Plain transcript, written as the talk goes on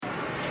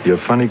You're a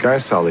funny guy,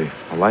 Sully.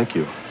 I like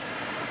you.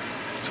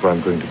 That's why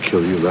I'm going to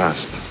kill you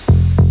last.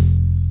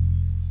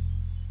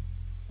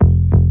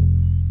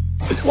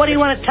 What do you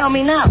want to tell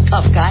me now,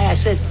 tough guy? I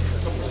said,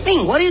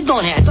 Bing, what are you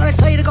doing here? I thought I'd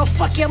tell you to go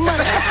fuck your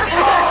mother.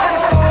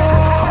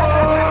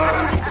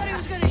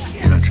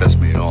 You don't trust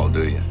me at all,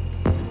 do you?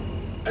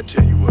 I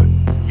tell you what,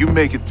 you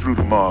make it through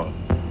tomorrow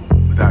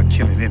without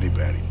killing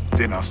anybody,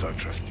 then I'll start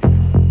trusting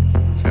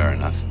you. Fair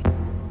enough.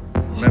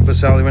 Remember,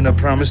 Sally, when I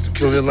promised to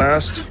kill you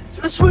last?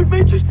 That's right,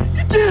 Major.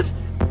 You did.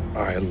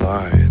 I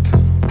lied.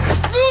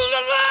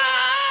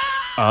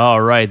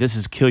 All right, this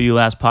is Kill You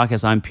Last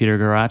Podcast. I'm Peter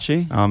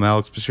Garacci. I'm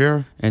Alex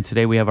Bashir. And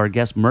today we have our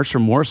guest, Mercer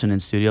Morrison, in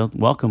studio.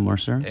 Welcome,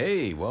 Mercer.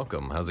 Hey,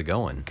 welcome. How's it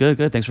going?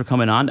 Good. Thanks for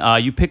coming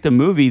on. You picked a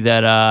movie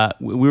that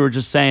we were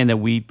just saying that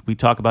we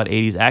talk about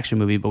 80s action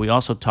movie, but we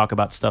also talk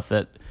about stuff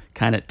that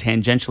kind of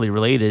tangentially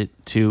related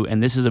to,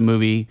 and this is a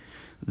movie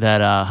that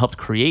helped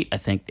create, I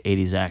think,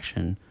 80s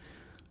action.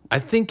 I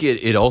think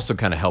it also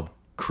kind of helped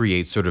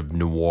create sort of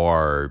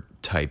noir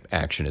type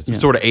action. It's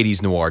sort of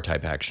 80s noir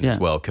type action as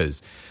well,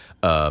 because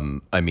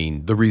I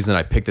mean, the reason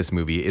I picked this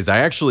movie is I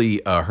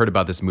actually heard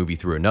about this movie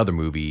through another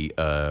movie,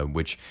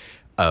 which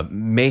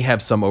may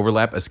have some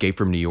overlap, Escape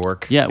from New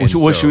York. Yeah, we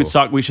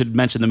should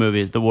mention the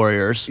movie is The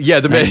Warriors. Yeah,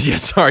 the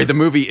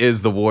movie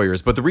is The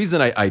Warriors. But the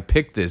reason I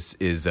picked this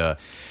is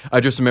I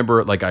just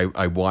remember, like,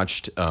 I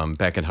watched,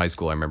 back in high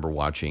school, I remember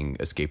watching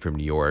Escape from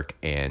New York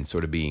and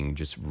sort of being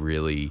just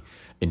really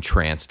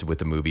entranced with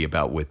the movie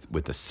about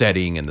with the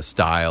setting and the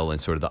style and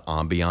sort of the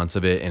ambiance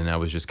of it. And I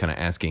was just kind of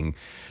asking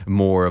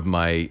more of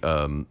my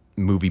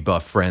movie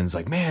buff friends,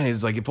 like, man,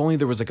 it's like, if only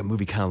there was like a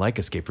movie kind of like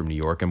Escape from New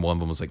York. And one of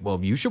them was like, well,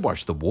 you should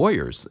watch The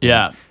Warriors.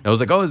 Yeah. And I was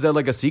like, oh, is that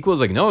like a sequel? I was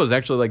like, no, it was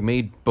actually like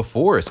made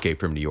before Escape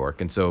from New York.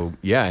 And so,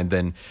 yeah. And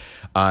then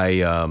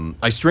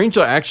I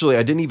strangely, actually,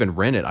 I didn't even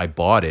rent it. I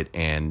bought it,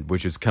 and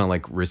which was kind of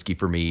like risky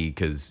for me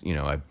because, you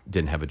know, I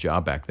didn't have a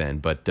job back then,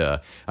 but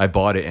I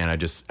bought it and I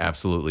just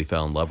absolutely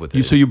fell in love with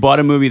it. So you bought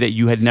a movie that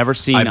you had never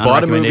seen. I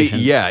bought a movie.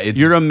 Yeah.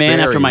 You're a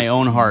man after my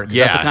own heart.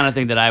 Yeah. That's the kind of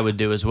thing that I would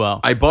do as well.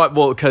 I bought,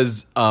 well,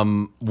 because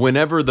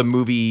whenever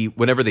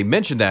they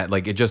mentioned that,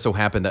 like, it just so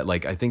happened that,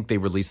 like, I think they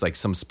released like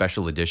some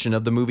special edition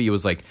of the movie. It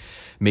was like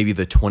maybe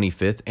the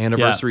 25th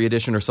anniversary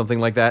edition or something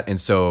like that. And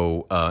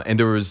so, and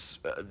there was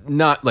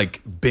not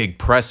like big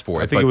press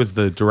for it. I think it was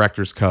the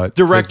director's cut.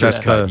 Director's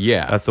cut,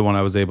 yeah. That's the one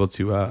I was able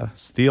to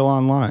steal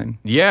online.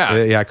 Yeah.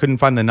 Yeah, I couldn't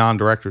find the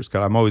non-director's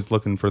cut. I'm always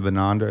looking for the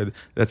non.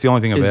 That's the only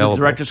thing available. Does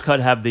the director's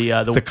cut have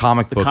the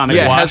comic book? Comic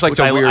yeah, it wash, has like which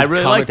the weird I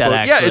really like that, book.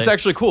 actually. Yeah, it's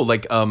actually cool.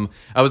 Like,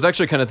 I was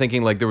actually kind of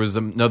thinking, like, there was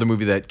another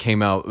movie that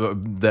came out,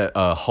 that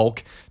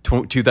Hulk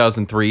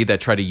 2003,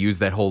 that tried to use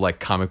that whole like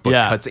comic book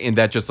cuts, and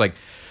that just like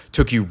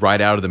took you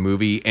right out of the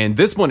movie. And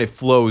this one, it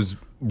flows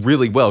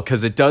really well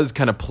because it does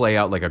kind of play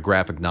out like a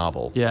graphic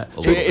novel. Yeah,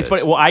 it's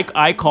funny. Well,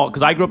 I call,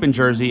 because I grew up in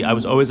Jersey. I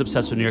was always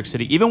obsessed with New York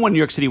City. Even when New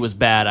York City was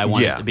bad, I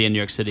wanted to be in New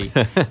York City.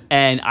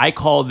 And I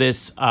call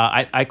this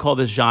I call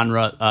this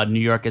genre New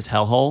York is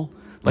hellhole.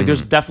 Like,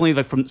 there's definitely,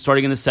 like, from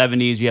starting in the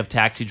 70s, you have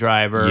Taxi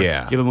Driver.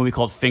 Yeah. You have a movie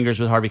called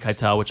Fingers with Harvey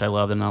Keitel, which I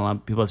love and not a lot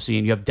of people have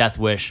seen. You have Death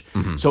Wish.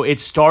 So it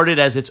started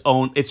as its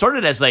own. It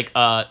started as like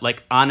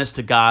honest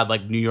to God,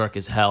 like, New York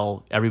is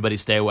hell. Everybody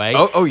stay away.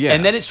 Oh yeah.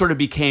 And then it sort of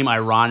became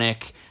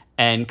ironic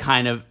and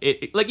kind of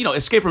like, you know,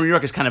 Escape from New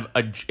York is kind of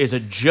a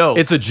joke.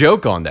 It's a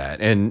joke on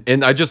that,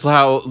 and I just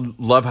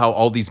love how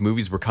all these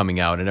movies were coming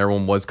out and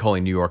everyone was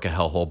calling New York a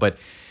hellhole, but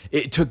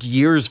it took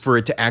years for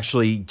it to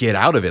actually get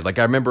out of it. Like,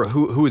 I remember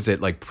who is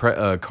it? Like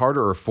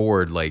Carter or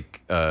Ford?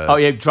 Like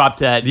Drop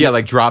Dead. Yeah,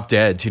 like Drop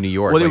Dead to New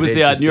York. Well, like, it was they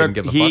the just New York.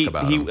 didn't give a fuck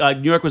about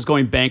him. New York was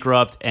going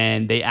bankrupt,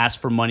 and they asked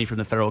for money from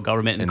the federal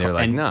government, and they're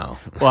like, no.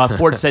 Well,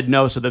 Ford said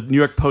no. So the New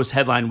York Post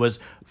headline was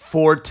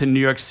Ford to New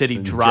York City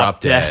drop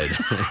dead.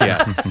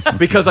 Yeah,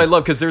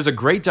 because there's a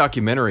great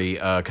documentary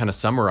kind of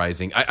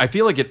summarizing. I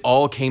feel like it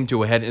all came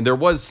to a head, and there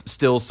was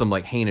still some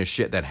like heinous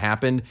shit that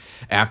happened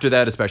after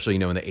that, especially, you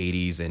know, in the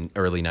 80s and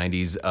early 90s.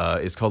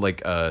 It's called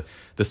like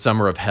The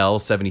Summer of Hell,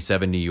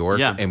 77 New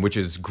York, and which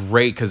is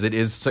great because it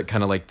is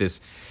kind of like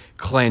this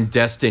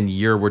clandestine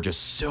year where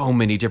just so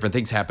many different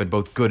things happen,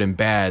 both good and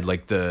bad,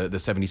 like the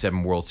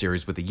 77 World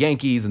Series with the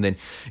Yankees, and then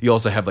you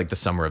also have like the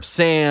Summer of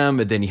Sam,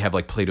 and then you have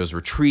like Plato's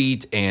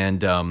Retreat, and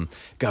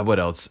God, what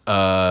else?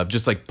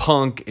 Just like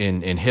punk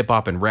and hip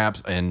hop and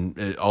raps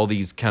and all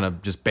these kind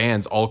of just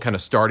bands all kind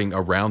of starting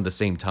around the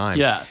same time.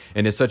 Yeah.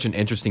 And it's such an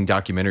interesting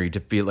documentary to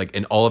feel like,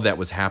 and all of that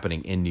was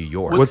happening in New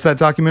York. What's that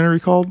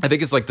documentary called? I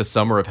think it's like The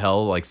Summer of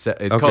Hell, like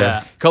it's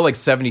called like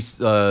 70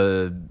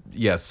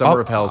 Summer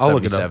of Hell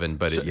 77,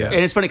 but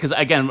And it's funny because,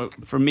 again,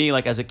 for me,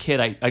 like, as a kid,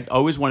 I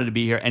always wanted to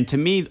be here. And to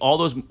me,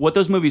 what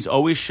those movies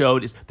always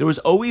showed is there was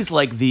always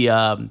like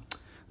the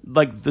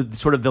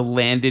sort of the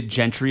landed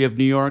gentry of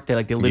New York. They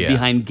lived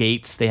behind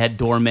gates. They had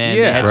doormen.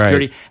 They had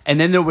security. Right. And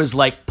then there was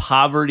like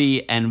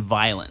poverty and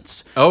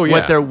violence. Oh yeah.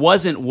 What there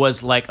wasn't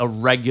was like a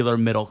regular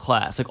middle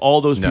class. Like,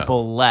 all those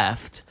people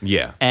left.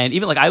 Yeah. And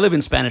even like, I live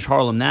in Spanish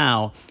Harlem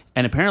now,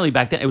 And apparently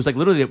back then, it was like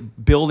literally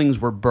buildings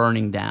were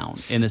burning down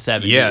in the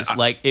 70s. Yeah.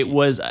 Like it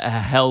was a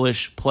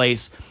hellish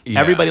place. Yeah.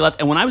 Everybody left.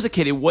 And when I was a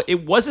kid,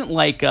 it wasn't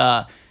like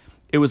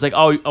it was like,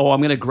 oh, I'm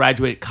going to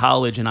graduate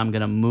college and I'm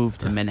going to move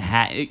to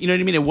Manhattan. You know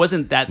what I mean? It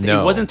wasn't that. No.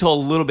 It wasn't until a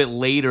little bit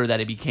later that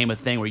it became a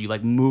thing where you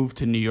like moved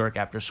to New York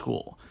after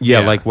school.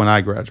 Yeah, Yeah. like when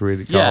I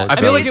graduated college. Yeah, I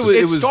feel like it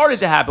it was- started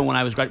to happen when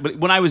I was but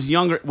when I was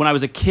younger, when I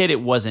was a kid,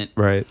 it wasn't.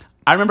 Right.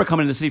 I remember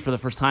coming to the city for the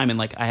first time, and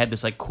like I had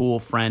this like cool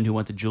friend who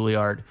went to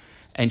Juilliard,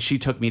 and she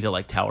took me to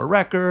like Tower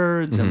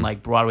Records and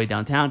like Broadway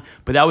downtown.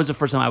 But that was the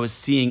first time I was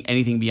seeing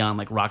anything beyond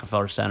like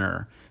Rockefeller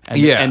Center and,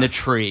 Yeah. and the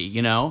Tree,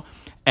 you know.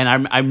 And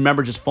I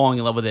remember just falling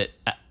in love with it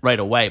right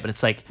away. But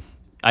it's like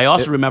I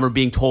also remember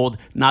being told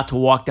not to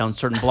walk down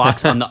certain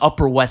blocks on the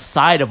Upper West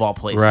Side of all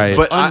places. Right.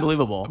 Like, But I-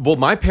 unbelievable. Well,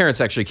 my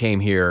parents actually came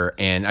here,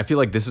 and I feel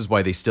like this is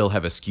why they still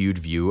have a skewed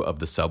view of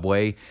the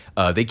subway.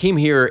 They came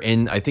here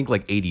in, I think,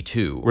 like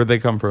 82. Where'd they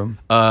come from?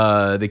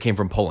 They came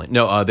from Poland.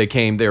 No, they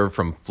were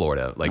from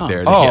Florida. Like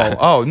they're No, yeah.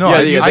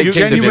 I they came to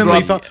genuinely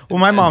visit. thought. Well,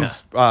 my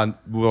mom's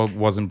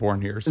wasn't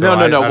born here. So No. I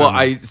Well, don't know.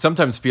 I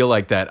sometimes feel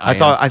like that. I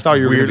thought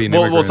you were gonna be an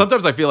well, immigrant.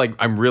 sometimes I feel like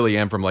I'm really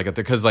am from like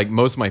because like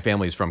most of my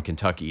family is from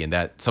Kentucky, and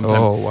that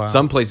sometimes Oh, wow.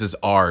 some places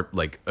are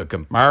like a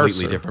completely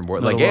Mercer. different word.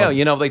 Another Like yeah, word.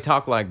 you know they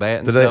talk like that.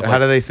 And Do stuff. how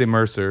do they say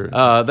Mercer?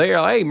 They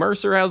are, hey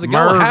Mercer, how's it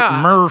going?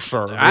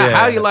 Mercer.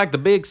 How do you like the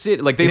big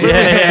city? Like they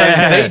literally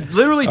sometimes they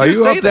literally do Are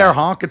you say up there that.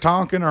 honka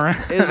tonking around?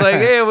 It's like,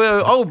 yeah,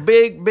 well, oh,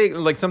 big.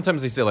 Like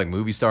sometimes they say like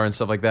movie star and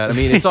stuff like that. I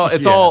mean, it's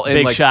all in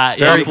Big like shot,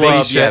 Terry yeah. Club,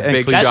 Cliche, yeah, and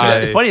big cliche.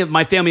 shot. It's funny.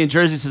 My family in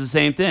Jersey says the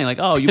same thing. Like,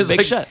 oh, you It's big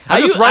like, shot.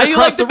 I just right how you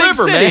across like the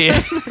river, big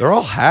man. city? They're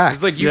all hacks.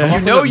 It's like you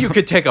know you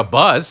could take a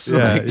bus.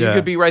 Yeah, Like, you yeah.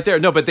 could be right there.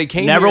 No, but they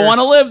came. Never here. want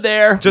to live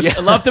there. Just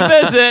love to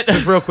visit.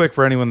 Just real quick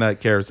for anyone that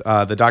cares,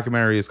 the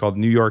documentary is called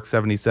New York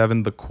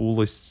 '77: The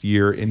Coolest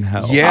Year in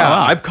Hell. Yeah, Oh,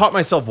 wow. I've caught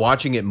myself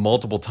watching it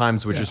multiple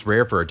times, which is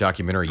rare for a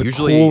documentary. The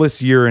Usually,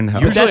 coolest year in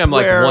hell. usually That's I'm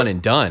like where- one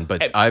and done,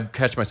 but I've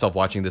catch myself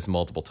watching this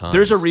multiple times.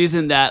 There's a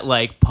reason that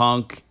like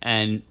punk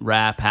and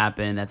rap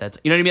happened at that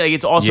time. You know what I mean? Like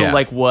it's also Yeah.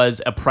 like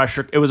was a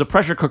pressure. It was a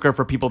pressure cooker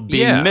for people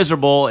being Yeah.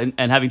 miserable and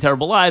having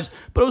terrible lives.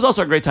 But it was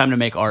also a great time to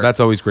make art. That's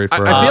always great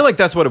for I feel like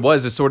that's what it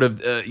was. Is sort of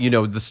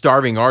the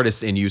starving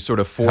artist in you sort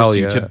of Hell forced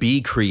you yeah. to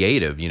be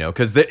creative.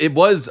 Because it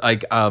was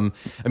like I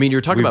mean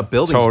you're talking We've about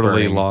buildings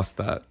totally burning. lost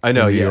that. I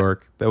know, in New yeah.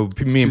 York. Me and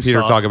too Peter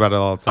soft. talk about it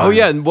all the time. Oh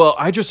yeah, and well,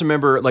 I just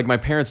remember like my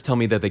parents tell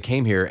me that they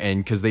came here,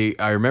 and because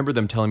I remember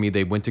them telling me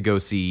they went to go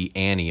see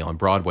Annie on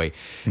Broadway,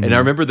 and I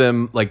remember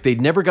them like they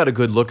never got a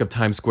good look of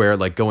Times Square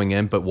like going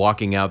in, but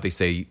walking out they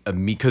say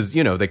me because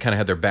they kind of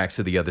had their backs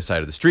to the other side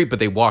of the street, but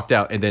they walked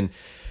out, and then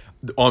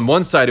on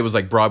one side it was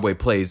like Broadway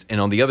plays, and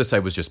on the other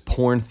side was just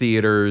porn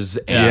theaters.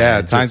 And Yeah,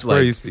 just, Times Square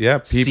like, used to- yeah,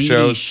 peep seedy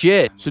shows.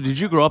 shit. so did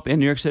you grow up in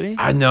New York City?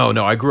 I know,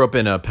 no. I grew up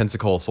in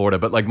Pensacola, Florida,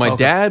 but like my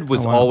dad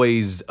was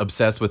always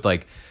obsessed with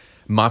like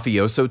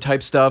mafioso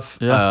type stuff,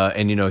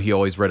 and he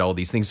always read all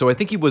these things. So I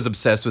think he was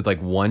obsessed with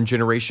like one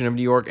generation of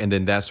New York, and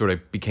then that sort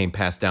of became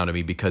passed down to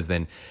me because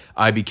then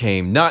I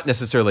became not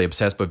necessarily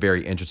obsessed, but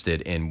very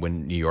interested in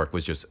when New York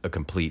was just a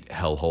complete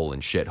hellhole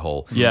and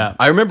shithole. Yeah.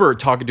 I remember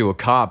talking to a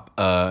cop,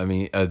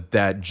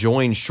 that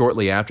joined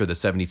shortly after the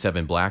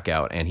 '77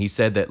 blackout, and he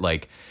said that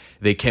like.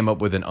 They came up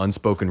with an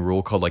unspoken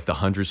rule called like the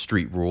 100th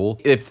Street rule.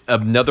 If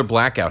another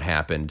blackout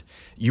happened,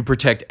 you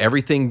protect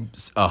everything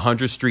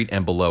 100th Street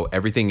and below.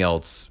 Everything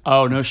else,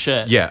 Oh no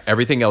shit. yeah,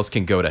 everything else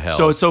can go to hell.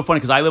 So it's so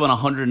funny because I live on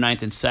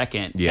 109th and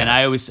 2nd, Yeah. and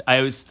I always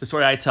the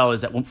story I tell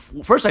is that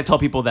first I tell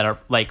people that are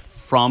like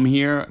from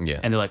here, Yeah.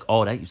 and they're like,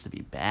 "Oh, that used to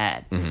be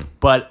bad,"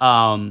 but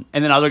and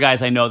then other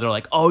guys I know they're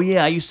like, "Oh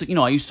yeah, I used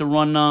to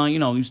run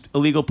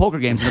illegal poker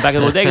games in the back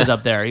of the bodegas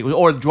up there,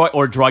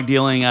 or drug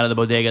dealing out of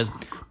the bodegas."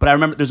 But I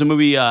remember there's a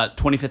movie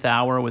 25th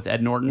Hour with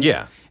Ed Norton,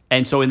 Yeah.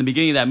 And so in the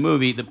beginning of that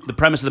movie, the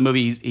premise of the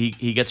movie,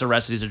 he gets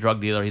arrested. He's a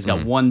drug dealer. He's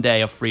got 1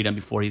 day of freedom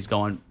before he's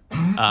going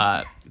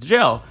to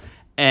jail.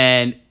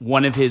 And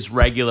one of his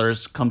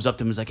regulars comes up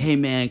to him and is like, "Hey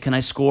man, can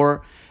I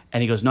score?"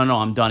 And he goes, "No,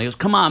 I'm done." He goes,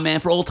 "Come on, man,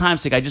 for old time's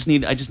sake, I just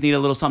need a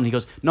little something." He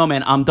goes, "No,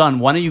 man, I'm done.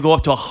 Why don't you go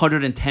up to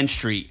 110th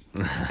Street?"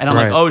 And I'm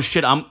Right. like, "Oh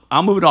shit, I'm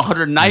moving to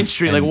 109th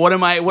Street. Like, what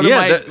am I? What Yeah,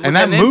 am I?" that- And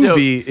that getting into?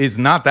 movie is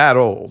not that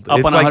old. Up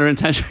It's on like-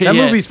 110th Street. That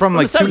yeah. movie's from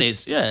like the two-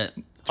 70s. Yeah.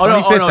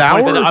 25th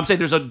Hour? I'm saying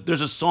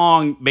there's a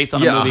song based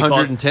on a Yeah, movie called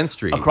 110th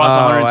Street. Across Oh,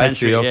 I 110th see,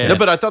 Street. okay. Yeah. No,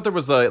 but I thought there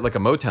was like a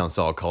Motown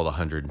song called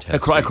 110th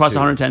Street. Across too.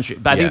 110th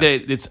Street. But I think Yeah.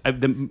 that it's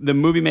the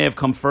movie may have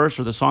come first,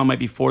 or the song might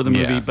be for the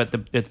movie, Yeah. but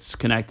it's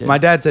connected. My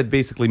dad said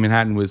basically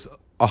Manhattan was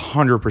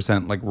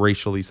 100% like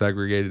racially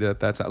segregated at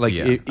that time. Like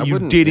Yeah, I you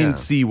wouldn't- didn't yeah.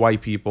 see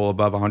white people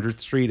above 100th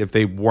Street. If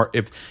they were,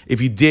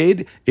 if you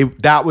did,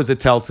 that was a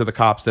tell to the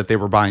cops that they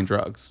were buying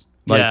drugs.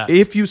 Like Yeah.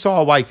 if you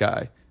saw a white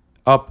guy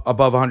up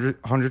above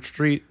 100th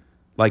Street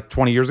like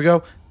 20 years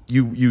ago,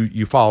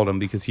 you followed him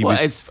because he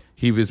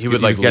he was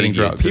would, like, getting lead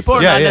you drugs. to People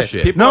are Yeah, not yeah.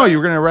 necessarily. People No, are- you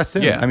were going to arrest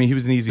him. Yeah. I mean, he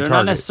was an easy They're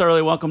target. not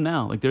necessarily welcome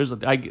now. Like there's a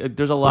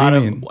lot do you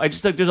of mean? I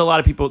just think there's a lot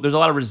of people. There's a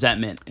lot of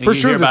resentment. And For you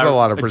sure, hear there's about a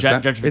lot of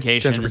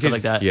gentrification and stuff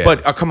like that. Yeah.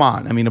 But come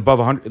on, I mean, above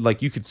 100,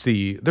 like you could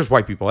see, there's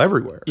white people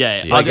everywhere.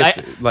 Yeah, yeah. Like, Like,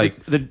 it's,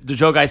 like the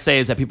joke I say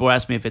is that people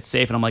ask me if it's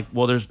safe, and I'm like,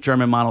 well, there's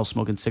German models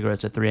smoking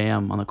cigarettes at 3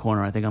 a.m. on the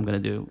corner. I think I'm gonna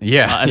do.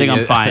 Yeah. I think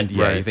I'm fine.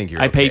 Yeah, you think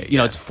you're I pay. okay, You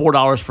know, yeah. it's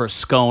 $4 for a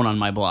scone on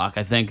my block.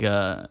 I think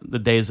the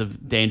days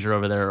of danger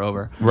over there are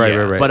over. Right, Yeah.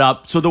 right, right.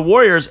 But so the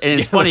Warriors, and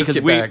it's funny let's because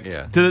get we back,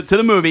 yeah. to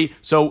the movie.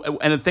 So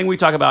and the thing we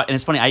talk about, and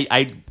it's funny.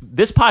 I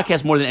this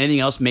podcast more than anything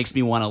else makes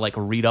me want to like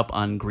read up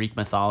on Greek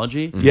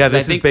mythology. yeah, And I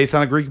this is think- based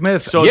on a Greek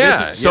myth. So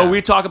Yeah, so yeah.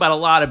 we talk about a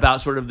lot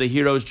about sort of the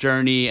hero's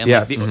journey and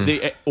Yes. like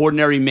the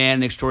ordinary man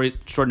and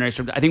extraordinary.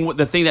 I think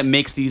the thing that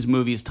makes these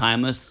movies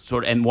timeless,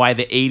 sort of, and why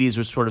the '80s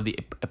was sort of the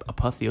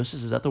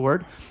apotheosis. Is that the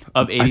word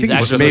of '80s? I think you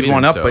action just made movies?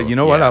 one up, so, but you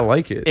know what? yeah. I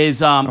like it.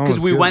 Is Oh, because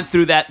it's we good. went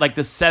through that like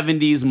the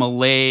 '70s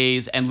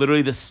malaise and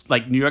literally this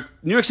like New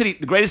York City,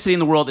 the greatest city in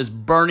the world, is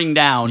burning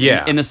down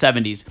Yeah. in the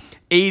 '70s.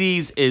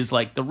 '80s is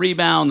like the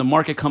rebound, the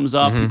market comes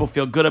up, people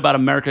feel good about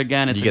America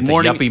again. It's You like get the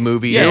morning, yuppie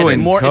movies. Yeah,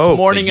 Doing it's coke,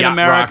 morning the in yacht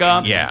America.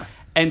 rock, yeah.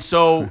 And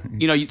so,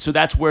 so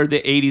that's where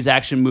the '80s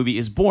action movie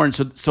is born.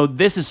 So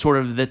this is sort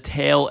of the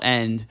tail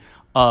end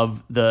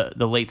of the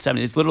late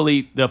 '70s. It's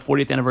literally the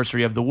 40th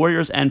anniversary of the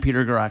Warriors and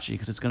Peter Garachi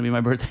because it's going to be my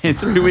birthday in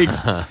 3 weeks.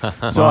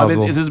 So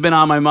Mazel. this has been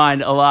on my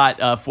mind a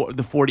lot for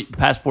the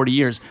past 40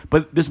 years.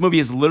 But this movie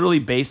is literally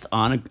based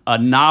on a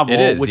novel, It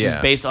is, which yeah.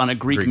 is based on a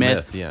Greek Greek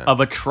myth myth, yeah. of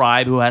a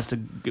tribe who has to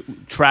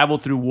travel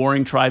through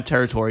warring tribe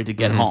territory to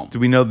get home. Do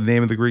we know the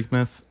name of the Greek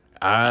myth?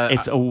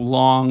 It's a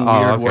long, weird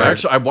okay. word.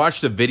 Actually, I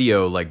watched a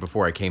video like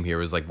before I came here.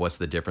 It was like, what's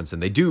the difference?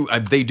 And they do. I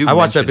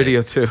watched that mention video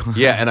it. too.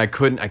 Yeah, and I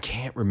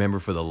can't remember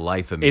for the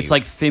life of me. It's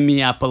like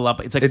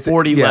Thimiapalapa. It's like It's-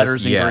 40 yeah,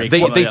 letters in yeah,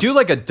 Greek. they do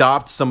like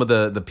adopt some of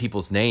the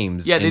people's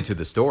names into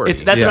the story.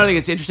 That's Yeah. another thing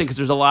that's interesting because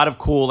there's a lot of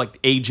cool like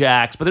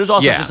Ajax, but there's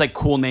also Yeah. just like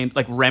cool names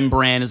like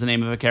Rembrandt is the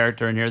name of a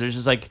character in here. There's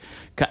just like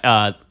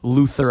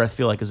Luther. I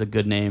feel like is a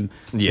good name.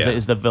 Yeah.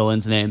 is the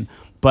villain's name.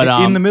 But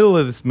In the middle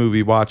of this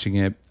movie, watching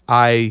it,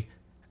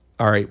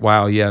 all right,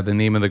 wow, yeah, the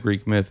name of the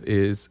Greek myth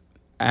is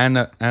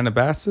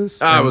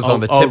Anabasis? I was on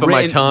the tip of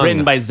my tongue.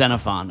 written by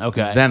Xenophon.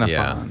 Okay, Xenophon.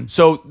 Yeah.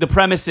 So the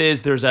premise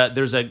is there's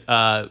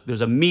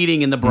a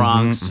meeting in the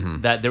Bronx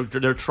Mm-hmm, that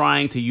they're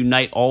trying to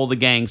unite all the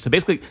gangs. So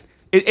basically,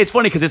 it's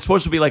funny because it's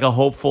supposed to be like a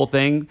hopeful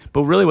thing,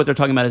 but really what they're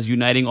talking about is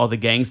uniting all the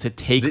gangs to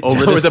take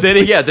over the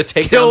city. Yeah, to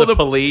take kill down the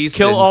police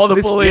kill and- all the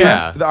This- police.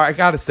 Yeah. I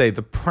gotta say,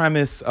 the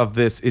premise of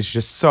this is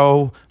just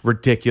so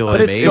ridiculous.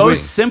 But it's so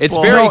Amazing. simple. It's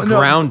very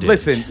grounded.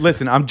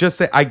 Listen. I'm just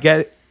saying. I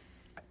get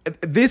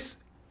this.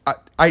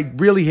 I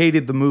really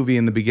hated the movie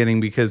in the beginning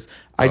because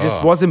I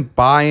just wasn't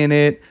buying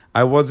it.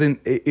 I wasn't.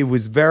 It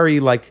was very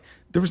like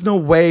there was no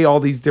way all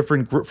these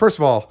different. First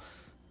of all,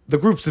 the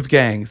groups of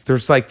gangs.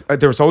 There's like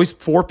there's always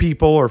 4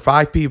 people or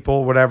 5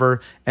 people, whatever,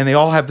 and they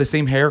all have the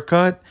same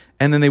haircut.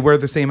 And then they wear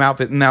the same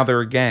outfit, and now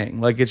they're a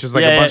gang. Like it's just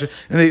like Yeah, a bunch yeah. of,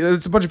 and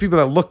it's a bunch of people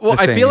that look. Well, the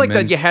same, I feel like and-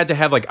 that you had to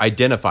have like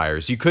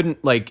identifiers. You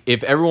couldn't like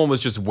if everyone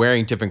was just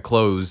wearing different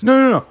clothes.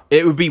 No.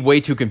 It would be way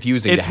too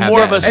confusing. It's to have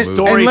more that of a in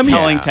movie. And let me-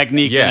 storytelling Yeah.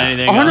 technique Yeah. than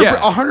anything 100%.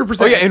 else.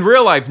 100%. Oh yeah, in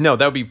real life, no,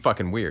 that would be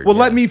fucking weird. Well,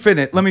 yeah. let me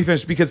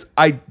finish because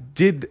I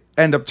did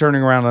end up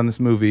turning around on this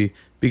movie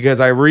because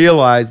I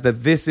realized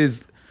that this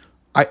is.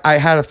 I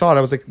had a thought.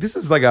 I was like, this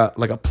is like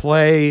a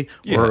play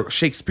or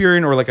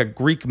Shakespearean or like a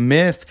Greek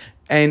myth,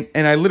 and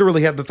I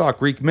literally had the thought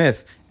Greek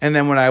myth, and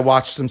then when I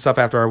watched some stuff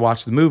after I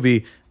watched the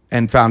movie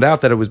and found out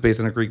that it was based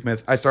on a Greek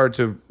myth, I started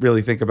to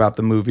really think about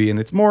the movie,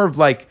 and it's more of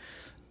like.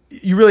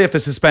 You really have to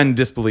suspend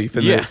disbelief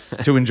in this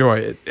to enjoy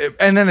it,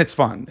 and then it's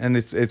fun and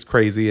it's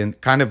crazy and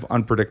kind of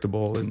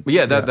unpredictable. And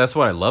Yeah, that's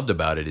what I loved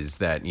about it is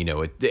that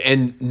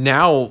and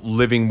now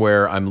living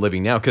where I'm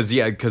living now because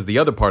the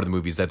other part of the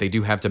movie is that they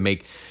do have to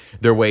make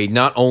their way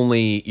not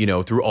only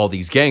through all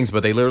these gangs,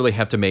 but they literally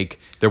have to make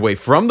their way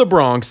from the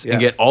Bronx and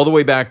get all the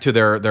way back to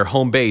their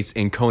home base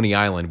in Coney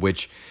Island.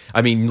 Which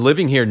I mean,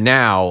 living here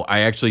now, I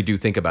actually do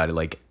think about it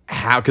like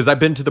how because I've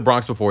been to the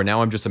Bronx before.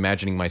 Now I'm just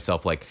imagining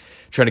myself like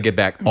trying to get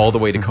back all the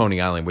way to Coney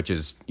Island, which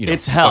is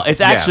It's hell. It's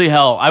yeah. actually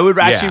hell. I would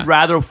actually Yeah.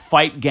 rather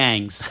fight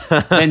gangs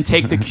than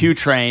take the Q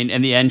train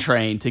and the N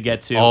train to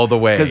get to All the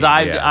way, Because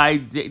yeah.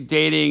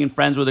 dating and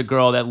friends with a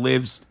girl that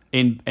lives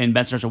in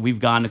Benson. So we've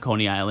gone to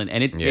Coney Island,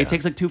 and it Yeah.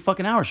 takes like 2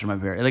 fucking hours from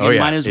up here. Like Oh you yeah,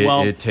 might as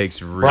well It takes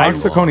really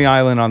Bronx to long. Coney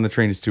Island on the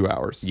train is 2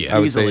 hours. Yeah. I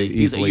would say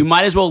easily. You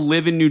might as well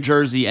live in New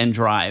Jersey and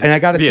drive. And I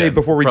got to Yeah, say,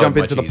 before we probably jump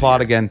into much the plot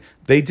easier. again,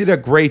 they did a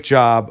great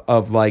job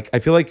of like, I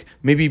feel like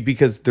maybe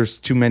because there's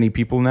too many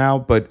people now,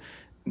 but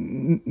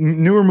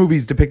newer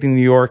movies depicting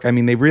New York, I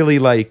mean, they really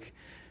like,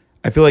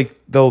 I feel like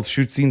they'll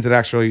shoot scenes that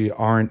actually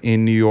aren't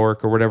in New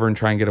York or whatever and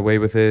try and get away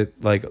with it.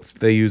 Like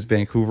they use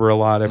Vancouver a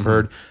lot, I've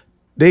heard.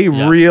 They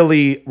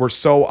really were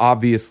so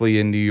obviously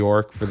in New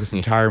York for this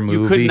entire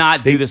movie. you could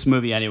not They- do this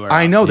movie anywhere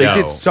I else. know they No.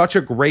 did such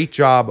a great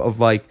job of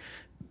like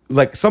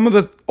some of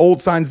the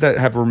old signs that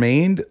have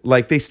remained,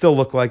 like they still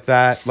look like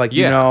that. Like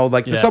you Yeah. know,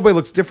 like the Yeah. subway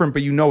looks different,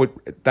 but you know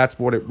that's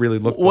what it really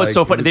looked like. What's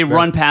so funny? It They was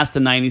run past the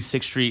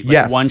 96th Street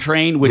Yes. one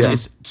train, which Yeah.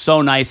 is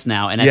so nice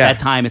now. And at Yeah. that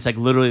time, it's like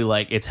literally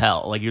like it's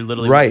hell. Like you're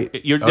literally Right.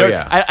 You're, Oh,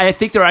 yeah. I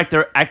think they're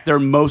at their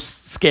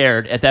most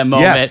scared at that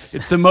moment. Yes.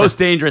 It's the most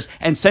dangerous.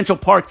 And Central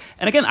Park.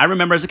 And again, I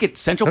remember as a kid,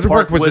 Central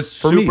Park was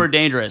for me. super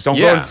dangerous. Don't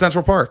Yeah. go to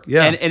Central Park.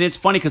 Yeah, And it's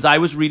funny because I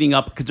was reading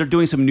up because they're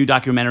doing some new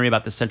documentary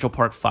about the Central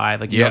Park 5.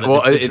 Like you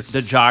know, it's the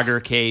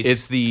jogger case.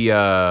 It's the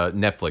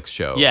Netflix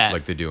show. Yeah,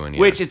 like they're doing. Yeah.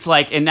 Which it's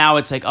like, and now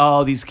it's like,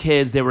 oh, these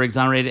kids, they were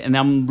exonerated. And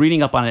I'm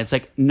reading up on it. It's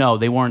like, no,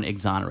 they weren't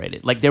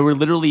exonerated. Like there were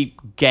literally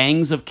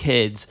gangs of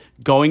kids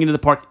going into the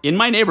park in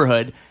my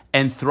neighborhood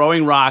and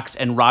throwing rocks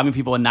and robbing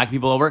people and knocking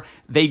people over.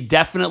 They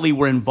definitely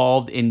were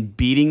involved in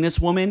beating this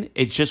woman.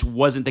 It just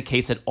wasn't the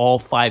case that all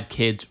 5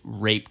 kids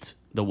raped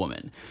the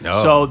woman.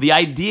 No. So the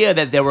idea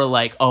that they were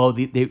like, oh,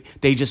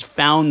 they just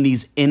found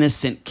these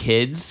innocent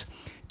kids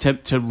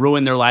to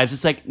ruin their lives.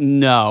 It's like,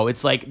 no,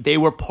 it's like they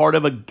were part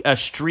of a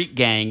street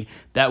gang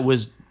that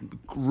was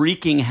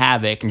wreaking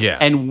havoc. Yeah.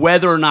 And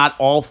whether or not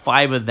all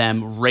 5 of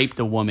them raped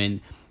a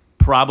woman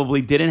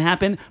probably didn't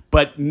happen,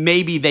 but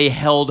maybe they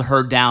held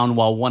her down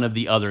while one of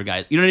the other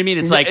guys. You know what I mean?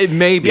 It's like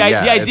Maybe, the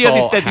yeah. idea It's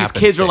all that these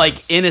kids are like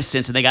happenstance.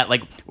 innocents and they got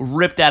like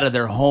ripped out of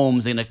their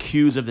homes and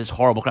accused of this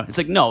horrible crime. It's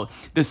like, no,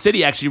 the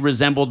city actually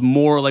resembled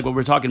more like what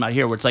we're talking about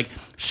here, where it's like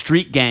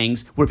street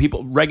gangs where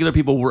regular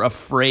people were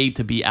afraid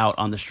to be out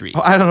on the streets.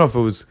 I don't know if it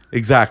was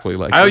exactly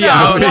like. Oh this.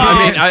 yeah, No,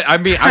 I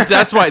mean,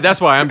 that's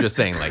why I'm just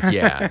saying like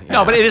yeah.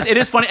 No, but it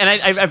is funny, and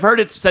I've heard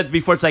it said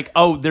before. It's like,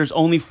 oh, there's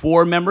only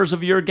 4 members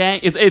of your gang.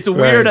 It's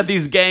weird Right. that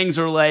these gangs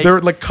are like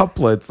They're like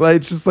couplets. Like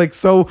it's just like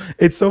so.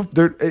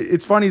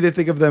 It's funny they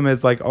think of them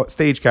as like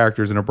stage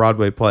characters in a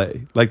Broadway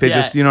play. Like they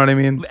Yeah. just, you know what I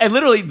mean? And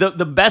literally,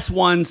 the best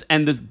ones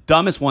and the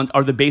dumbest ones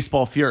are the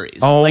baseball Furies.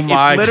 Oh like,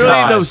 my it's literally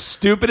God. the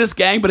stupidest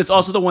gang, but it's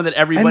also the one that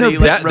everybody they're-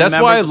 like, That's why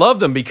I remembers. love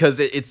them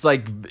because it's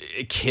like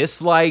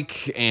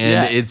Kiss-like,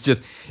 and Yeah. it's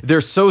just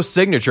they're so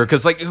signature.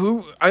 Because like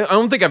I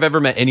don't think I've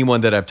ever met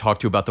anyone that I've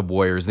talked to about the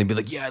Warriors and they'd be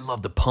like, yeah, I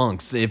love the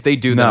Punks. If they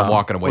do, then No. I'm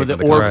walking away Or the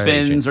from the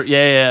conversation. orphans, or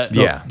yeah.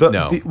 Yeah.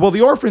 No.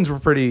 The orphans were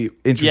pretty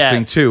interesting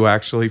Yeah. too,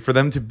 actually, for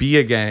them to be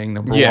a gang,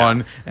 number Yeah.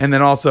 one, and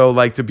then also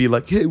like to be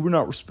like, hey, we're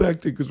not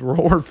respected because we're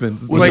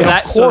orphans. It's Well, like, so, of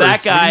that, course, so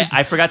that guy, what do you-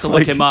 I forgot to look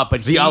like, him up,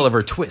 but The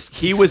Oliver Twist.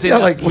 He was in Yeah,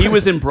 like, he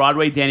was in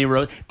Broadway. Danny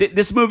Rose.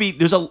 This movie,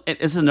 this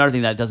is another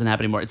thing that doesn't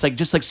happen anymore. It's like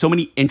just like so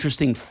many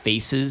interesting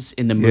faces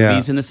in the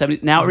movies Yeah. in the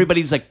 70s. Now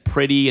everybody's like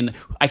pretty, and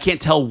I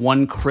can't tell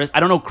one Chris. I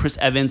don't know Chris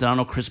Evans. And I don't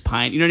know Chris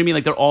Pine. You know what I mean?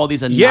 Like they're all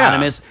these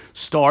anonymous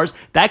stars.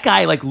 That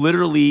guy, like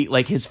literally,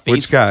 like his face.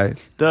 Which guy?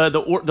 The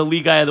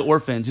lead guy of the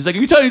Orphans. He's like,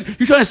 you trying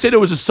to say there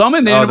was a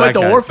summon? They didn't invite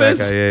the that orphans.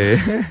 guy,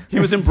 yeah. He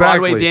was in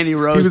Broadway. Danny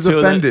Rose. He was too,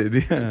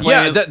 offended. Yeah.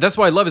 Yeah, that's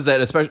why I love is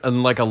that especially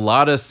in like a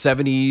lot of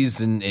 70s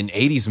and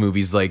 80s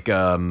movies, like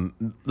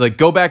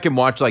go back and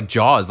watch like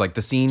Jaws, like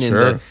the scene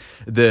Sure. in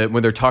the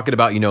when they're talking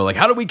about, you know, like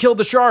how do we kill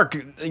the shark?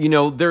 You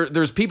know,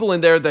 there's people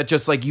in there that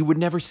just like you would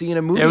never see in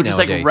a movie. They were just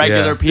nowadays. like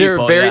regular Yeah.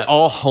 people. They're very yeah.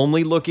 all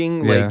homely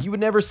looking. Yeah. Like you would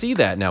never see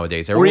that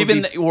nowadays. Or Everyone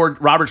even would be- or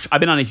Robert. I've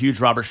been on a huge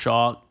Robert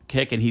Shaw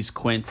kick, and he's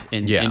Quint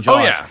in Yeah. Jaws.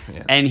 Oh, yeah.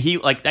 Yeah. And he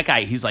like that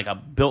guy. He's like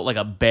built like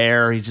a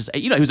bear. He's just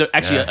he was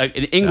actually Yeah. an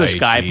English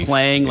guy Chief.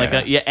 playing like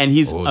Yeah. and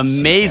he's Oh, it's so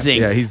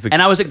amazing. Yeah, he's the-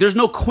 and I was like, there's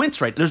no Quints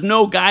right. There's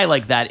no guy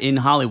like that in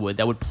Hollywood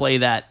that would play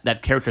that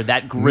character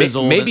that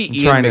grizzled. maybe I'm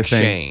Ian trying to McShane.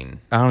 think.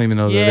 I don't even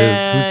know who that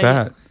Yeah. is. Who's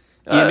that?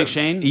 Ian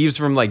McShane. He was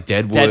from like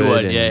Deadwood.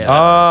 Deadwood, and- yeah.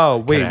 Oh,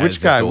 wait, Kinda which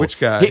has this guy? old- Which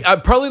guy? He,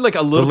 probably like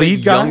a little lead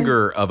bit guy?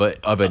 younger of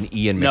an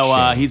Ian McShane.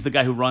 No, he's the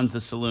guy who runs the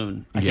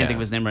saloon. I Yeah. can't think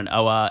of his name right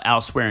now.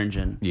 Al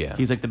Swearingen. Yeah.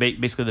 He's like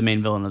basically the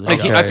main villain of the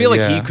Like, show. I feel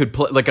like yeah. he could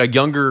play like a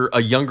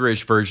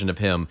youngerish version of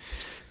him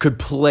could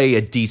play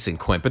a decent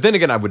Quint. But then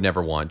again, I would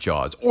never want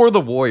Jaws or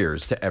the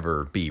Warriors to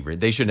ever be.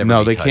 They should never. No,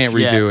 be they touched. can't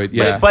redo it.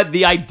 Yeah. But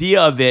the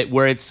idea of it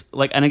where it's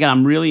like, and again,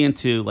 I'm really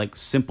into like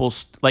simple,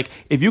 like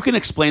if you can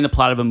explain the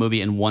plot of a movie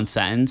in one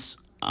sentence,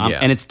 Yeah.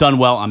 and it's done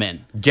well, I'm in.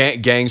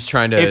 Gangs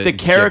trying to If the get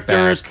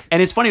characters, back.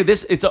 and it's funny,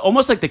 it's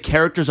almost like the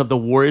characters of the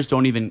Warriors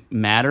don't even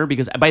matter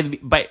because by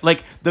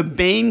like the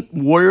main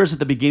Warriors at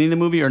the beginning of the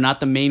movie are not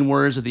the main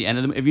Warriors at the end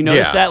of the movie. If you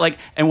notice Yeah. that, like,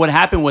 and what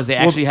happened was they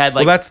actually had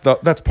like,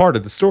 that's part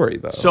of the story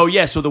though. so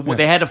yeah, so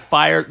they had to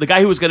fire the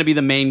guy who was going to be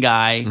the main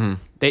guy. Mm-hmm.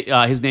 They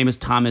his name is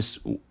Thomas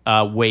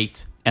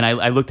Waite, and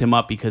I looked him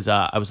up because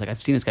I was like,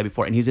 I've seen this guy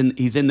before, and he's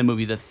in the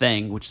movie The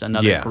Thing, which is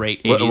another Yeah.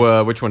 great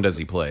 80s. Which one does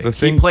he play? The He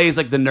thing, plays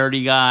like the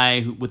nerdy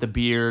guy with a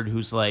beard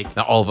who's like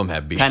Not all of them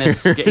have beards. kind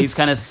of he's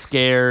kind of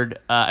scared.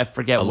 I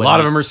forget. A what lot he-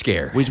 of them are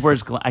scared. Which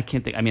where's I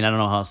can't think. I mean, I don't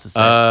know how else to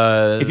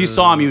say. If you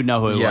saw him, you would know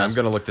who it was. Yeah, I'm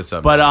gonna look this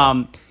up. But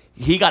now.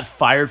 he got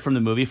fired from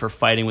the movie for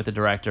fighting with the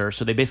director.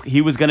 So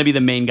he was going to be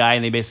the main guy,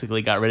 and they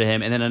basically got rid of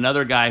him. And then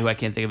another guy who I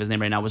can't think of his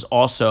name right now was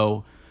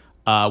also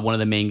one of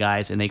the main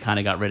guys, and they kind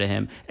of got rid of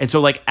him. And so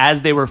like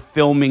as they were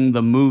filming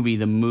the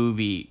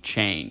movie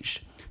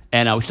changed.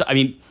 And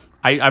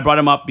I brought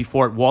him up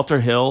before. Walter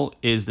Hill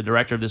is the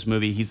director of this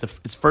movie. He's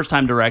his first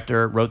time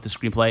director, wrote the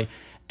screenplay,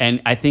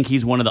 and I think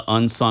he's one of the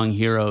unsung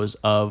heroes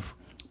of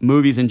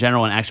movies in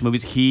general and action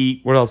movies.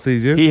 What else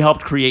did he do? He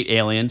helped create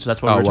Alien, so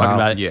that's why we're talking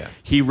about it. Yeah.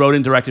 He wrote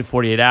and directed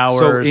 48 Hours.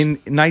 So in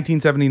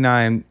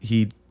 1979,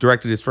 he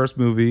directed his first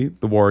movie,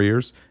 The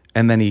Warriors,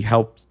 and then he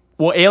helped.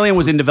 Well, Alien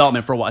was in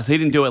development for a while, so he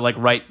didn't do it like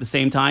right the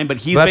same time. But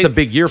that's a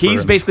big year for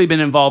He's him. basically been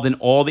involved in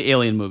all the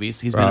Alien movies.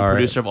 He's been a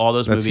producer of all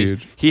those That's movies.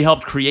 huge. He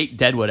helped create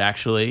Deadwood,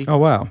 actually. Oh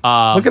wow!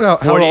 Look at how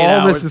 48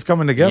 all Hours. this is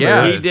coming together.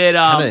 Yeah. He did.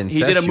 kinda He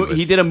did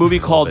a movie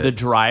incestuous called a The bit.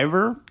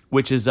 Driver,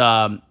 which is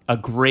a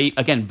great,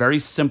 again, very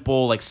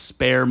simple, like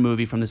spare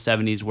movie from the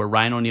 70s where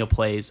Ryan O'Neal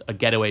plays a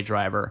getaway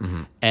driver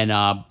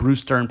and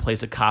Bruce Dern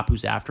plays a cop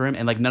who's after him,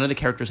 and like none of the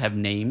characters have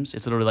names.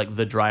 It's literally like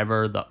the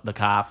driver, the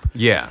cop.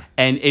 Yeah.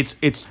 And it's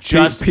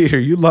just Peter,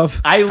 you love.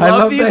 I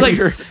love these, that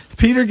like,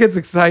 Peter gets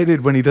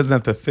excited when he doesn't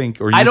have to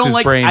think or use I don't his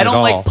like brain I don't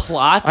at like all.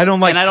 plots. I don't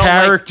like and I don't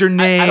character like,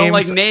 names. I don't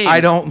like names. I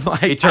don't like.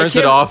 He turns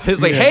can't- it off.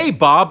 He's like, "Hey,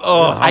 Bob."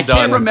 Oh, I'm I done.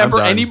 can't remember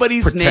I'm done.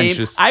 anybody's name.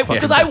 Pretentious Because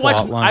fucking I watch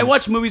plot line. I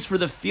watch movies for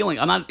the feeling.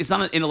 It's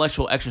not an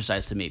intellectual exercise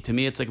to me. To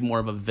me, it's like more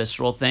of a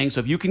visceral thing. So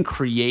if you can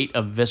create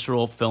a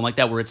visceral film like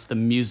that, where it's the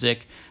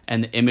music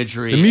and the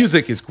imagery, The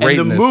music is great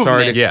and the in this.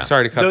 Sorry movement. to-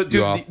 sorry to cut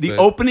you off, The but-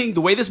 opening, the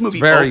way this movie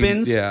very-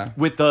 opens, yeah.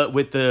 with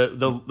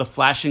the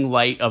flashing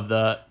light of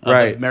the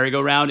Right.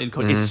 merry-go-round, and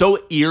it's so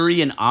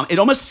eerie and it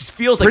almost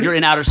feels like you're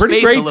in outer pretty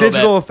space. great a little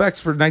digital bit. effects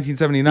for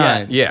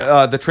 1979.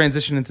 Yeah. The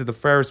transition into the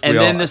Ferris wheel. And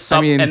then the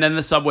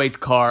I've subway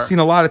car. seen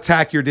a lot of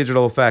tackier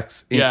digital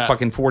effects in Yeah.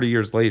 fucking 40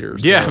 years later.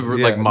 So, Yeah,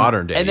 like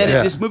modern day. And then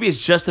Yeah. this movie is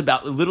just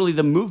about literally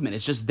the movement.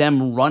 It's just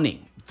them running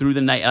through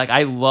the night. Like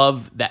I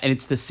love that, and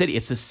it's the city.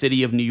 It's the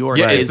city of New York.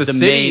 Yeah, Is the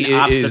main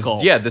obstacle.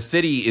 Yeah, the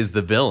city is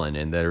the villain,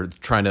 and they're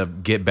trying to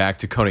get back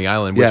to Coney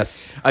Island. Which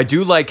Yes. I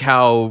do like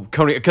how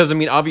Coney, because I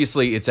mean,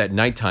 obviously it's at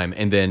nighttime,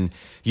 and then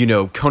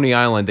Coney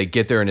Island, they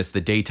get there and it's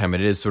the daytime,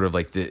 and it is sort of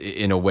like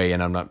in a way.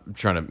 And I'm not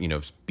trying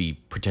to be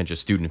pretentious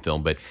student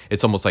film, but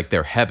it's almost like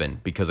their heaven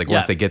because like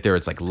once Yeah. they get there,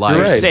 it's like life.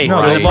 You're right. safe,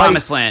 No, right? the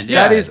Promised land.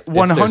 Yeah. That is It's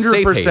their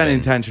safe 100% haven.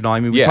 intentional. I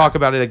mean, we Yeah. talk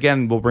about it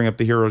again. We'll bring up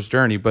the hero's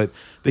journey, but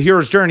the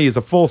hero's journey is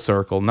a full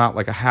circle, not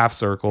like a half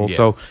circle. Yeah.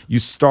 So you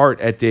start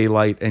at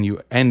daylight and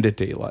you end at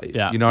daylight.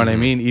 Yeah. You know what I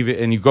mean? Even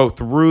and you go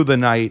through the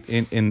night.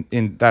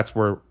 In that's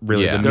where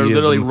really Yeah. the They're meat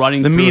literally of the,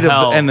 running the through meat of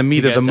hell the, and the to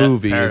meat of get the to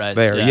movie paradise, is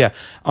there. yeah.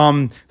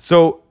 Yeah.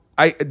 So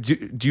I do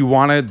you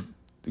want to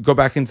go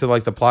back into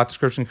like the plot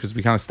description because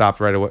we kind of stopped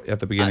right at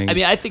the beginning. I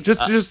mean, I think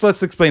just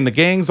let's explain. The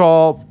gangs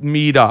all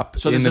meet up.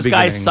 So in there's the this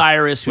guy beginning.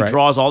 Cyrus who Right.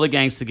 draws all the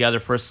gangs together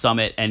for a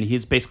summit, and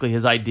his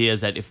idea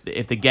is that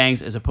if the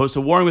gangs, as opposed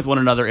to warring with one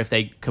another, if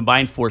they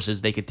combine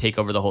forces, they could take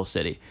over the whole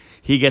city.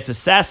 He gets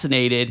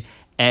assassinated,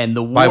 and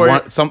the By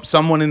war.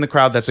 someone in the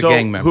crowd that's So a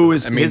gang member. who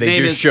is I mean, his they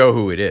name just is, show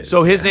who it is.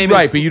 So his name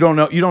right, is but you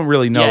don't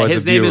really know. yeah, as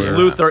his a name is viewer.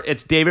 Luther.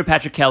 It's David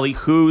Patrick Kelly,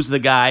 who's the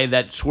guy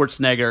that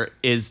Schwarzenegger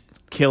is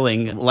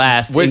killing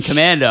last in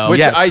Commando. which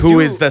Yes, I who do-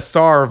 is the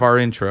star of our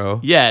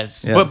intro?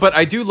 yes. Yeah. But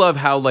I do love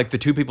how like the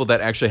two people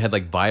that actually had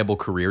like viable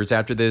careers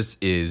after this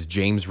is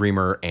James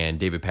Remar and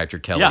David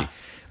Patrick Kelly. Yeah.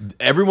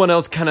 Everyone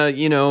else kind of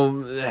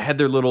had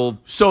their little.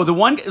 So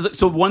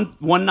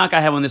one knock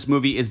I have on this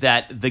movie is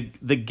that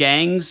the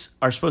gangs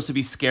are supposed to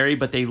be scary,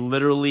 but they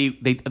literally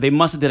they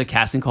must have did a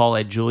casting call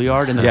at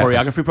Juilliard in the Yes.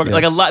 choreography program. Yes.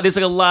 Like a lot, there's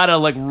like a lot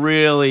of like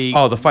really.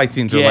 Oh, the fight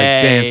scenes are like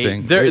Yay.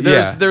 dancing.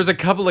 There's a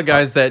couple of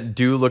guys that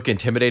do look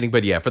intimidating,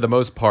 but yeah, for the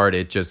most part,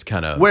 it just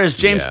kind of. Whereas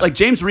James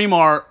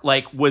Remar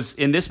was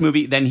in this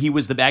movie, then he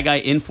was the bad guy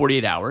in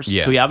 48 Hours.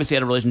 Yeah. So he obviously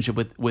had a relationship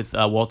with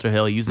Walter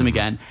Hill. He used him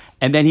again,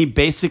 and then he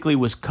basically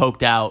was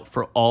coked out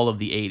for all of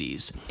the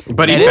 80s.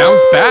 But he And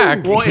bounced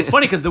back. Well, it's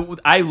funny because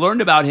I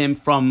learned about him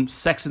from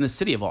Sex and the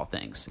City of all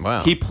things.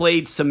 Wow. He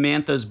played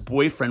Samantha's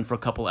boyfriend for a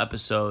couple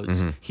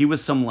episodes. He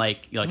was some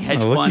like hedge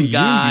Oh, look fund at you,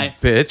 guy.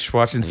 you bitch,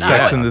 watching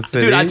Sex in the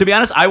City. Dude, to be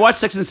honest, I watched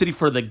Sex and the City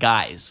for the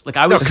guys. Like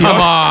I was come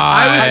on.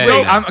 I was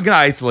so I'm gonna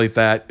isolate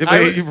that.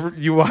 Wait,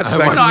 you watch Sex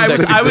watched and no, I the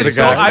was, City I for the was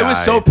so guy. I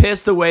was so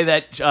pissed the way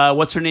that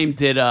what's her name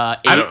did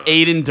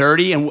Aiden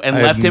dirty and have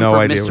left him no for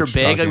idea what Mr. you're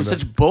Big. talking It was about.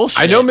 such bullshit.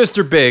 I know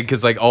Mr. Big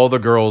because like all the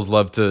girls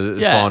love to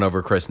Yeah. fawn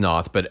over Chris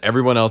Noth, but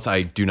everyone else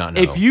I do not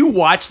know. If you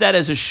watch that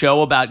as a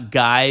show about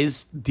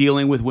guys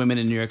dealing with women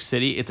in New York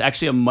City, it's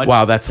actually a much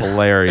Wow, that's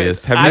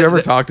hilarious. Have you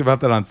ever talked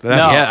about that on? That's, No,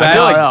 that's I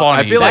feel like-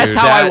 funny. I feel like that's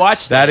how I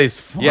watched That it. is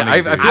funny. Yeah,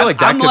 I dude. feel like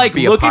that I'm could like,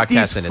 be a look podcast at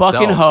these in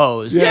fucking itself.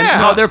 hoes. Yeah.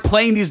 No, they're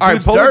playing these All right,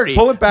 dudes pull dirty.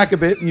 it back a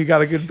bit, and you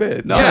got a good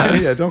bit. No.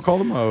 Yeah, don't call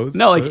them hoes.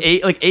 No, like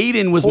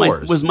Aiden was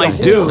Whores. my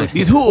Yeah, dude.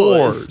 These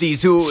whores.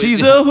 These who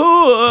She's a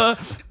whore.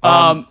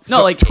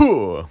 No, like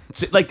tour.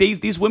 so, like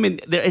these women.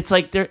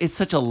 It's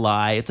such a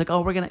lie. It's like,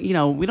 oh, we're gonna,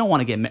 we don't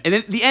want to get married. And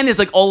then the end is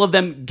like all of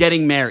them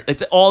getting married.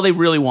 It's all they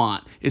really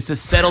want is to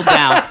settle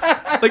down.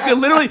 Like they're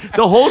literally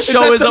the whole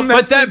show is a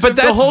but that's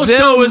the whole them.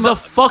 show is a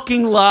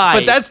fucking lie.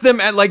 But that's them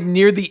at like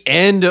near the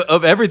end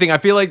of everything. I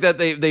feel like that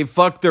they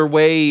fucked their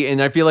way,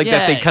 and I feel like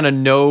that Yeah. they kind of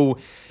know.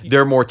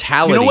 their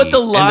mortality. You know what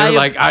the and lie? they're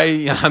like,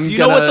 I'm. You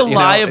know what the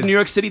lie of New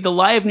York City? The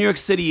lie of New York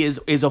City is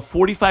a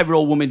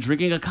 45-year-old woman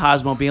drinking a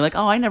Cosmo, being like,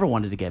 "Oh, I never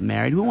wanted to get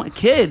married. Who want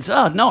kids?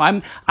 Oh no,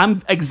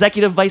 I'm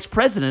executive vice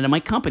president of my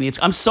company.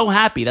 I'm so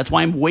happy. That's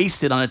why I'm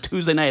wasted on a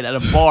Tuesday night at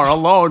a bar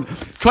alone,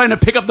 trying to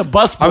pick up the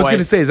busboy." I was going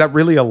to say, is that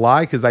really a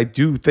lie? Because I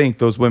do think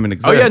those women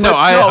exist. Oh yeah, no,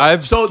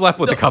 I've so slept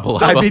with a couple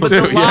of I them. me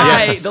too.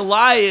 The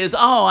lie is,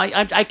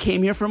 I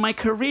came here for my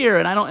career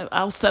and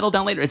I'll settle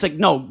down later. It's like,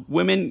 no,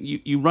 women,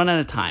 you run out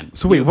of time.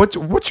 So wait,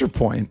 what's your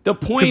point? The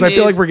point because I feel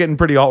is- like we're getting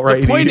pretty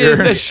alt-right The point here. is,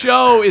 the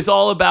show is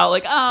all about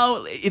like,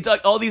 it's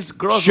like all these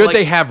girls. are Should like,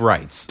 they have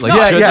rights? Like,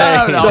 No, should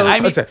yeah. they- no. So, I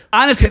mean, let's say-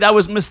 honestly, that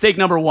was mistake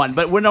number one.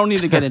 But we don't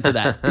need to get into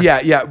that.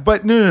 yeah,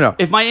 but no.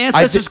 If my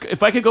ancestors,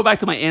 if I could go back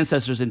to my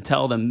ancestors and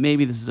tell them,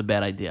 maybe this is a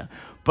bad idea.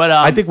 But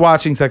I think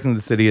watching Sex and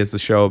the City as a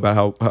show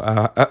about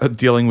how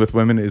dealing with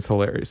women is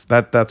hilarious.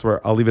 That's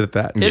where I'll leave it at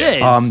that. It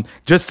is.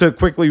 Just to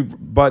quickly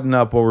button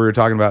up what we were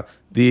talking about.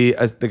 The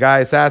guy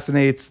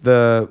assassinates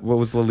what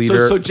was the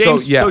leader? So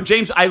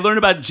James, I learned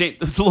about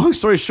James. Long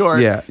story short,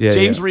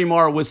 James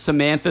Remar was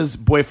Samantha's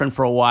boyfriend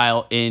for a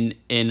while in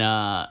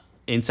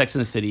Sex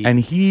and the City, and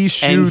he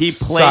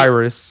shoots played-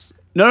 Cyrus.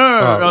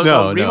 No.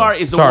 no. Remar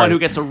is the Sorry. one who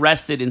gets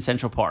arrested in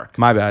Central Park.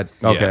 My bad.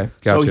 Okay,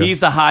 gotcha. So he's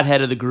the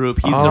hothead of the group.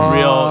 He's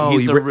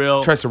the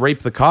real. Tries to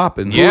rape the cop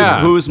and Yeah.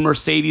 Who's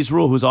Mercedes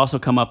Rule, who's also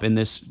come up in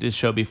this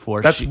show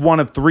before. That's one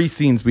of 3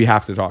 scenes we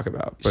have to talk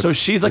about. But- So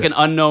she's like an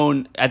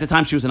unknown. At the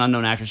time, she was an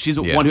unknown actress. She's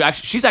the one who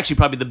actually. She's actually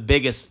probably the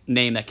biggest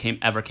name that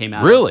ever came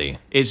out. Really?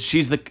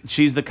 She's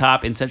the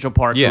cop in Central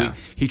Park. Yeah. Who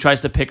he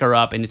tries to pick her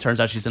up, and it turns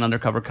out she's an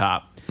undercover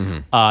cop.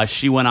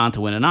 She went on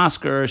to win an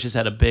Oscar. She's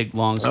had a big,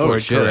 long story. Oh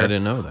shit! career. I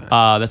didn't know that.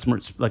 That's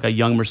like a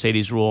young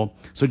Mercedes Rule.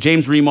 So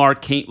James Remar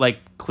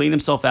cleaned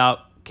himself out,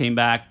 came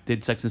back,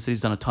 did Sex and the City.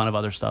 He's done a ton of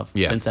other stuff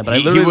since then. But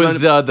he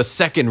was the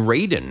second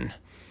Raiden.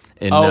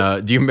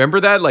 And do you remember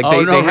that? Like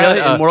they had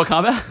in Mortal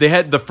Kombat. They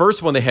had the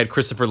first one. They had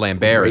Christopher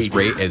Lambert as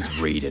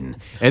Raiden,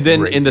 and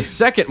then in the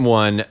second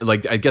one,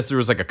 like I guess there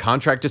was like a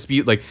contract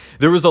dispute. Like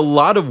there was a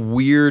lot of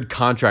weird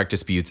contract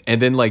disputes,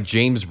 and then like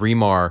James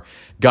Remar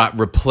got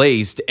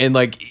replaced, and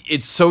like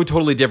it's so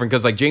totally different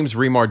because like James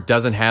Remar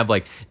doesn't have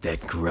like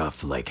that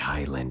gruff like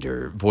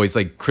Highlander voice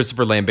like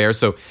Christopher Lambert.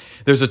 So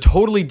there's a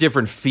totally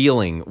different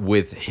feeling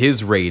with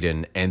his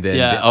Raiden and then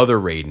the other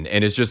Raiden,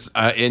 and it's just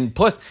and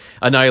plus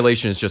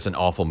Annihilation is just an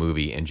awful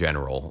movie in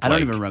general. I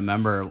don't even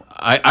remember.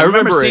 I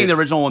remember seeing it. the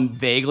original one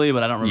vaguely,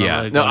 but I don't remember.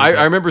 Yeah, no,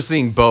 I remember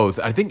seeing both.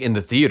 I think in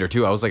the theater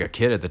too. I was like a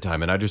kid at the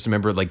time, and I just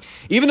remember like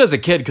even as a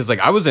kid because like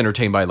I was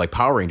entertained by like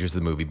Power Rangers the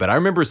movie, but I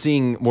remember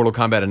seeing Mortal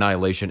Kombat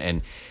Annihilation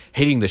and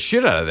hating the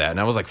shit out of that. And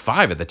I was like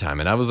 5 at the time,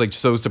 and I was like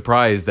so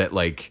surprised that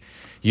like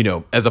you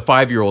know as a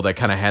 5-year-old I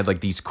kind of had like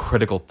these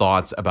critical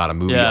thoughts about a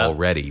movie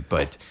already.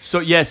 But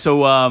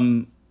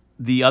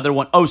the other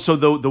one, so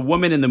the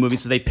woman in the movie,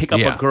 so they pick up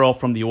a girl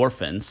from the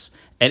orphans,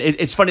 and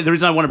it's funny. The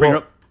reason I want to bring her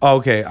up.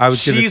 Okay, I was.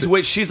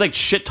 She's like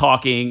shit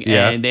talking,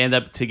 and they end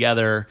up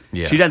together.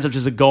 Yeah. She ends up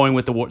just going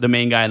with the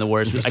main guy in the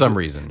Warriors for some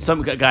reason.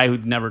 Some guy who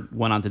never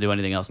went on to do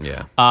anything else.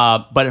 Yeah.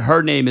 But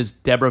her name is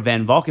Deborah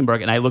Van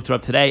Valkenburg, and I looked her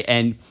up today,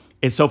 and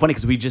it's so funny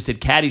because we just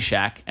did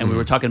Caddyshack, and we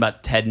were talking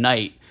about Ted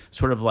Knight,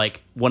 sort of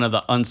like one of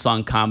the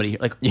unsung comedy,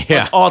 like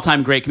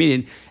all-time great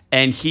comedian,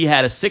 and he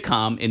had a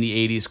sitcom in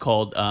the '80s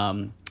called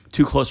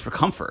Too Close for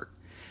Comfort,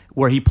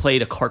 where he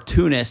played a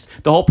cartoonist.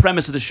 The whole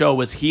premise of the show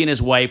was he and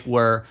his wife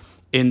were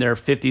in their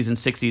 50s and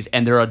 60s,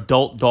 and their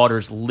adult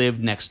daughters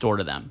lived next door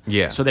to them.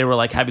 Yeah. So they were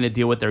like having to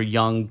deal with their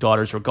young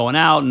daughters who were going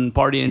out and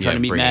partying and trying to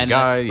meet bringing men. a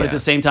guy, but at the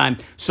same time,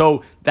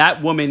 so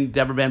that woman,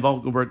 Deborah Van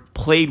Valkenburg,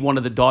 played one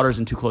of the daughters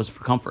in Too Close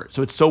for Comfort.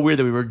 So it's so weird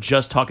that we were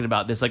just talking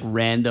about this like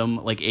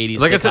random like 80s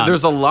like sitcom. I said,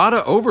 there's a lot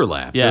of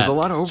overlap. Yeah. There's a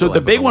lot of overlap. So the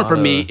big with a one lot for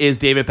of- me is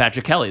David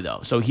Patrick Kelly, though.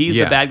 So he's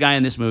the bad guy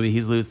in this movie.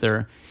 He's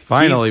Luther.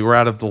 Finally, we're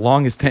out of the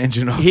longest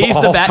tangent of He's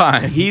all the bad.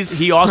 time.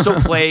 He also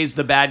plays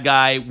the bad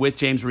guy with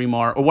James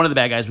Remar, or one of the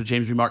bad guys with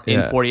James Remar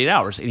in 48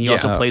 Hours, and he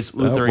also plays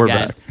Luther we're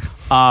again.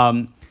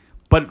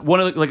 But one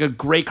of like a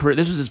great career.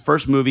 This was his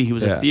first movie. He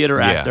was a theater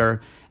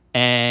actor,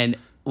 and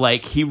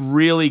like he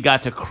really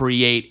got to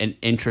create an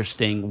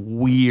interesting,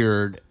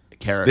 weird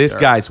character. This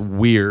guy's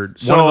weird.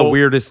 One of the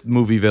weirdest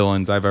movie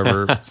villains I've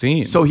ever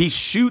seen. So he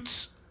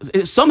shoots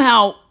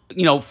somehow.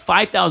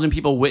 5,000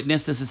 people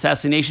witness this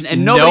assassination,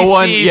 and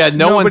nobody sees.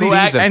 No one nobody sees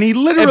act- him. and he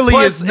literally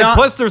plus, is not.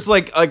 plus, there's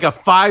like a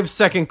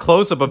 5-second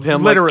close up of him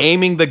like Literally.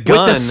 aiming the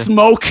gun with the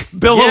smoke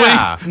billowing.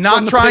 Yeah.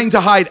 not trying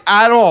to hide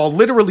at all.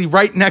 Literally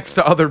right next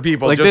to other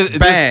people. Like just this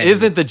bang.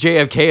 isn't the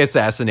JFK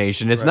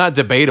assassination. It's not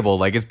debatable.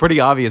 Like it's pretty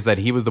obvious that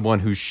he was the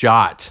one who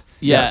shot.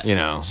 Yes.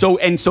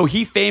 So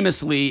he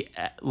famously,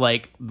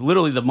 like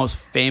literally the most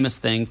famous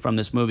thing from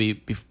this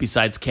movie,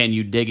 besides "Can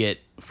You Dig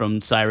It"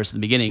 from Cyrus in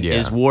the beginning,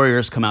 is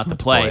warriors come out to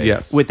play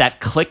Yes. with that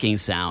clicking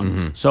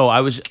sound. So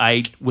I was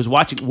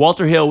watching.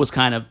 Walter Hill was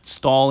kind of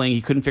stalling.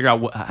 He couldn't figure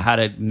out how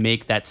to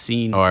make that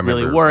scene I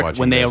really remember work watching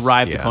when they this.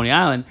 arrived to Yeah. Coney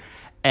Island,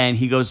 and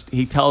he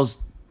tells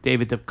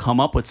David to come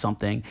up with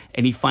something,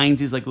 and he finds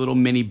these like little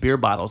mini beer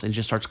bottles and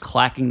just starts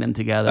clacking them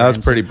together. That was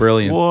and pretty says,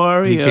 brilliant.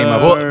 Warriors, He came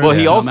up Well,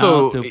 he come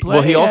also out to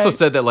play. he also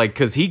said that like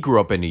because he grew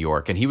up in New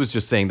York, and he was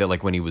just saying that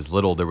like when he was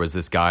little, there was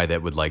this guy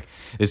that would like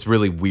this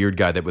really weird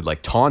guy that would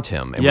like taunt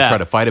him and would Yeah. try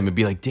to fight him and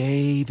be like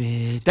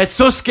David. That's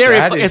so scary,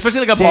 That is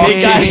especially like a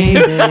big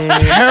guy.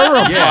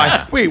 Terrifying.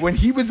 Yeah. Wait, when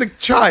he was a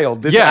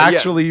child, this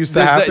actually used to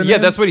This- happen? Yeah,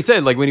 then? that's what he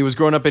said. Like when he was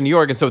growing up in New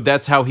York, and so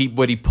that's how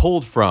what he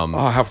pulled from. Oh,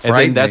 how And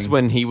then that's frightening.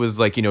 when he was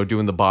like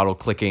doing the bottle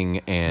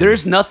clicking and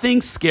There's nothing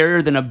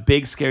scarier than a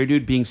big scary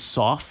dude being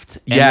soft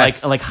and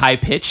Yes. like high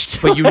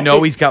pitched. But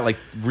he's got like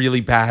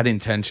really bad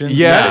intentions.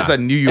 Yeah, That is a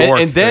New York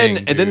and then thing,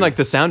 and then dude. like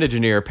the sound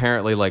engineer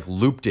apparently like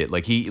looped it.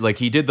 Like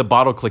he did the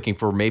bottle clicking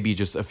for maybe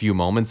just a few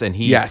moments, and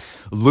he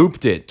Yes.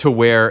 looped it to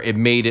where it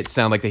made it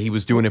sound like that he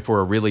was doing it for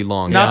a really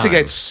long Not to time.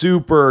 get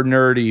super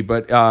nerdy,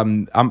 but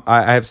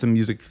I have some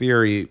music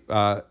theory,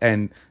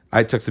 and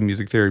I took some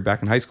music theory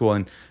back in high school,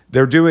 and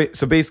they're doing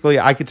so. Basically,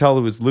 I could tell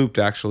it was looped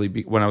actually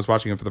when I was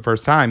watching it for the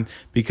first time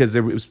because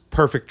it was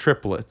perfect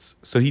triplets.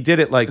 So he did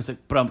it like It's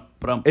like brum,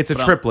 brum, it's a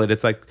brum. triplet.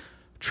 It's like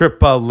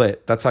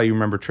triplet. That's how you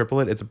remember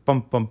triplet. It's a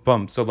bump, bump,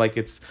 bump. So like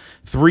it's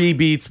 3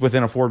 beats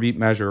within a 4-beat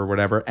measure or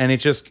whatever, and it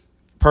just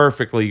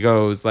perfectly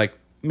goes like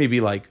maybe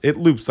like it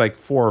loops like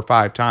 4 or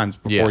 5 times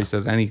before Yeah. he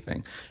says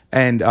anything,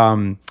 and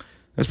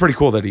it's pretty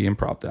cool that he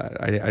improv that.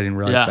 I didn't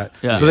realize Yeah, that.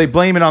 yeah. So they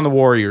blame it on the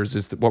Warriors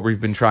is what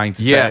we've been trying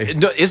to Yeah, say.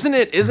 no, isn't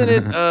it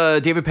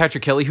David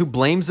Patrick Kelly who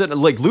blames it?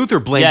 Like Luther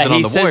blames Yeah, it on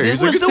he the says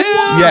Warriors. it was Like, the it's him.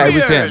 Warriors. Yeah, it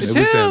was him. It It's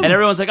was him. And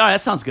everyone's like, "Oh,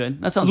 that sounds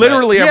good. That sounds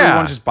Literally, right."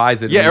 everyone just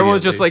buys it. Yeah,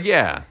 everyone's immediately. just like,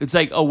 yeah. It's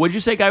like, "Oh, what'd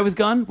you say, guy with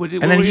gun?" What,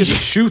 And then he just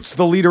shoots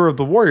the leader of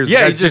the Warriors. The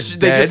Yeah, guy's they just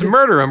dead.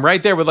 murder him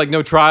right there with like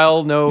no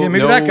trial, no Yeah, maybe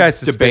no that guy's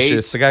debate.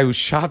 suspicious. The guy who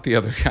shot the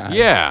other guy.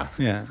 Yeah.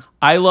 yeah.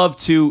 I love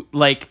to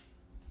like,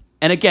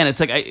 and again, it's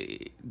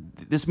like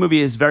this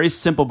movie is very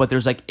simple, but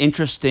there's like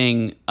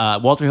interesting.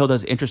 Walter Hill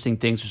does interesting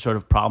things to sort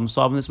of problem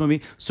solve in this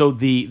movie. So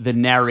the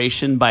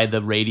narration by the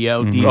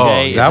radio DJ,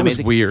 Oh, is that was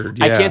amazing.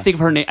 weird, I yeah. can't think of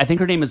her name. I think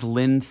her name is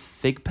Lynn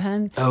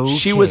Thigpen.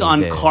 She Okay, was on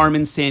then.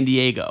 Carmen San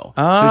Diego,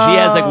 so she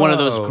has like one of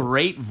those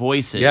great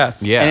voices.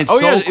 Yes. Yeah. and it's oh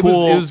so yeah,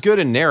 cool. it was good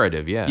in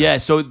narrative. Yeah. Yeah,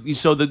 so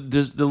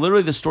the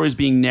literally the story is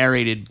being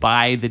narrated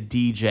by the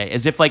DJ,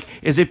 as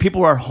if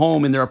people are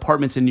home in their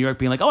apartments in New York,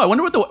 being like, "Oh, I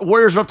wonder what the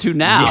Warriors are up to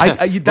now."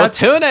 Well,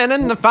 tune in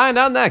and find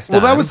out next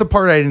time. Well, that was the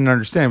part I didn't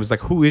understand. It was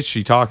like, who is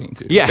she talking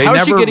to? Yeah, they how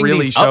is she never getting really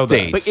these showed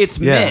updates? that. But it's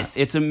Yeah. myth.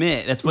 It's a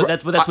myth. That's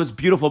what's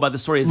beautiful about the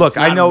story. Is Look, it's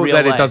not I know real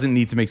that life. it doesn't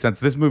need to make sense.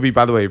 This movie,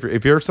 by the way,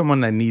 if you're someone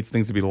that needs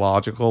things to be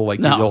logical, like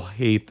No. you'll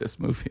hate this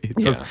movie.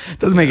 It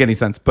doesn't make any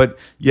sense. But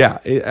yeah,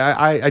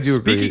 I do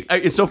agree.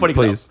 It's so funny.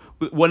 'cause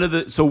Please. one of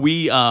the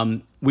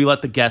we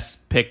let the guests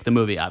pick the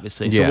movie,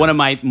 obviously. So Yeah. one of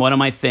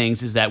my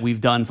things is that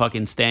we've done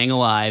fucking Staying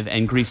Alive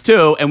and Grease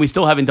 2, and we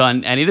still haven't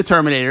done any of the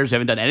Terminators, we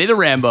haven't done any of the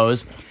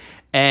Rambos,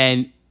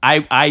 and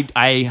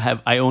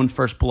I own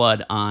First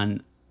Blood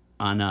on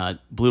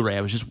Blu-ray.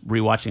 I was just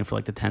rewatching it for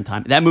like the 10th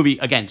time. That movie,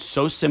 again,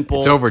 so simple.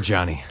 It's over,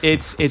 Johnny.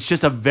 It's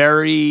just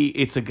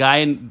it's a guy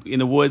in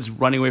the woods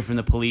running away from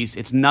the police.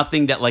 It's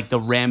nothing that like the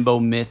Rambo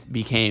myth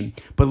became.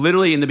 But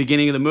literally in the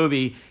beginning of the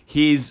movie,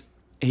 he's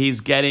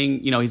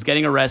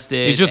getting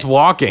arrested. He's just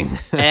walking.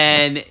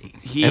 and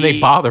And they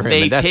bother him,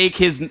 They and that's-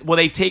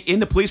 take in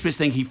the police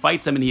thing. He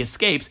fights them and he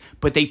escapes,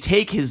 but they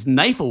take his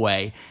knife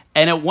away.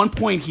 And at one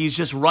point, he's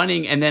just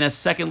running, and then a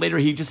second later,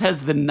 he just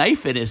has the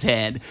knife in his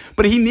hand.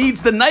 But he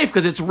needs the knife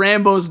because it's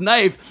Rambo's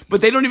knife.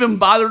 But they don't even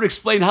bother to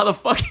explain how the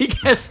fuck he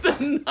gets the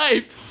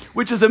knife,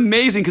 which is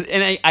amazing.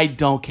 And I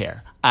don't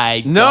care.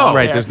 I No, don't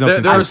Right, care. there's no There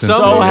are consistency. some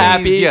So movies,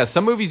 happy. Yeah,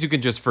 some movies you can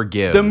just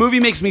forgive. The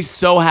movie makes me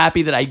so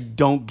happy that I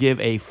don't give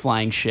a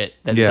flying shit.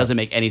 That it Yeah. doesn't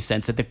make any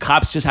sense. That the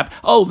cops just have.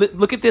 Oh,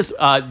 look at this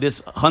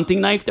this hunting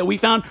knife that we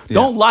found.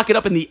 Don't lock it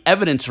up in the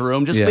evidence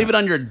room. Just Yeah. leave it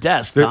on your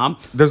desk, There- Tom.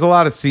 There's a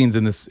lot of scenes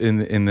in this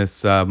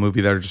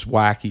movie that are just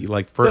wacky.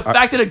 Like The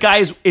fact that a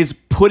guy is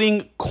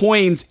putting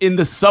coins in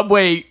the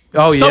subway.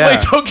 Oh, subway yeah.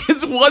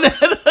 tokens one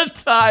at a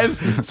time,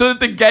 so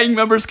that the gang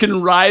members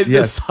can ride the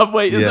Yes.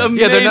 subway is Yeah.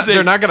 amazing. Yeah,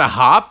 they're not gonna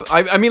hop.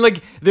 I mean, like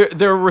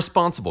they're a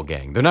responsible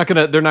gang. They're not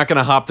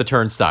gonna hop the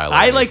turnstile. Or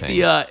I like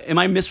anything. the. Am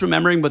I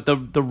misremembering? But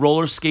the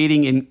roller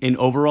skating in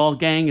overall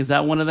gang, is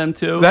that one of them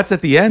too? that's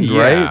at the end,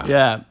 Yeah. right?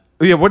 yeah.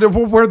 Yeah. What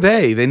were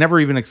they? They never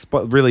even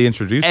really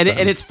introduced And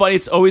them. it's funny.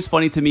 It's always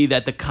funny to me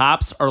that the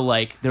cops are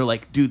like, they're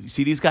like, dude, you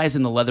see these guys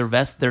in the leather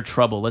vest? They're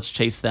trouble. Let's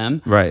chase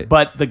them. Right.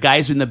 But the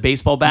guys in the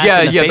baseball bats,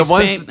 Yeah, and the yeah, the face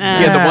ones, paint,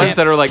 the ones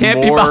that are like can't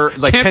be more,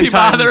 like can't 10 be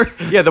times, bothered.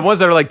 yeah, the ones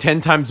that are like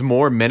 10 times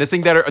more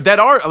menacing. That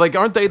are like,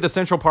 aren't they the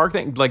Central Park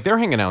thing? Like they're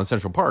hanging out in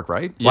Central Park,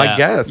 right? Well, Yeah. I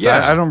guess.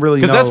 I don't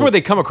really know. because that's where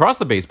they come across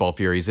the baseball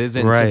furies is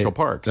in Right. Central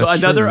Park. So That's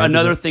true, another maybe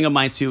another that's- thing of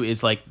mine too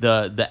is like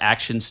the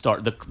action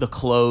start, the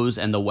clothes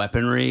and the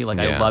weaponry. Like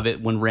I Yeah. love it.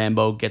 it when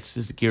Rambo gets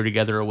his gear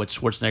together, or what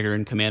Schwarzenegger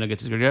and Commando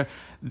gets his gear together.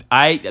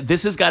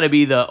 This has got to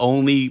be the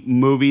only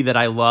movie that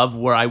I love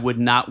where I would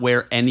not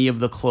wear any of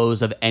the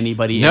clothes of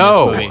anybody in this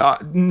movie.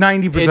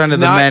 90% of the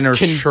men are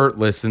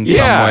shirtless in some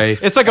way.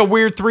 It's like a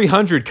weird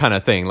 300 kind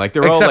of thing. Like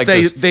they're all Except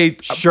like they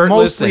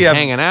shirtless and have,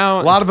 hanging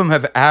out. A lot of them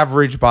have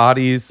average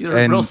bodies. They're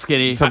and real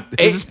skinny.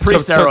 This is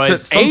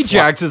pre-steroids.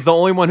 Ajax is the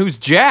only one who's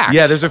jacked.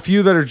 Yeah, there's a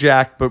few that are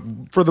jacked, but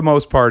for the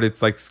most part,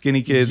 it's like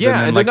skinny kids. Yeah,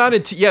 and they're like, not.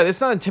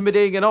 It's not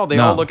intimidating at all. They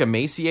all look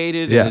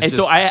emaciated. Yeah. and, And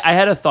so I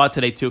had a thought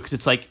today too, because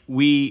it's like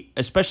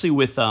especially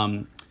with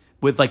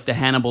like the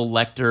Hannibal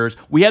Lecters,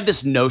 we have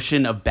this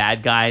notion of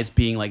bad guys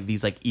being like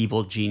these like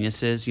evil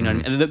geniuses, you know,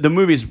 and the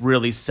movies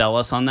really sell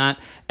us on that.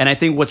 And I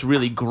think what's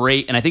really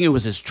great, and I think it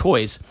was his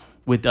choice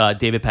with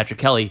David Patrick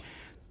Kelly,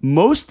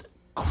 most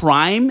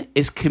crime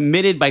is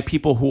committed by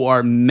people who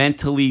are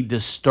mentally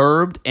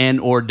disturbed and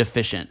or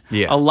deficient.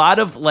 Yeah. A lot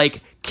of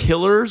like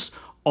killers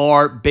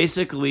are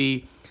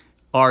basically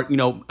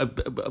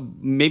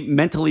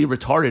mentally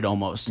retarded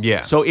almost.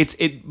 Yeah. So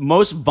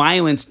most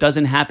violence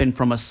doesn't happen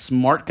from a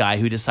smart guy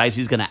who decides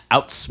he's going to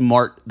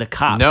outsmart the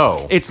cops.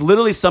 No. It's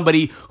literally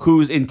somebody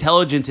whose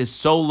intelligence is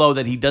so low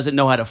that he doesn't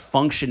know how to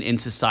function in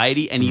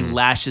society, and he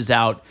lashes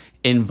out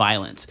in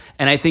violence.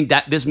 And I think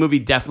that this movie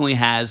definitely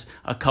has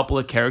a couple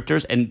of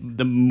characters, and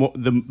the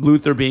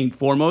Luther being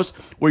foremost,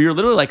 where you're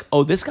literally like,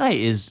 oh, this guy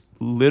is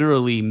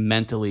literally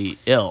mentally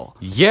ill.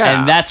 Yeah.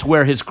 And that's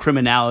where his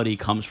criminality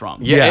comes from.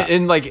 Yeah,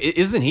 and like,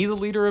 isn't he the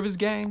leader of his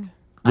gang?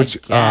 which,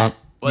 the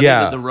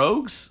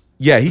Rogues?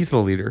 Yeah, he's the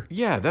leader.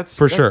 Yeah, that's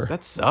For sure.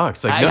 That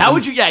sucks. Like, How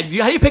would you? Yeah,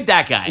 how do you pick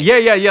that guy?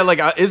 Yeah. Like,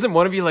 isn't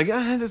one of you like,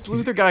 this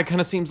Luther guy kind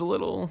of seems a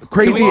little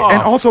Crazy off.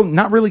 and also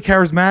not really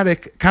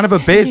charismatic, kind of a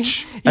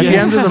bitch at the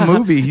end of the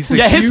movie. He's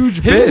a huge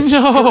his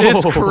bitch.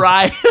 His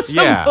cry is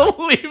Yeah.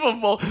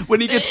 unbelievable when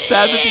he gets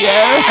stabbed at the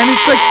air. And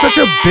it's like such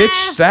a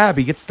bitch stab.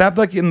 He gets stabbed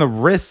like in the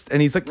wrist, and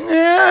he's like,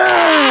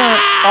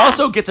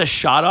 Also gets a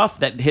shot off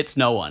that hits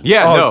no one.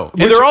 Yeah, Oh, no.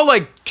 which- And they're all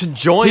like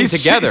conjoined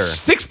together.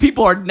 Six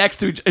people are next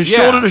to each Yeah.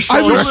 shoulder to I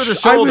shoulder.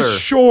 was, I was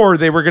sure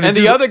they were going to And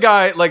do the other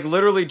guy, like,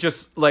 literally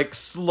just, like,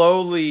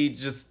 slowly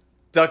just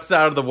ducks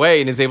out of the way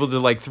and is able to,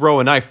 like,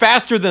 throw a knife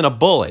faster than a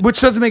bullet. which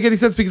doesn't make any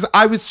sense because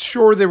I was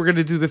sure they were going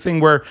to do the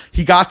thing where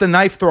he got the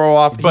knife throw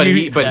off, But he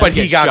he got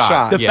gets shot.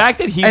 shot. The Yeah. fact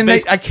that he's And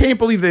basi- I can't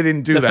believe they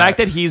didn't do the that. fact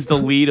that he's the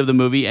lead of the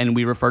movie and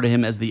we refer to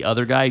him as the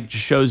other guy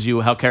just shows you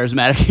how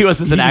charismatic he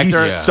was as an he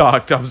actor.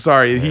 sucked. I'm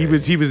sorry. He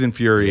was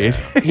infuriating.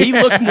 He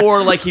looked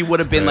more like he would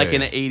have been like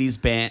in an '80s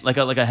band, like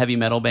a heavy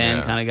metal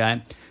band kind of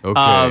guy.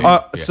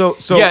 Okay. So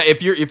yeah,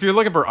 if you're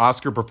looking for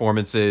Oscar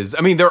performances,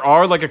 I mean, there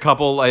are like a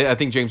couple. I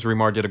think James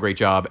Remar did a great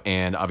job,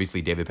 and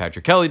obviously David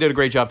Patrick Kelly did a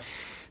great job.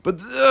 But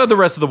the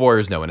rest of the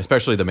Warriors know, and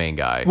especially the main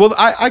guy. Well,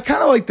 I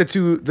kind of like the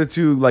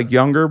two like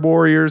younger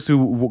warriors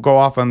who go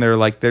off on their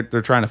like they're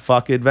trying to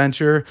fuck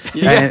adventure.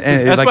 Yeah,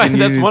 and that's, like in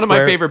that's Union one of my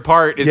Square. favorite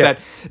part is Yeah. that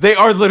they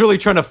are literally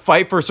trying to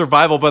fight for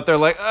survival, but they're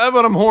like,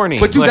 but I'm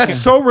horny. But dude, Like- that's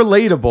so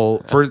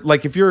relatable for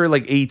like if you're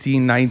like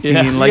 18, 19,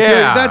 Yeah. like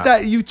Yeah.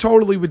 that you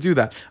totally would do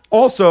that.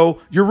 Also,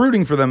 you're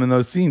rooting for them in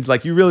those scenes.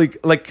 Like you really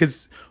like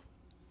because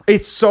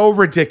it's so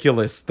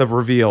ridiculous the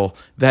reveal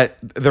that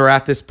they're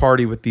at this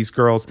party with these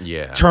girls.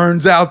 Yeah.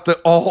 Turns out that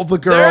all the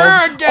girls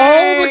They're a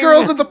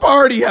gang! at the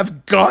party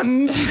have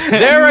guns.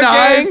 They're and a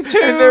gang knives, too!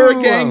 And they're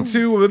a gang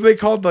too. What are they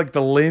called like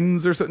the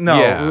Lins or something? No,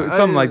 Yeah.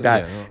 something like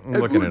that. Yeah,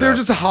 I'm looking it They're up.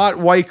 just hot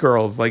white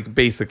girls, like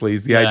basically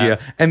is the Yeah. idea.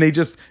 And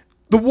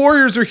the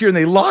Warriors are here and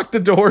they lock the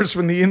doors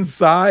from the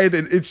inside.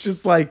 And it's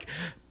just like,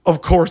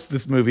 of course,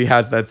 this movie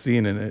has that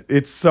scene in it.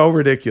 It's so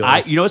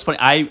ridiculous. You know what's funny?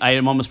 I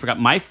almost forgot.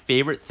 My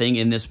favorite thing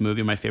in this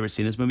movie, my favorite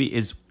scene in this movie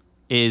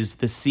is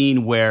the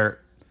scene where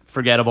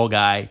Forgettable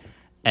Guy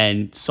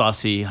and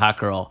Saucy Hot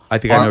Girl. I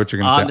think I know what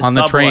you're gonna say. On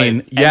the subway, train,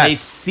 and yes. they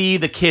see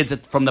the kids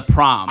from the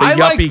prom. I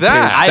like yuppie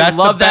that. kids. I That's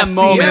love the that best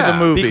scene moment of the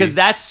movie. because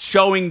that's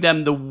showing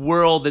them the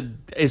world that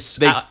is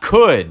they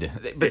could.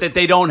 but that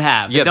they don't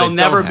have. Yeah, that they'll they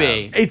never don't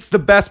be. It's the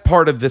best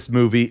part of this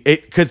movie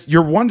because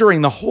you're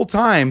wondering the whole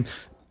time,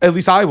 at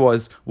least I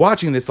was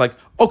watching this, like,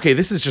 okay,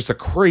 this is just a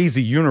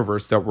crazy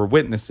universe that we're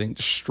witnessing.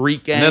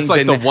 Street gangs. that's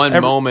like the one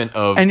moment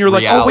of and you're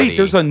like, oh reality. wait,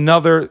 there's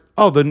another.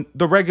 Oh, the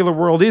regular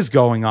world is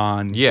going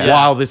on. Yeah.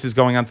 While this is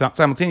going on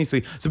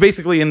simultaneously. So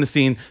basically, in the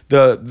scene,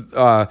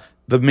 the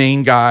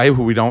main guy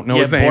who we don't know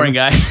Yeah, his name, boring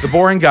guy. the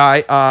boring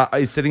guy,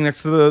 is sitting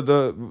next to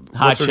the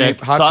Hot what's her name?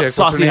 chick. Hot chick. What's her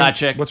Saucy name? hot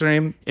chick. What's her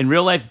name? In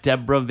real life,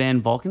 Deborah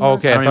Van Valken. Oh,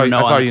 okay, I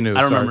thought you knew.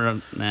 I don't Sorry.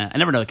 remember. Nah, I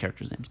never know the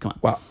characters' names. Come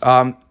on.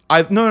 Wow.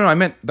 I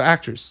meant the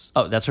actress.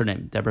 Oh, that's her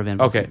name, Deborah Van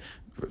Valken. Okay,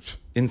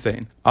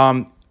 insane.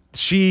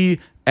 She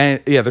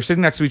and yeah, they're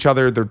sitting next to each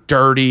other. They're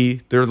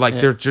dirty. They're like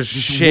they're just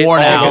shit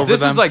worn all out. over Because this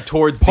them. is like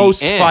towards the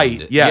post end.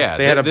 fight. Yes, Yeah,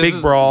 they had a this big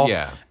is- brawl.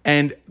 yeah.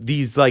 And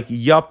these like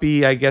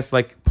yuppie, I guess,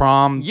 like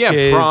prom Yeah,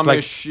 kids,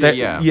 prom-ish, like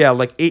yeah.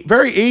 like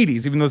very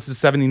 80s. Even though this is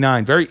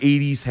 79, very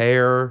 80s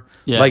hair.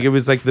 Yeah. Like it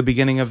was like the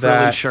beginning of Frilly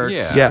that. shirts.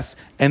 Yeah. Yes,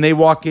 and they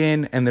walk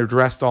in and they're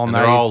dressed all And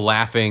nice. they're all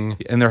laughing.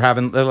 and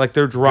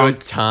they're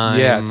drunk. time.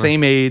 Yeah,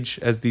 same age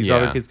as these Yeah.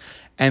 other kids.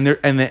 and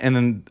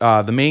then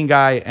the main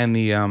guy and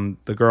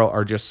the girl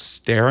are just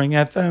staring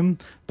at them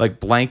like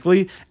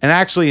blankly. And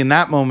actually, in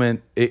that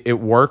moment, it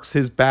works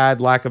his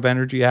bad lack of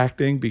energy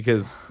acting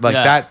because like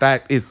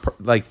that is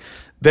like.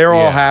 They're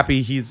all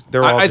happy.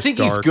 They're all. I just think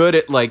dark. he's good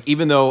at like,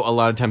 even though a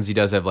lot of times he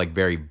does have like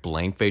very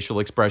blank facial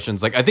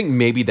expressions. Like I think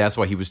maybe that's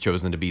why he was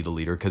chosen to be the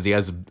leader because he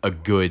has a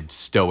good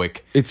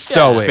stoic. It's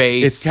stoic.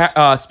 Face.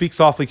 It's speak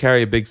softly,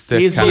 carry a big stick.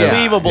 He's kinda.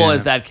 believable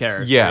as that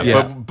character.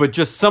 Yeah. But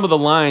just some of the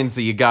lines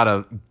that you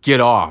gotta get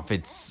off.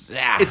 It's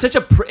such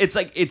a.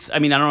 I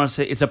mean, I don't want to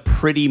say it's a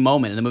pretty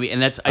moment in the movie, and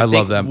that's. I think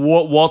love that.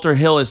 Walter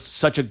Hill is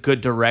such a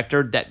good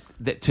director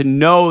that to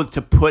know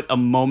to put a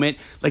moment,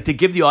 like to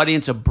give the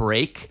audience a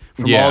break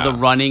from all the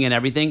running and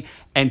everything,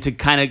 and to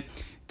kind of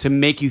to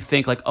make you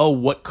think like, oh,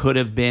 what could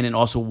have been, and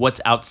also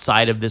what's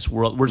outside of this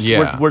world.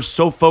 We're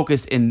so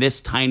focused in this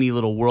tiny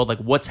little world, like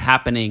what's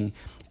happening.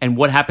 And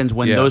what happens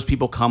when those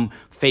people come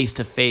face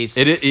to face?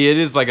 It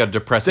is like a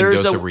depressing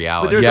dose of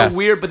reality.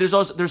 But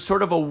there's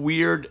sort of a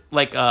weird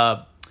like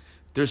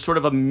there's sort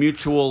of a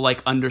mutual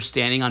like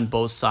understanding on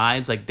both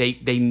sides. Like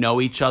they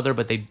know each other,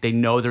 but they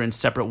know they're in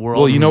separate worlds.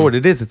 Well, you know what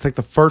it is? It's like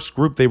the first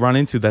group they run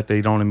into that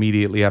they don't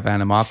immediately have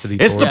animosity.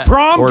 It's toward the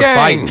prom or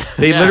gang. Fight.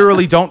 They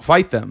literally don't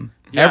fight them.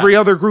 Yeah. Every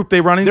other group they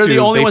run into, they're the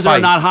only ones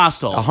fight. that are not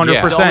hostile. 100%.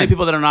 The only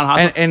people that are not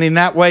hostile. And in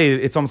that way,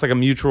 it's almost like a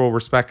mutual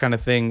respect kind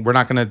of thing. We're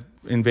not going to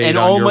invade and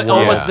on your world.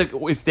 almost like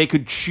if they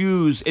could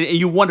choose, and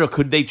you wonder,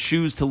 could they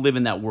choose to live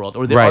in that world,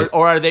 or Right.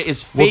 or are they?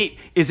 Is fate?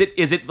 Is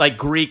it like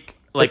Greek?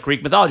 Like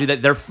Greek mythology,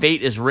 that their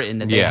fate is written,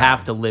 that they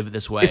have to live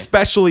this way.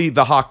 Especially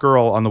the hot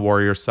girl on the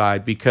Warriors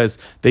side, because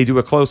they do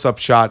a close-up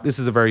shot. This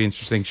is a very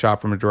interesting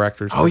shot from a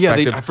director's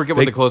perspective. I forget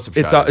what the close-up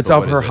shot is. It's but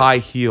of what her is it? high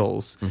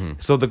heels.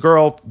 So the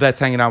girl that's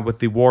hanging out with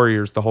the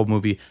Warriors the whole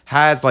movie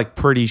has like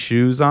pretty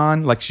shoes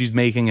on. Like she's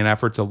making an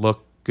effort to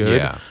look good.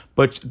 Yeah.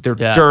 But they're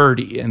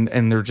dirty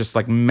and they're just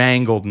like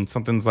mangled and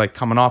something's like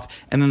coming off.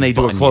 And then they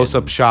do a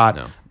close-up shot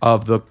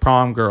of the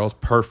prom girl's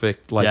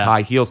perfect like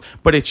high heels.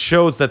 But it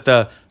shows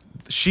that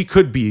she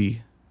could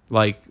be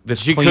like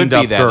this. She cleaned could be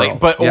up that, girl. like,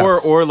 but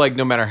Yes. or like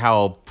no matter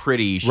how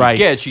pretty she Right.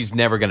 gets, she's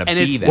never gonna And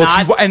be it's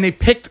that. not- and they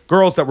picked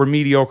girls that were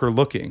mediocre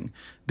looking.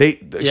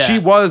 She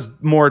was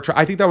more.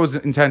 I think that was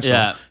intentional.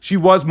 Yeah. She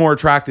was more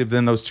attractive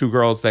than those two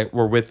girls that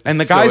were with, and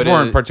the So guys it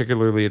weren't is-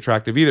 particularly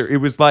attractive either. It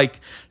was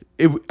like,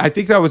 I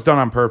think that was done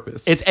on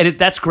purpose.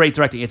 That's great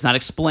directing. It's not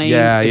explained.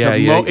 Yeah, it's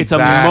exactly.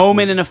 a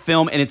moment in a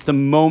film, and it's the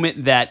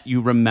moment that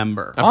you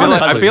remember. I feel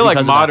Honestly, like because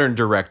of modern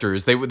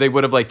directors they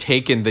would have like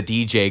taken the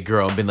DJ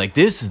girl and been like,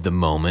 this is the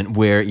moment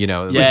where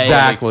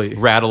Exactly.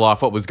 rattle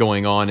off what was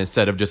going on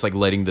instead of just like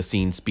letting the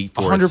scene speak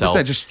for 100%.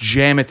 itself. Just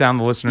jam it down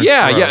the listener's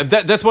Yeah, throat.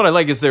 yeah. That's what I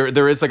like. Is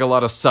there is like a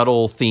lot of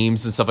subtle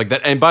themes and stuff like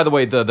that. And by the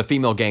way, the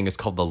female gang is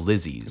called the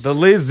Lizzies. The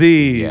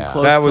Lizzies. Yeah.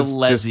 Close That to was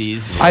Lezzies.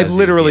 just. I Lezzies,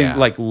 literally yeah.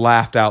 like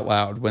laughed out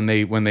loud when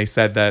they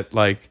said that.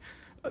 Like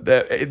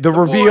the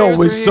reveal Warriors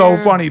was are so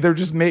here. funny. They're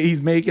just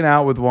he's making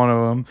out with one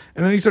of them,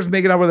 and then he starts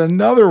making out with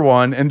another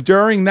one, and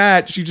during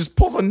that she just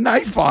pulls a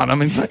knife on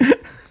him and.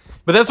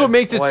 But that's what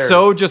makes it hilarious.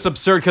 so just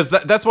absurd because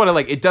that's what I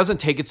like. It doesn't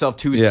take itself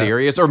too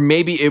serious, or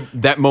maybe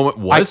that moment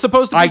was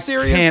supposed to be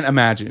serious. I can't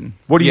imagine.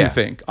 What do you Yeah.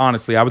 think?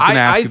 Honestly, I was going to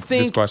ask you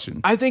this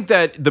question. I think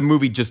that the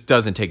movie just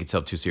doesn't take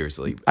itself too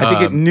seriously. I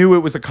think it knew it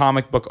was a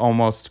comic book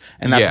almost,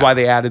 and that's Yeah. why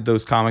they added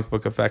those comic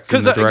book effects.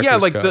 Because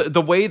Because like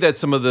the way that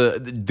some of the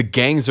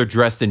gangs are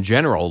dressed in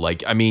general,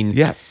 like I mean,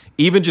 Yes.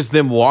 even just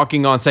them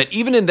walking on set,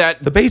 even in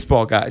that, the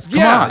baseball guys. Come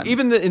on.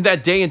 even in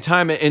that day and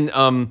time, and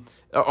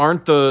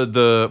aren't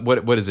the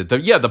what is it?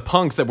 The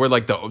punks that wear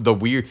like the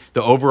weird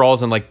the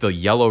overalls and like the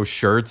yellow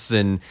shirts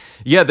and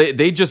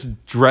they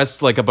just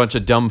dress like a bunch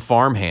of dumb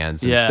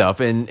farmhands and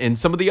stuff, and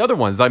some of the other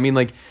ones. I mean,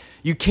 like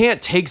you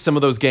can't take some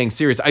of those gangs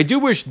serious. I do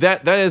wish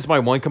that is my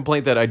one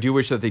complaint, that I do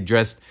wish that they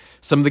dressed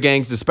some of the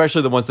gangs,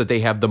 especially the ones that they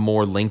have the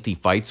more lengthy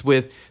fights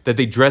with, that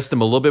they dressed them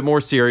a little bit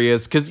more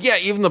serious. Because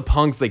even the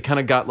punks, they kind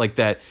of got like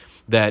that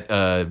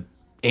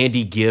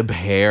Andy Gibb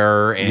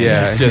hair, and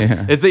it's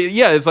just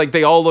it's like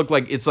they all look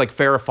like it's like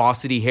Farrah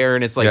Fawcett hair,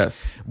 and it's like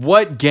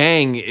what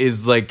gang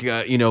is like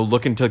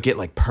looking to get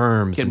like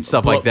perms and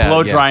stuff like that,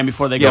 blow drying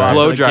before they go out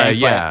blow for the dry,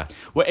 gang fight.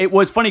 Well, it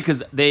was funny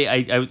because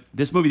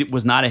this movie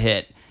was not a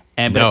hit.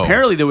 But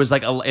apparently there was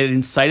like it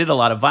incited a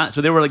lot of violence. So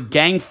there were like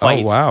gang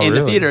fights in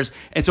the theaters.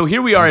 And so here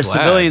we are as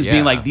civilians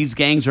being like, these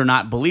gangs are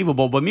not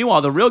believable. But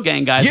meanwhile, the real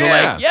gang guys are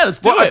like, let's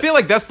do it. I feel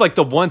like that's like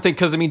the one thing,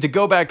 because I mean, to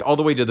go back all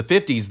the way to the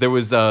 50s, there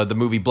was the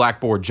movie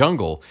Blackboard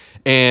Jungle.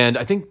 And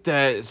I think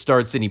that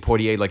starred Sidney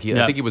Poitier. I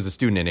think he was a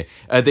student in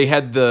it. They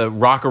had the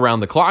Rock Around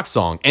the Clock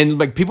song. And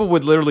like people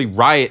would literally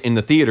riot in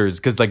the theaters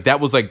because like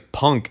that was like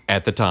punk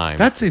at the time.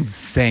 That's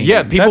insane.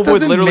 Yeah, people That would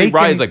doesn't literally make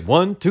riot. any- It's like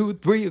 1, 2,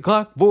 3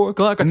 o'clock, 4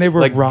 o'clock. And they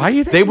were like, rioting?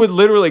 They would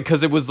literally,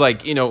 because it was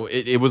like,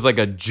 it was like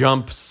a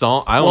jump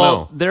song. I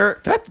don't know.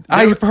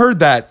 I've heard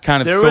that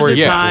kind of There story was a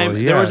before. time.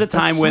 Yeah, There was a that's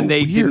time so when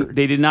they weird.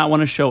 did not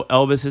want to show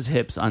Elvis's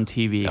hips on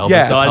TV. Elvis,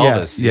 Yeah,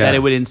 Elvis. yeah. That it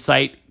would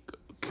incite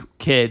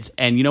kids,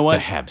 and you know what? To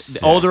have the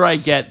sex. older I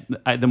get,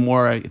 the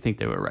more I think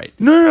they were right.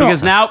 No.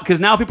 Because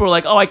now people are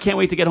like, oh, I can't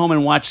wait to get home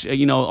and watch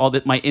all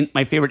that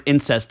my favorite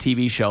incest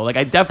TV show. Like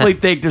I definitely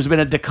think there's been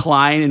a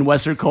decline in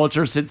Western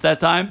culture since that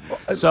time.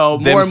 So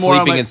Them more and more, I'm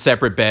sleeping like, in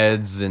separate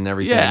beds and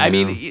everything. yeah, I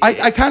you know? mean,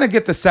 I kind of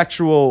get the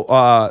sexual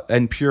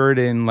and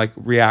Puritan like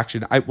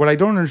reaction. What I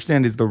don't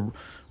understand is the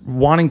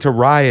wanting to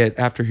riot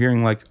after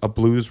hearing like a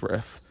blues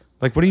riff.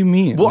 Like, what do you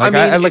mean? Well, like,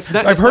 I mean, it's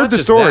not- I've it's heard not the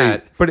just story,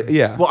 that. but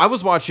yeah. Well, I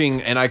was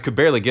watching and I could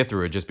barely get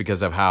through it just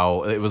because of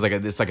how it was like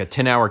it's like a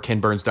 10-hour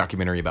Ken Burns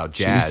documentary about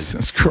jazz.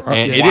 Jesus Christ.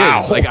 And it Wow.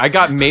 is. Like I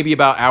got maybe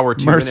about hour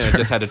 2 in Mercer. and I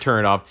just had to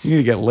turn it off. You need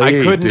to get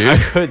laid, I couldn't.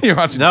 dude. You're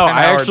watching No, I 10-hour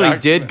actually documentary.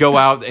 did go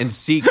out and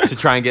seek to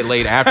try and get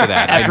laid after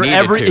that. after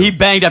I needed to. he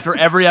banged after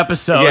every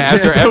episode. Yeah,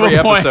 just after to prove every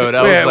a point. episode,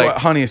 I was Wait, like,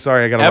 honey,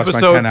 sorry, I got to watch my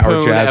episode 10-hour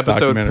poon, jazz episode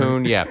documentary.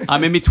 poon. Yeah.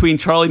 I'm in between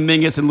Charlie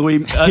Mingus and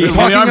Louis talking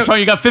Armstrong.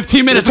 You got 15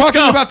 We're minutes. Let's talking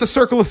go. about the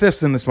circle of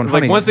fifths in this one.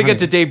 Like honey, once they get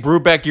to honey. Dave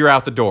Brubeck, you're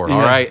out the door. All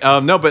right.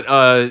 No, but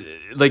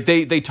like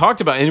they talked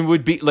about, and it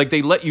would be like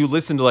they let you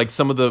listen to like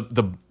some of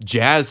the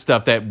jazz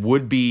stuff that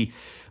would be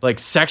like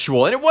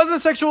sexual, and it wasn't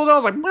sexual. And I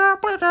was like,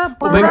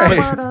 but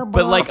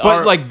like,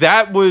 but like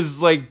that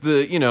was like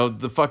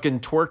the fucking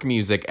twerk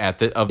music at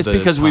the it's the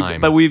because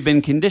time. we've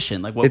been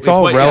conditioned. Like It's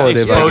all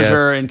relative, I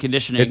exposure guess. and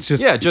conditioning. It's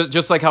just yeah,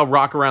 just like how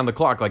Rock Around the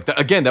Clock, like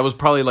again, that was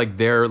probably like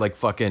their like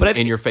fucking But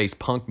in your face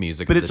punk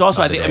music. But of it's the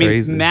also, I day. think,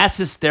 Crazy. mass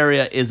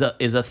hysteria is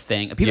a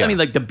thing. People, Yeah. I mean,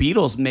 like the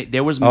Beatles,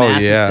 there was Oh,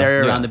 mass yeah.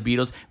 hysteria Yeah. around the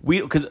Beatles.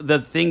 Because the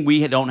thing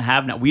we don't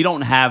have now, we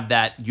don't have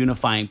that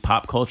unifying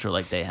pop culture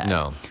like they had.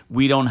 No.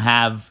 We don't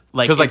have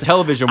like 'Cause, like, it's-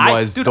 television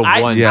was the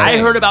one Yeah. I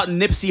thing. heard about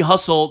Nipsey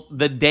Hussle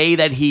the day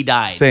that he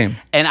died. Same.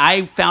 And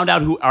I found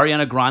out who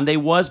Ariana Grande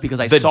was because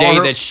I the saw day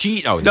her. that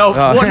she No,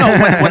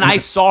 when I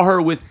saw her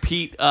with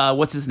Pete,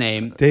 what's his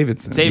name?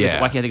 Davidson. Davidson.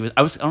 Yeah. Why can't I think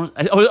of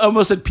it? I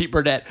almost said Pete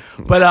Burnett,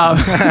 but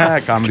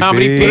Comedy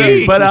Comedy Pete.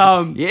 Pete.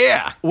 but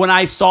yeah. when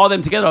I saw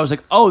them together, I was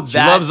like, "Oh, She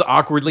that loves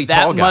awkwardly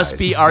that tall guys. must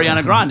be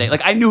Ariana Grande."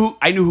 Like I knew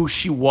who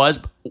she was,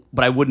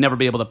 but I would never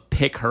be able to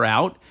pick her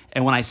out.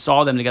 And when I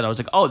saw them together, I was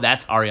like, "Oh,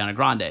 that's Ariana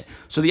Grande."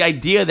 So the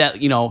idea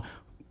that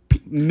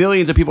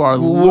millions of people are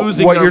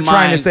losing what their you're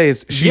trying to mind- say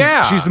is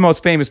she's the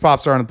most famous pop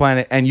star on the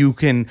planet, and you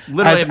can,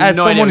 Literally have as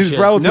no idea someone who who's she is.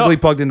 relatively No.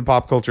 plugged into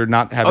pop culture,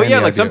 not have Oh any yeah,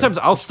 like idea. sometimes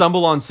I'll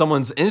stumble on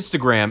someone's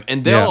Instagram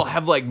and they'll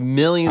have like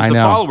millions I of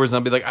know. followers, and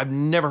I'll be like, I've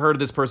never heard of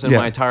this person in Yeah.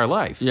 my entire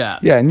life. Yeah.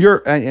 Yeah, and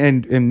you're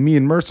and me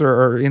and Mercer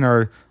are in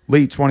our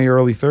late 20s,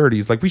 early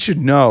 30s. Like we should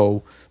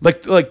know.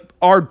 Like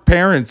our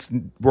parents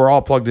were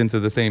all plugged into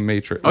the same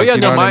matrix. Oh Like, yeah,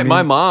 you know no, what I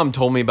my mean? mom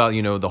told me about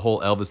the whole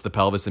Elvis the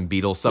Pelvis and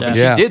Beatles stuff, and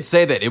Yeah. she did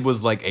say that it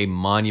was like a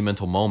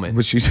monumental moment.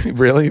 Was she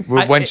really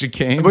when she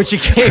came? When she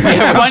came,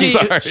 funny,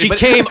 she but-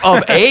 came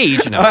of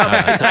age. No,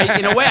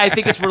 In a way, I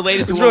think it's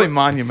related to It's really what-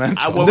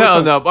 monumental.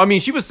 no. I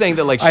mean, she was saying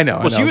that like I know,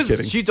 Well, I'm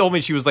kidding. she told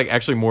me she was like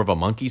actually more of a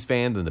Monkees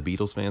fan than the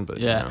Beatles fan. But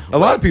Yeah. A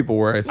lot of people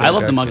were. I think. I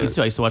love the actually. Monkeys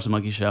too. I used to watch the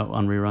Monkey Show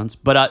on reruns.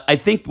 But I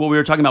think what we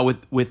were talking about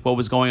with what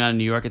was going on in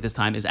New York at this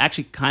time is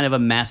actually kind of a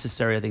mass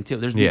hysteria thing too.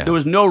 There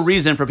was no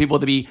reason for people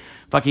to be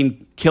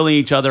fucking killing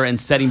each other and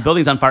setting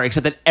buildings on fire,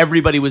 except that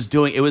everybody was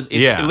doing it.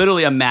 It's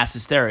literally a mass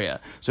hysteria.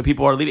 So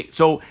people are leaving.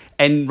 So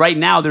and right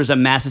now there's a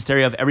mass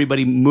hysteria of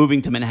everybody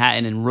moving to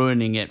Manhattan and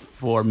ruining it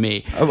for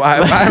me. Oh,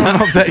 I don't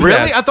know if that,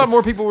 really, yeah. I thought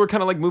more people were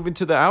kind of like moving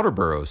to the outer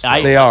boroughs.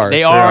 still. They are.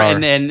 They are,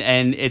 and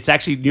it's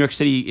actually New York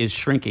City is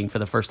shrinking for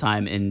the first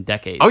time in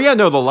decades. Oh yeah,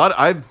 no,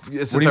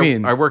 since do you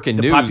mean? I work in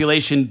The news.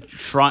 population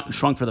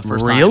shrunk for the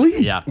first time. Really?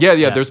 Yeah.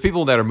 Yeah. There's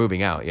people that are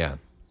moving out. Yeah.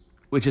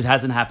 which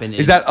hasn't happened.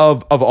 Is that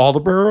of all the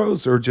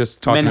boroughs or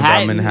just talking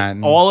about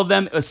Manhattan? All of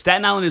them.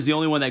 Staten Island is the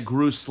only one that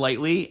grew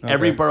slightly.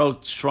 Every borough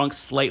shrunk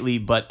slightly,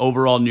 but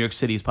overall, New York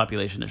City's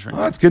population is shrinking.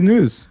 Oh, that's good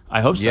news.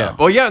 I hope so. Yeah.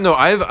 Well, yeah. No,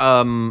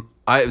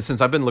 I've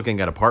since I've been looking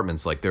at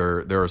apartments, like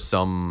there are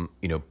some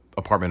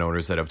apartment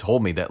owners that have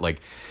told me that like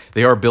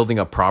they are building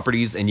up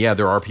properties, and yeah,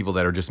 there are people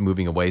that are just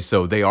moving away,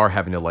 so they are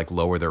having to like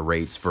lower their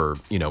rates for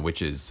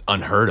which is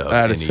unheard of.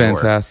 That in is New York.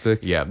 fantastic.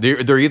 Yeah,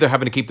 they're either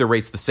having to keep their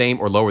rates the same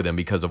or lower them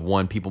because of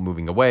one, people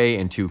moving away,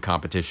 and two,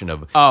 competition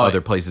of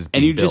other places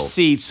being and you built. just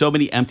see so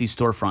many empty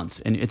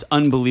storefronts, and it's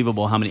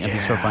unbelievable how many empty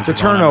storefronts. The are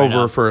going on right turnover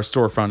now. for a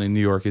storefront in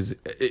New York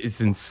it's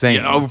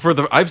insane.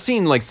 Yeah, I've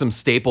seen like some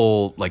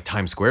staple like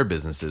Times Square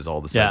businesses all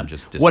of a sudden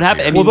just disappear. What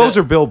happened? I well, mean, those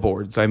are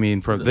billboards. I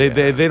mean,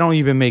 they don't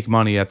even make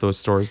money at those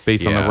stores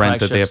based on the rent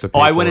that they have to pay.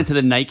 I went for. into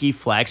the Nike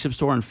flagship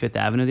store on Fifth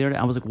Avenue the other day.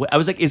 I was like, what? I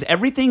was like, is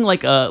everything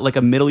like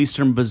a Middle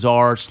Eastern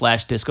bazaar /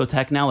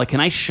 discotheque now? Like, can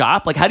I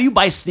shop? Like, how do you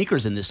buy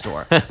sneakers in this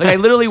store? Like, I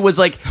literally was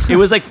like, it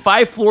was like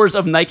 5 floors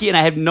of Nike, and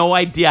I had no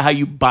idea how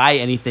you buy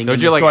anything. Don't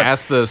in you the like store.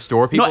 ask the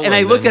store people? No, and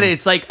I looked at it.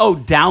 It's like, oh,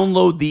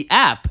 download the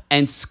app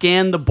and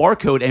scan the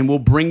barcode, and we'll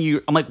bring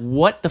you. I'm like,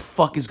 what the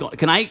fuck is going?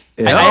 Can I?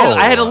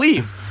 I had to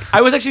leave. I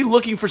was actually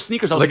looking for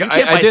sneakers. I was like, you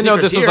can't I buy didn't know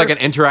sneakers this was here. like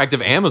an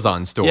interactive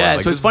Amazon store. Yeah,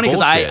 like, so this it's is funny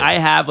because bullshit. I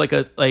have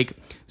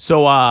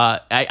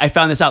I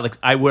found this out. Like,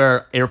 I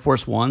wear Air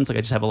Force Ones. Like,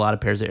 I just have a lot of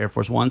pairs of Air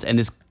Force Ones, and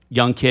this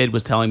young kid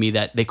was telling me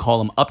that they call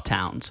them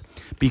uptowns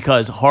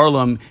because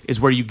Harlem is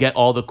where you get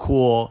all the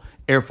cool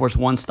Air Force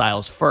One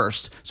styles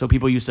first. So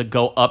people used to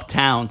go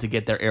uptown to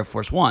get their Air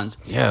Force Ones.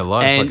 Yeah, a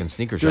lot of fucking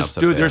sneaker shops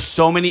up Dude, there. there's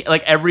so many.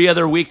 Like every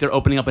other week, they're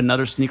opening up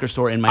another sneaker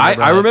store in my I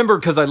neighborhood. remember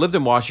because I lived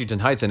in Washington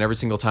Heights, and every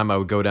single time I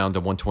would go down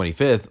to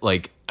 125th,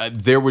 like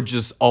there would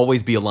just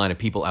always be a line of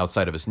people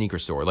outside of a sneaker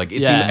store. Like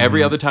it seemed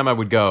every other time I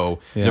would go,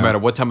 no matter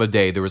what time of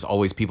day, there was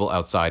always people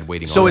outside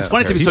waiting. So on it's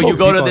funny to me. So you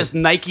go to this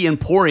Nike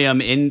Emporium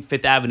in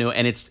Fifth Avenue,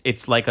 and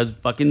it's like a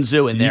fucking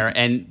zoo in there.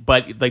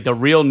 But like the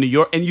real New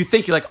York, and you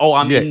think you're like, oh,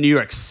 I'm in New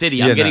York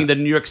City. I'm getting the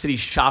New York City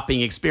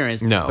shopping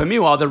experience. No, but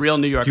meanwhile, the real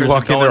New Yorkers You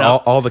walk are in going there,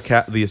 up. all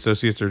the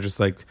associates are just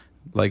like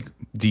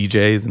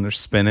DJs and they're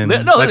spinning.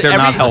 No, like they're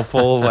not every-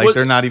 helpful. Like Well,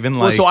 they're not even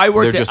well, like. so I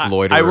worked they're at, just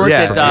loiterers I worked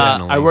at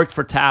professionally. I worked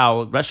for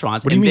Tao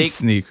restaurants. What do you and mean they,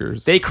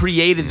 sneakers? They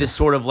created this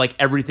sort of like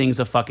everything's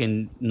a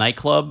fucking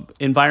nightclub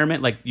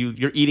environment. Like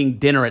you're eating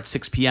dinner at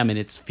 6 p.m. and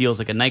it feels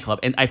like a nightclub.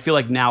 And I feel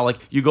like now, like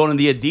you go to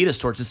the Adidas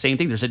store, it's the same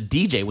thing. There's a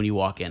DJ when you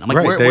walk in. I'm like,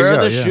 Right, there where you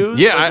are go, the yeah. shoes?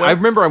 Yeah, Like, I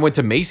remember I went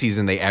to Macy's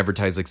and they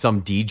advertised like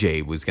some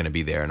DJ was going to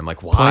be there, and I'm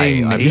like, why?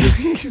 Playing I'm just-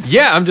 Macy's?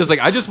 I'm just like,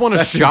 I just want to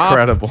That's shop.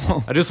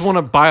 incredible. I just want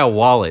to buy a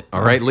wallet.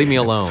 All right, leave me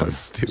alone. So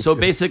stupid. So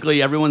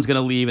basically, everyone's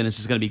gonna leave, and it's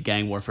just gonna be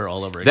gang warfare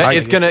all over again. That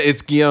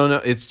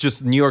it's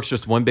just New York's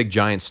just one big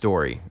giant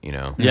story, you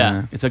know.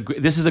 Yeah,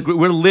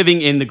 we're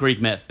living in the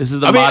Greek myth. This is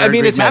the I modern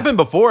mean, Greek it's myth. happened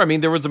before. I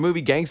mean, there was a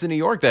movie Gangs in New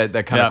York that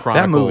kind Yeah. of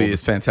chronicled. that movie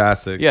is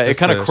fantastic. Yeah, it Just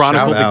kind of a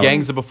chronicled shout the out.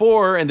 gangs of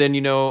before, and then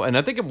and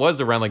I think it was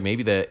around like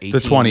maybe the 18, The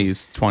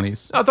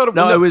 20s. I thought it,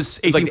 No, it was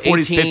 1840s, like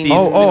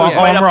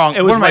 50s. I'm wrong.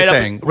 It was What am I right up-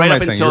 saying? What Right am I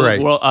up saying? until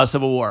You're right. the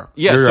Civil War.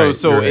 Yeah, You're right,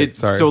 so you're right. it's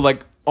Sorry. so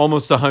like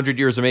almost 100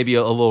 years, or maybe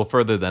a little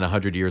further than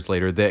 100 years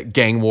later, that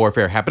gang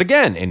warfare happened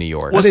again in New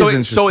York. Well, That is so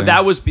interesting.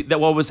 that was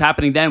what was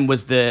happening then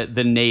was the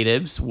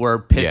natives were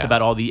pissed Yeah.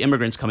 about all the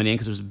immigrants coming in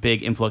because there was a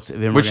big influx of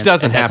immigrants. Which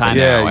doesn't at that happen time.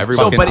 now. Yeah, you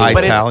Everyone fucking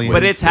but Italians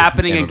it's with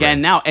happening again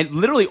immigrants. now, and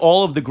literally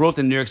all of the growth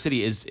in New York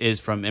City is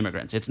from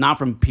immigrants. It's not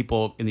from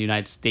people in the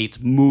United States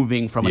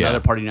moving from Yeah. another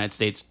part of the United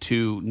States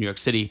to New York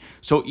City.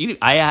 So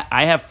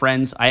I have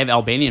friends, I have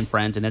Albanian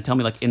friends, and they tell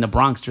me like in the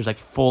Bronx there's like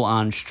full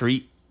on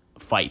street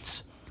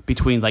fights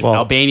between like Well,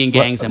 Albanian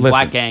gangs and listen,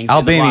 black gangs. in the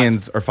Bronx.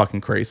 Albanians are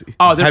fucking crazy.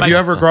 Oh, they're have like- you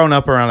ever grown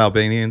up around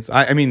Albanians?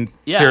 I mean,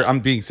 Yeah. I'm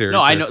being serious.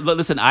 No, I here. know.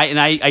 Listen,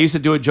 I used to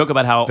do a joke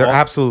about how They're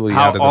absolutely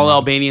how out of their all minds.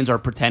 Albanians are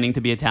pretending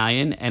to be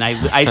Italian, and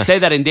I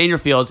said that in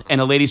Dangerfields, and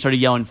a lady started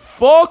yelling,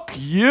 "Fuck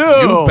you!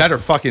 You better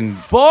fucking.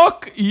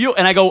 fuck you!"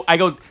 And I go,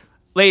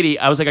 lady,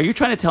 I was like, are you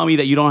trying to tell me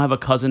that you don't have a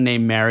cousin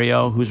named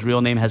Mario whose real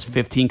name has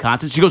 15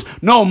 consonants? She goes,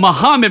 no,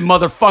 Muhammad,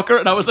 motherfucker.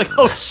 And I was like,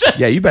 oh shit.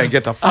 Yeah, you better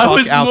get the I fuck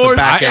was out more the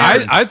back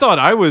end. I thought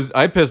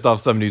I pissed off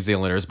some New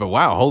Zealanders, but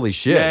wow, holy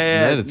shit!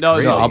 Yeah. That is No,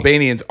 crazy. No,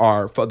 Albanians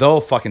they'll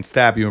fucking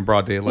stab you in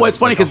broad daylight. Well, it's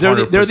funny because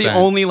like they're the 100%.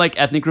 only like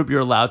ethnic group you're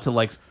allowed to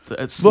like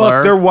slur.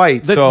 Look, they're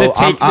white, The- so the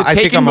take- the I think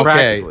taken I'm mo- okay.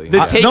 practically. The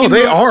No, taken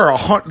they mo- are.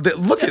 Look at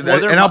well, that.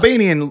 they're An mo-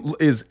 Albanian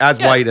is as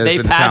white as they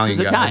an pass Italian as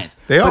guy. Italians.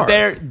 They are.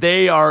 But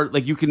they are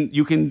like you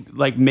can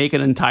like make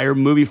an entire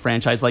movie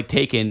franchise like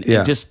Taken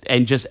Yeah.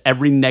 and just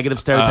every negative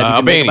stereotype you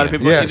can make about Albania.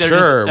 people. Yeah, they're just-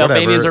 sure. Whatever.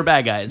 Albanians are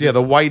bad guys. Yeah,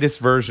 the whitest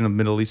version of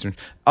Middle Eastern.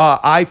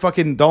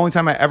 The only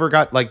time I ever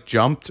got like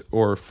jumped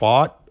or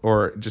fought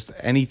or just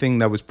anything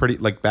that was pretty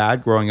like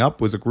bad growing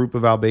up was a group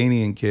of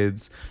Albanian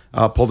kids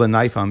pulled a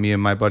knife on me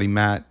and my buddy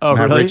Matt. Oh,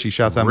 Matt really? Ritchie.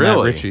 Shouts out Matt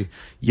Really? Ritchie.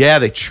 Yeah,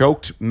 they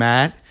choked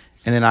Matt.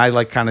 And then I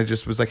like kind of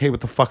just was like, hey,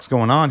 what the fuck's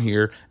going on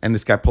here? And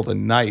this guy pulled a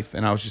knife,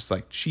 and I was just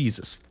like,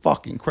 Jesus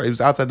fucking Christ. It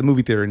was outside the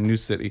movie theater in New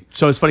City.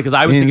 So it's funny because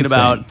I was thinking Insane.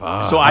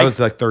 about. So I was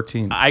like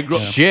 13. I grew.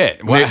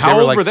 Shit. They- How they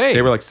old like, were they?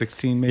 They were like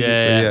 16, maybe.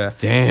 Yeah.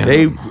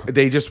 Damn.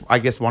 They just, I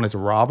guess, wanted to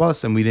rob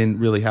us, and we didn't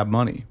really have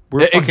money. We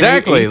were fucking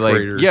Exactly. eighth Like,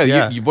 graders.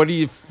 yeah. What do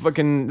you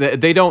fucking?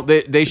 They don't.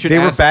 They should. They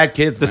were ask bad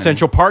kids, The man.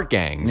 Central Park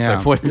gangs.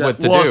 Yeah. Like, what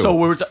to well, do? so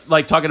we were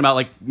like talking about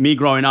like me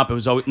growing up. It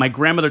was always my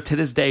grandmother to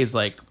this day is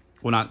like.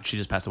 Well, not she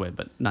just passed away,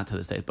 but not to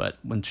this day. But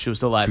when she was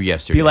still alive, To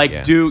yesterday, be like,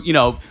 yeah.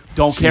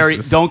 don't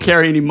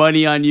carry any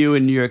money on you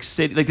in New York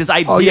City. Like this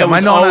idea Oh yeah, my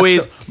was nonna.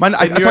 always. I New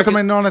talked York- to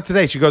my nonna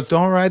today. She goes,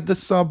 "Don't ride the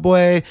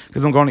subway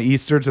because I'm going to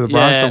Easter to the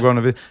Bronx. Yeah. I'm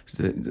going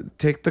to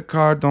take the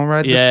car. Don't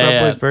ride the Yeah, subway.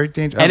 yeah. It's very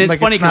dangerous." And I'm it's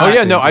funny 'cause- Oh not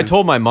yeah, no. I dangerous.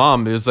 told my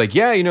mom it was like,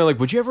 yeah,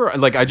 like, would you ever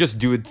like? I just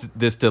do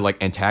this to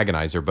like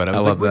antagonize her, but I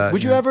was love like, that,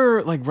 would you yeah.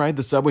 ever like ride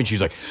the subway? And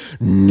she's like,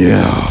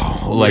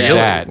 no, like Really?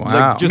 that.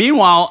 Wow. Like, just,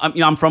 Meanwhile,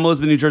 I'm from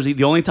Elizabeth, New Jersey.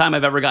 The only time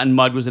I've ever gotten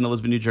mugged was in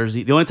Elizabeth, New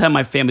Jersey. The only time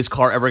my family's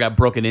car ever got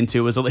broken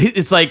into was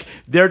it's like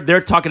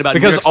they're talking about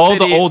New because York all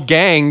City. the old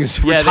gangs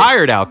Yeah, they-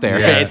 retired out there.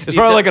 Yeah. It's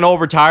probably like an old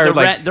retired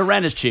like. the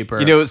rent is cheaper.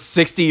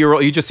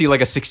 60-year-old. You just see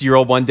like a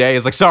 60-year-old one day.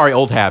 It's like, sorry,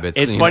 old habits.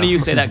 It's you funny know? you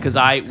say that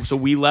because so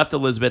we left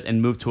Elizabeth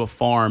and moved to a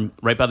farm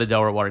right by the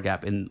Delaware Water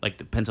Gap in like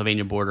the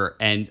Pennsylvania border,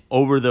 and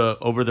over the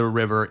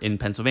river in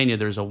Pennsylvania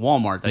there's a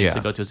Walmart that I used to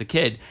Yeah. go to as a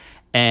kid.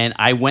 And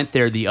I went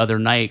there the other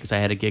night because I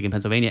had a gig in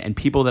Pennsylvania, and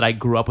people that I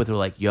grew up with were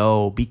like,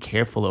 yo, be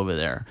careful over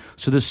there.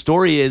 So the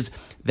story is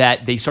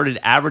that they started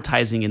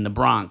advertising in the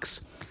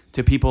Bronx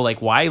to people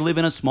like, why live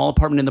in a small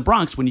apartment in the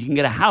Bronx when you can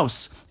get a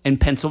house in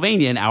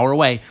Pennsylvania an hour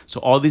away? So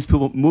all these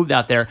people moved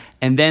out there,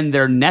 and then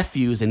their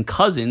nephews and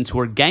cousins who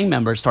were gang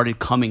members started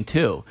coming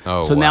too.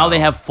 Oh, so now wow. they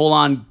have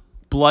full-on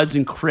Bloods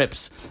and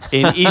Crips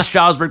in East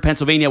Stroudsburg,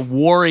 Pennsylvania,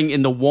 warring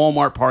in the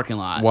Walmart parking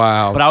lot.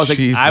 Wow. But I was like,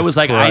 Jesus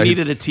I Christ.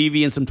 needed a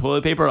TV and some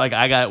toilet paper. Like,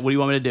 what do you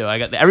want me to do?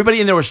 Everybody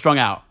in there was strung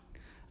out.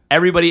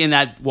 Everybody in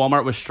that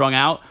Walmart was strung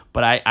out,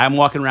 but I'm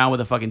walking around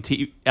with a fucking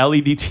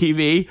LED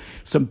TV,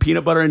 some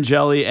peanut butter and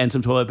jelly, and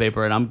some toilet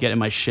paper, and I'm getting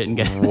my shit and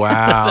getting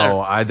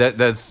Wow,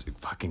 that's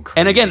fucking crazy.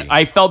 And again,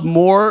 I felt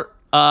more.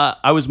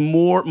 I was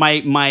more.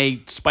 My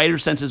spider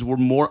senses were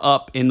more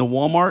up in the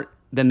Walmart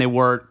than they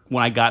were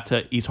when I got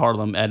to East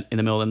Harlem in the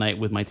middle of the night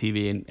with my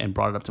TV and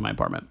brought it up to my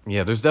apartment.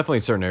 Yeah, there's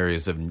definitely certain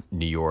areas of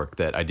New York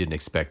that I didn't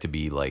expect to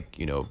be like,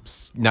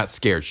 not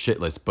scared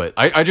shitless, but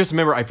I just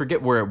remember, I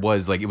forget where it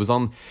was, like it was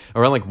on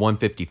around like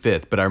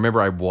 155th, but I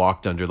remember I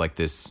walked under like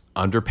this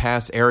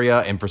underpass area,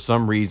 and for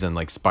some reason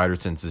like spider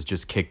senses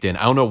just kicked in.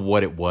 I don't know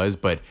what it was,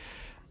 but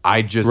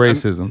I just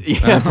racism.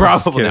 Yeah,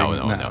 probably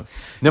no.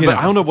 But You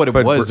I don't know what it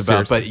was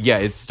about. seriously. But yeah,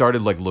 it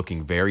started like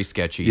looking very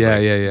sketchy. Yeah,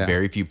 like, yeah.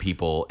 Very few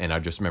people, and I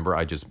just remember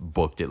I just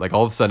booked it. Like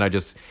all of a sudden, I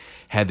just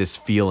had this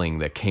feeling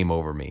that came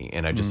over me,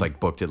 and I just like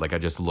booked it. Like I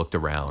just looked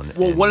around.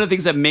 Well, and, one of the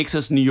things that makes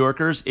us New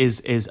Yorkers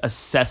is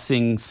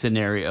assessing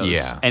scenarios.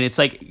 Yeah. And it's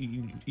like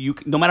you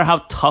no matter how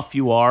tough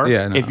you are,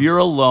 Yeah, no. if you're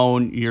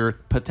alone, you're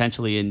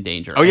potentially in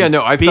danger. Oh, yeah, And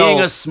no, I being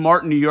felt- a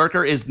smart New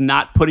Yorker is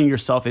not putting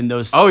yourself in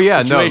those oh yeah,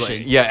 no,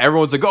 situations. like, yeah.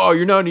 Everyone's like, oh,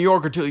 you're not a New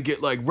Yorker till you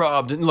get like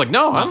robbed, and like,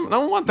 no, I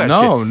don't want that.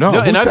 No, shit. no, who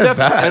and says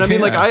that? And I mean,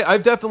 like, Yeah.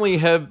 I've definitely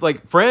have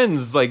like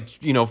friends like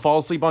fall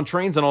asleep on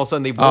trains, and all of a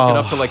sudden they woken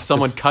up to like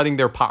someone cutting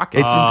their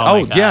pockets.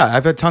 It's God. yeah,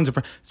 I've had tons of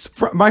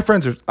friends. My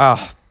friends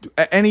are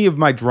any of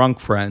my drunk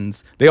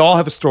friends. They all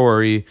have a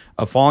story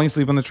of falling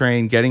asleep on the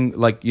train, getting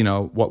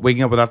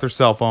waking up without their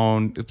cell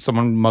phone. If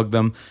someone mugged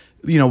them,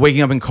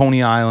 waking up in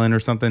Coney Island or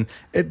something.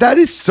 That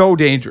is so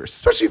dangerous,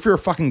 especially if you're a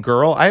fucking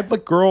girl. I have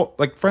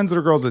friends that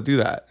are girls that do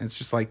that. It's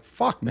just like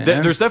fuck, man.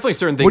 There's definitely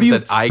certain What things do you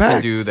that I can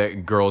expect? do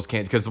that girls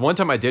can't. Because the one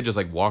time I did just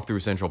like walk through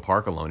Central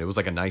Park alone. It was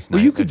like a nice night.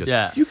 Well, you could I just,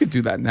 Yeah. you could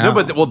do that now.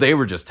 No, but they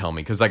were just telling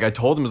me because like I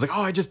told them, I was like,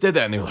 oh, I just did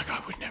that, and they were like,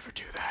 I would never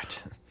do that.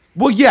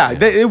 Well, yeah,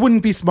 it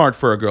wouldn't be smart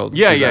for a girl to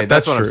Yeah, do that. yeah,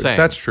 that's what I'm true. saying.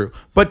 That's true.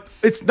 But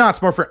it's not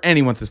smart for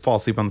anyone to fall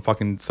asleep on the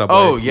fucking subway.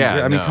 Oh,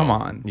 yeah, I mean, no. come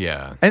on.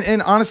 Yeah.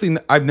 And honestly,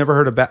 I've never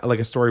heard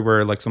a story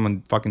where like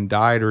someone fucking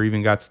died or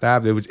even got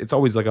stabbed. It's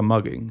always like a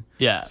mugging.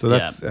 Yeah, So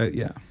that's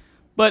yeah.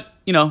 But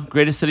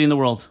greatest city in the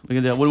world. We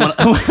can do it. Wouldn't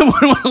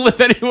want to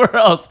live anywhere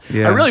else.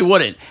 Yeah. I really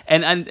wouldn't.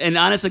 And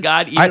honest to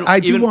God, I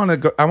do want to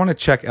go. I want to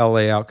check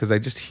LA out because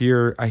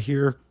I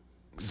hear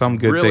some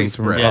good really things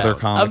from spread other out.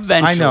 comics.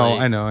 Eventually.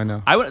 I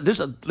know. I would. There's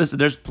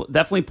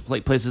definitely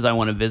places I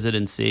want to visit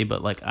and see,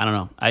 but like I don't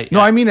know.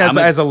 I mean I'm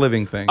as a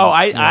living thing. Oh,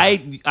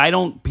 I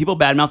don't. People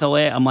badmouth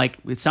LA. I'm like,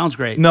 it sounds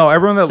great. No,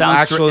 everyone that Sounds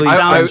actually it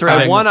sounds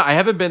terrific. I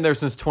haven't been there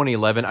since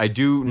 2011. I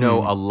do know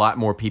a lot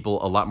more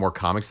people, a lot more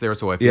comics there,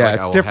 so I feel like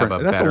it's I will different.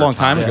 have a That's a better long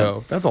time time.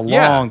 ago. That's a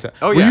Yeah. long time.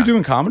 Oh, Were yeah. you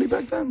doing comedy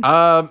back then?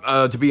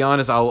 To be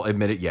honest, I'll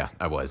admit it. Yeah,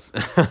 I was.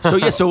 So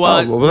yeah. So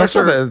well, that's, what's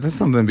our- that's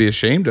something to be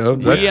ashamed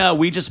of. That's-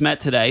 we just met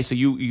today, so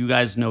you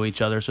guys know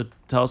each other. So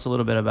tell us a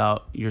little bit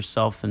about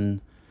yourself and.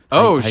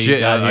 Oh how you shit!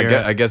 got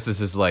here. I guess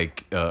this is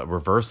like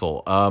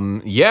reversal.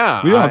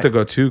 Yeah, we don't have to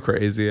go too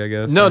crazy, I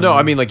guess. No,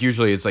 I mean, like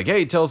usually it's like,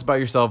 hey, tell us about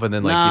yourself, and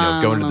then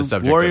like go into the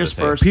subject. Warriors of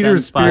the thing. first. Peter's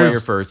then Spider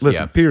first.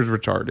 Listen, yeah. Peter's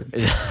retarded.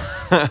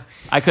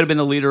 I could have been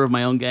the leader of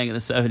my own gang in the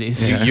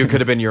 70s. You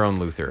could have been your own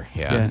Luther.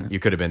 Yeah, Yeah. you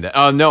could have been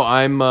that. No,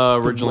 I'm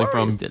originally from.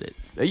 Warriors did it.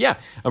 Yeah,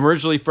 I'm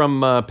originally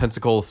from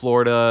Pensacola,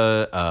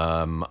 Florida.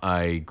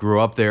 I grew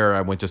up there.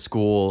 I went to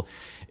school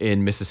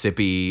in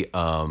Mississippi.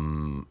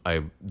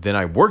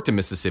 I worked in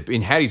Mississippi,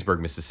 in Hattiesburg,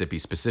 Mississippi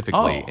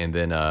specifically, Oh. and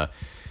then Wow,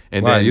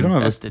 then you don't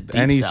have That's the deep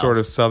any South. sort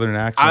of southern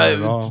accent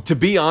at all. to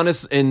be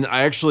honest, and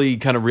I actually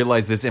kind of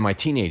realized this in my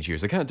teenage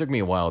years. It kind of took me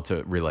a while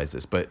to realize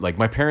this, but like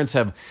my parents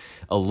have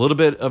a little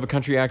bit of a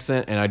country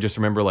accent, and I just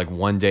remember like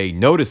one day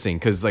noticing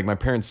because like my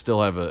parents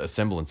still have a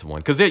semblance of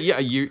one. Because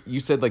you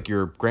said like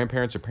your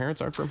grandparents or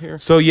parents aren't from here.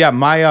 So yeah,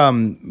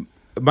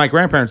 my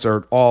grandparents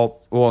are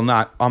all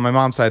not on my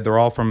mom's side. They're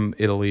all from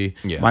Italy.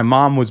 Yeah. My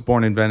mom was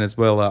born in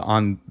Venezuela.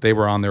 They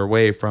were on their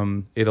way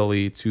from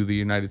Italy to the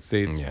United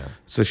States. Yeah.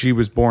 So she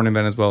was born in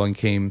Venezuela and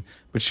came,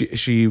 but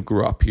she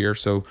grew up here.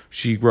 So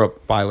she grew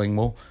up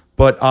bilingual.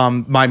 But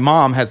my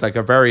mom has like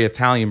a very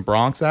Italian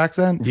Bronx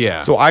accent.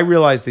 Yeah. So I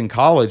realized in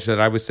college that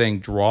I was saying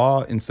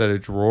draw instead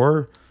of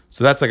drawer.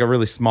 So that's like a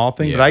really small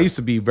thing. But Yeah. I used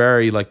to be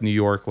very like New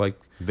York, like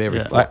Very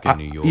Yeah. fucking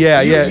New York. yeah,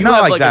 You not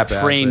have like like that a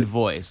bad, trained but-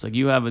 voice. Like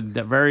you have a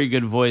very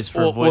good voice for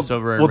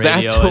voiceover and well,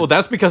 radio.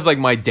 that's because like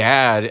my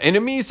dad and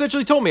he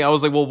essentially told me, I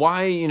was like, well,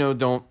 why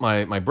don't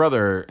my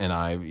brother and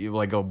I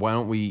like why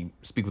don't we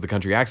speak with a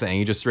country accent? And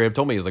he just straight up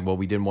told me, he was like, well,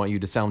 we didn't want you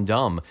to sound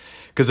dumb,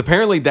 because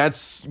apparently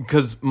that's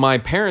because my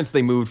parents,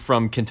 they moved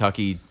from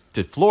Kentucky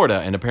to Florida,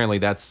 and apparently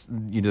that's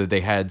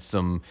they had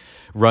some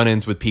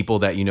run-ins with people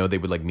that they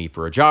would like meet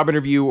for a job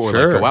interview or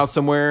Sure. like go out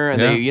somewhere,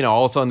 and Yeah. they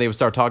all of a sudden they would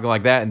start talking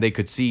like that, and they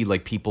could see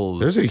like people's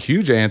There's a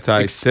huge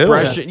anti still.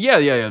 expression.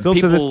 Yeah. Still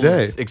to this people's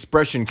day.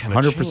 expression kind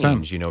of 100%.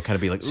 change. Kind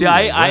of be like, See, ooh,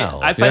 I wow.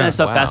 find Yeah. that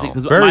stuff Wow.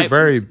 fascinating because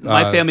Very,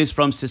 my family's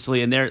from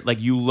Sicily, and they're like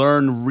you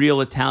learn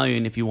real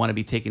Italian if you want to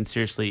be taken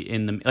seriously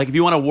in the if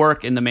you want to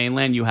work in the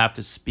mainland, you have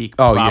to speak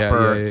Oh, yeah,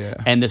 proper. yeah.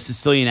 And the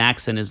Sicilian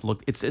accent is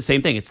it's the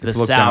same thing. It's the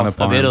looked down south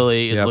of upon.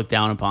 Italy is Yep. looked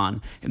down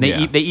upon, and they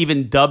Yeah. they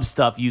even dub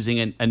stuff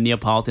using a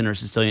Neapolitan or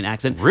Sicilian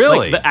accent.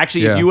 Really?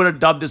 Actually, Yeah. if you would have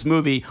dubbed this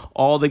movie,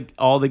 all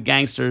the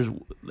gangsters,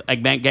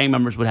 like gang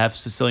members, would have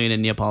Sicilian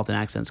and Neapolitan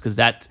accents because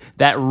that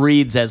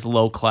reads as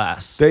low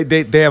class.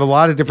 They have a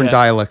lot of different Yeah.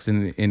 dialects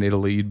in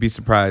Italy. You'd be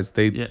surprised.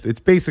 It's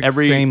basic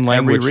Every- same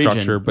language every region.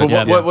 structure, But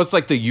but what's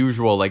like the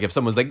usual? Like if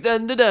someone's like da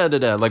da da da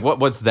da, like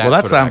what's that? Well, that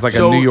sort of sounds like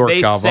accent? a New York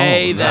they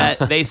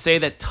Galvão. say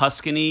that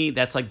Tuscany,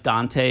 that's like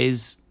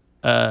Dante's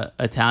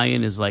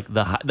Italian, is like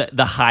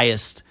the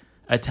highest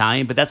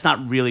Italian, but that's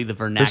not really the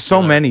vernacular. there's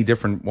so many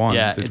different ones.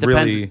 Yeah, it's it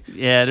depends. really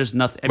Yeah, there's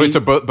nothing. I Wait, mean, so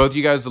both of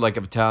you guys are like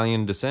of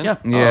Italian descent? Yeah.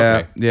 Oh,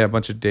 yeah, okay. a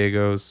bunch of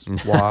Dagos,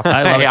 WAP.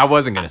 Hey, I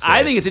wasn't gonna say.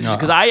 I think it's interesting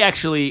because I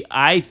actually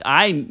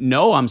I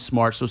know I'm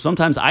smart, so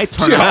sometimes I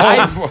turn.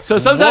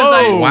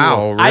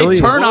 Wow, really?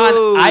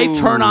 I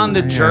turn on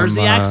the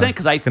Jersey accent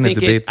because I gonna think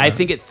debate I that.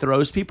 think it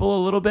throws people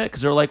a little bit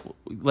because they're like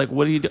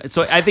what are you doing?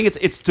 So I think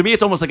it's to me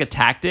it's almost like a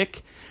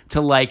tactic to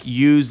like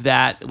use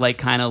that like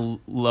kind of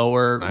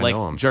lower I like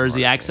know I'm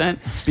Jersey smart, accent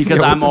because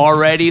I'm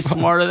already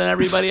smarter than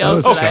everybody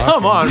else. Oh, and I-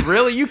 come on,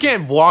 really? You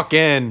can't walk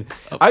in.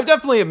 I've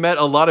definitely met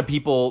a lot of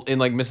people in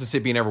like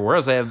Mississippi and everywhere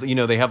else. They have,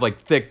 they have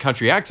like thick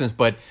country accents,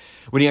 but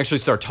when you actually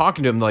start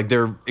talking to them, like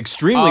they're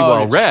extremely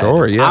well read.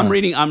 Sure, yeah.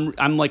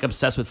 I'm like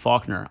obsessed with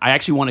Faulkner. I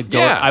actually want to go.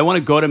 Yeah. I want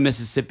to go to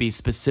Mississippi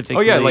specifically. Oh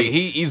yeah, like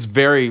he's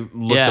very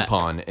looked Yeah.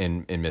 upon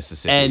in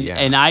Mississippi. And yeah.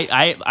 and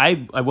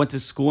I went to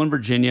school in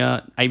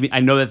Virginia. I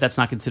know that that's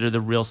not considered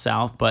the real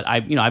South, but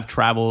I've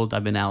traveled.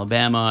 I've been to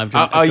Alabama.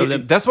 I've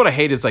driven, that's what I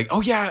hate is like,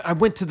 oh yeah, I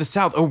went to the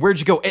South. Oh, where'd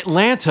you go?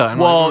 Atlanta. I'm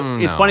well,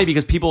 like, it's no. funny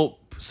because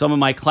some of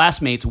my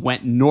classmates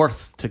went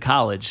north to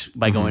college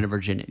by going to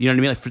Virginia. You know what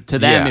I mean? Like to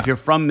them, Yeah. if you're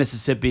from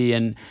Mississippi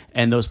and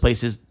those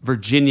places,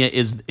 Virginia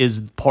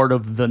is part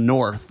of the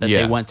North that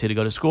Yeah. they went to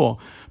go to school.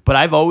 But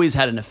I've always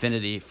had an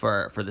affinity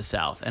for the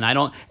South, and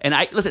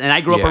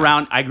I grew up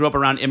Yeah.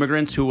 around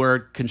immigrants who were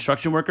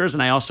construction workers,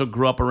 and I also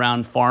grew up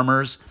around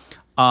farmers.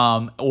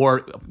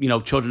 Or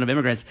children of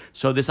immigrants.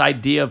 So this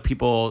idea of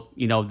people,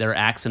 their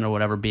accent or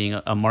whatever being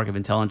a mark of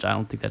intelligence, I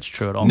don't think that's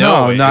true at all.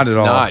 No, No, not it's at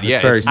all. not. It's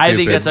Yeah, very it's- I think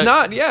stupid. that's It's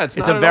not. Yeah, it's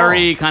it's not a at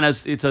very all. kind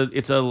of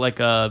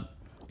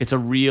it's a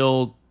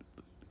real.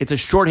 It's a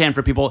shorthand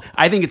for people.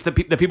 I think it's the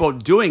people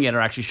doing it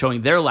are actually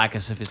showing their lack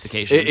of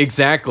sophistication.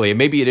 Exactly. And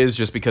maybe it is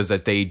just because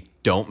that they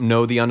don't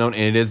know the unknown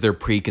and it is their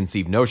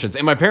preconceived notions.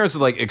 And my parents are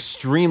like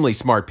extremely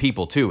smart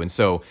people too. And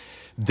so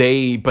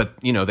they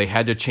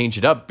had to change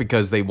it up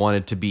because they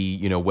wanted to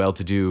be,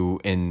 well-to-do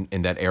in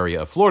that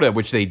area of Florida,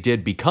 which they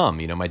did become.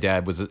 My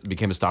dad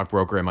became a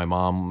stockbroker and my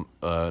mom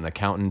an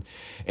accountant.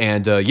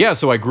 And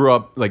so I grew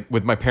up like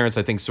with my parents,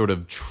 I think, sort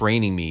of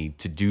training me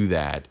to do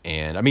that.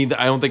 And I mean,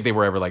 I don't think they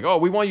were ever like, oh,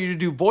 we want you to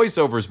do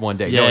voiceovers one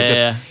day.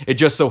 No, it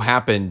just so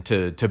happened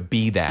to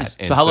be that.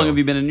 so how long have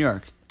you been in New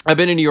York? I've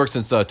been in New York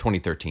since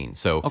 2013.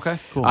 So Okay,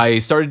 cool. I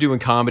started doing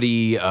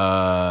comedy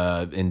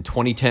in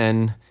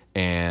 2010.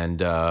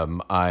 And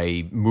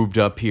I moved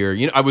up here.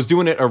 I was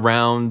doing it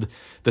around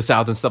the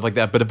South and stuff like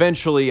that. But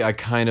eventually, I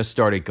kind of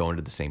started going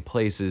to the same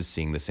places,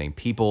 seeing the same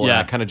people. Yeah. And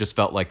I kind of just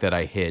felt like that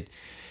I hit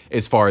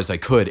as far as I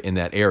could in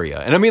that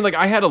area. And I mean, like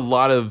I had a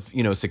lot of,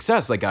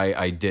 success. Like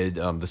I did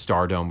the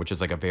Stardome, which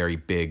is like a very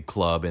big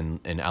club in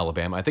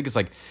Alabama. I think it's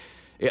like,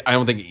 I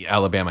don't think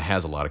Alabama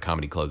has a lot of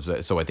comedy clubs,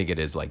 so I think it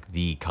is like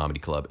the comedy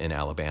club in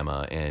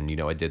Alabama. And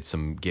I did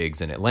some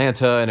gigs in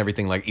Atlanta and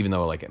everything. Like even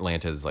though like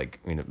Atlanta is like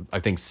I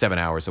think 7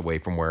 hours away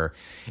from where,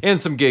 and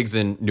some gigs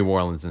in New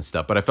Orleans and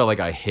stuff. But I felt like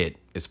I hit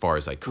as far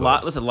as I could.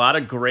 A lot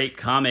of great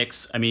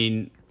comics. I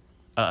mean,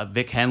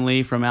 Vic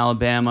Henley from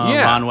Alabama,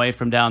 Yeah. Ron Way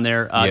from down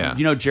there.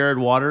 Yeah. Jared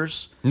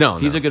Waters? No,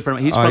 he's no. a good friend.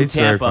 He's from he's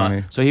very Tampa,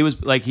 funny. so he's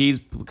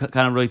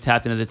kind of really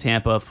tapped into the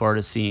Tampa,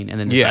 Florida scene, and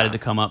then decided Yeah. to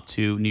come up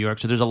to New York.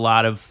 So there's a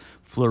lot of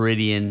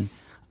Floridian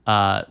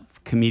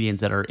comedians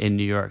that are in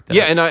New York.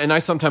 Yeah, and I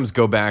sometimes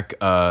go back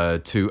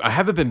to. I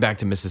haven't been back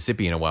to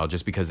Mississippi in a while,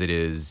 just because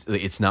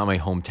it's not my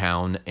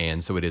hometown,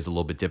 and so it is a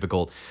little bit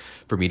difficult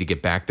for me to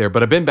get back there.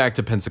 But I've been back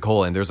to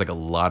Pensacola, and there's like a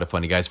lot of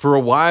funny guys. For a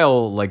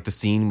while, like the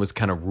scene was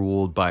kind of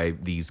ruled by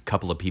these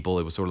couple of people.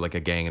 It was sort of like a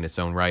gang in its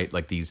own right.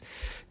 Like these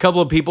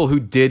couple of people who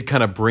did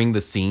kind of bring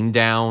the scene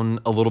down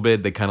a little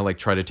bit. They kind of like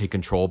try to take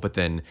control, but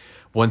then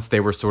once they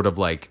were sort of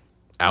like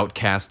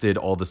outcasted,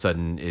 all of a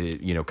sudden,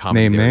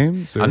 comedy. Name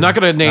names? or- I'm not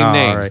going to name Oh, all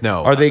names. right.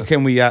 No. Are they?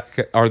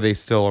 Are they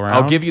still around?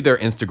 I'll give you their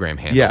Instagram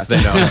handles. Yes.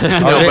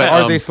 No,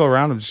 Are they still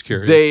around? I'm just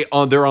curious.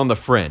 they're on the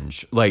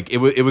fringe. Like it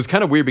was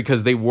kind of weird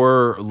because they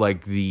were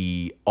like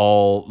the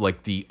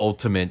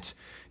ultimate,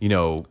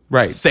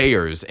 Right.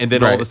 Sayers, and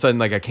then all of a Right. sudden,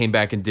 like I came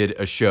back and did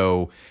a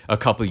show a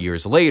couple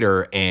years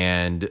later,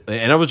 and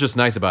I was just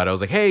nice about it. I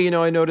was like, hey,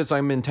 I noticed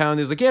I'm in town.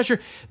 He was like, yeah, sure.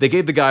 They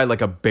gave the guy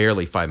like a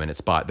barely 5-minute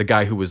spot. The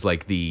guy who was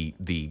like the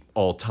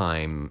all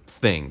time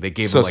thing. They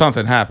gave So him like,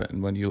 something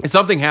happened when you.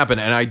 something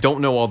happened, and I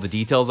don't know all the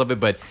details of it,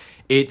 but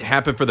it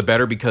happened for the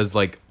better because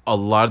like a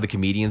lot of the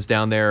comedians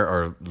down there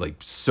are like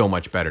so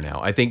much better now.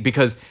 I think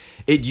because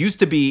it used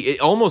to be, it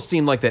almost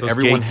seemed like that Those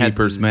everyone had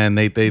gatekeepers, man.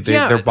 They're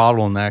Yeah.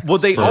 bottlenecks. Well,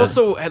 they for-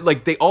 also had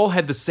like they all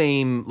had the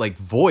same like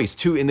voice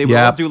too, and they would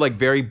Yeah. all do like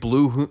very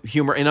blue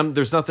humor. And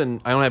there's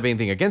nothing, I don't have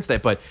anything against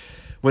that, but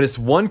when it's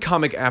one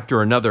comic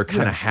after another,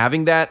 kind of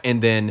having that,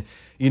 and then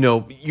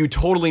you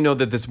totally know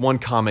that this one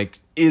comic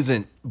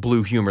isn't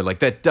blue humor, like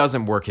that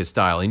doesn't work his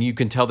style, and you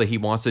can tell that he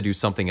wants to do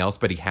something else,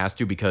 but he has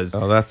to because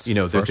that's there's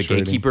a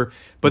frustrating. gatekeeper.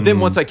 But then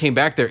once I came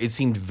back there, it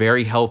seemed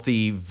very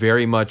healthy,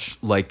 very much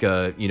like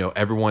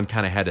everyone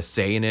kind of had a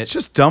say in it. It's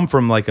just dumb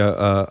from like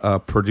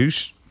a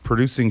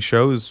producing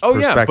shows Oh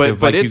yeah, perspective.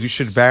 but like it's, you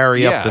should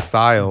vary up the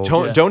styles.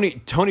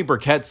 Tony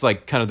Burkett's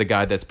like kind of the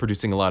guy that's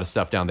producing a lot of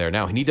stuff down there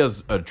now, and he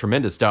does a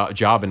tremendous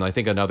job. And I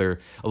think a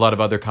lot of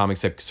other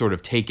comics have sort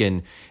of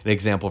taken an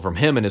example from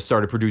him and have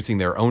started producing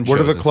their own shows. What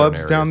are the in certain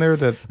clubs down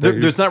areas. there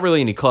There's not really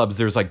any clubs.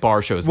 There's like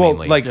bar shows well,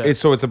 mainly. like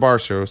it's a bar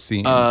show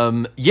scene. yeah.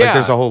 like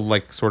there's a whole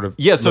like sort of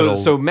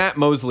So Matt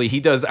Mosley,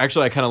 he does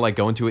actually. I kind of like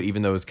going to it,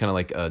 even though it's kind of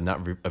like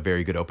not a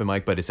very good open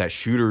mic, but it's at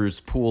Shooter's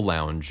Pool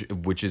Lounge,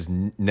 which is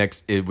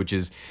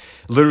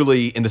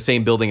literally in the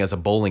same building as a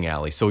bowling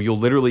alley. So you'll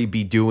literally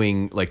be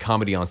doing like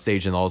comedy on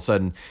stage, and all of a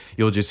sudden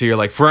you'll just hear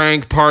like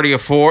Frank Party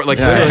of Four, like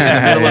literally in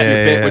the middle of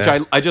your bit,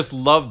 which I just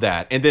love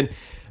that. And then.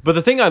 But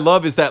the thing I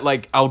love is that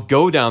like I'll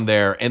go down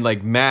there and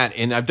like Matt,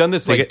 and I've done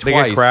this they like get, they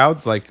twice. get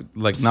crowds like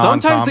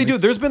Sometimes they do.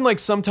 non-comics. There's been like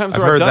sometimes I've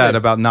where heard I've done that it.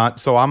 about not.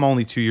 So I'm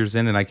only 2 years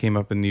in, and I came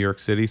up in New York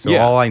City. So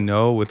Yeah. all I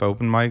know with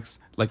open mics,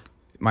 like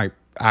my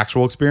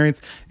actual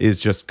experience,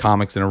 is just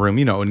comics in a room.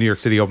 A New York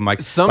City open mic.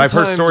 But I've heard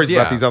Sometimes, stories yeah.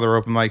 about these other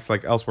open mics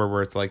like elsewhere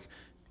where it's like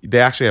they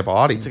actually have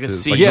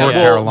audiences. scene. Like Yeah, North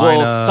well,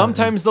 Carolina.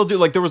 sometimes they'll do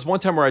like there was one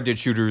time where I did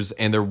Shooters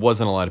and there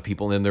wasn't a lot of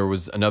people, and then there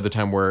was another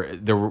time where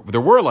there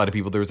were a lot of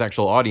people. There was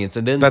actual audience,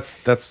 and then That's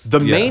the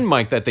yeah. main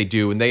mic that they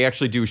do, and they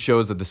actually do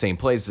shows at the same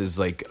place is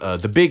like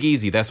the Big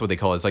Easy. That's what they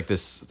call it. It's like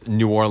this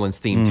New Orleans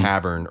themed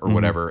tavern or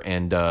whatever,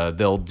 and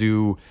they'll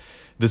do.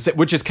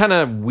 Which is kind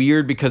of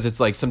weird because it's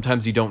like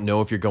sometimes you don't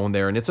know if you're going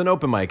there and it's an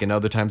open mic, and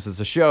other times it's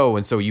a show,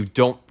 and so you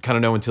don't kind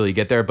of know until you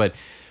get there. But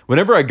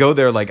whenever I go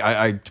there, like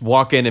I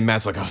walk in and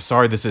Matt's like, "Oh,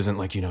 sorry, this isn't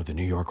like the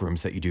New York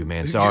rooms that you do,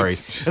 man. Sorry."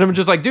 And I'm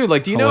just like, "Dude,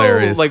 like, do you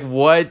Hilarious. know like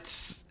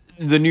what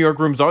the New York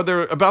rooms are?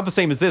 They're about the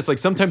same as this. Like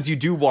sometimes you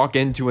do walk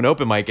into an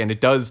open mic and it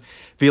does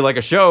feel like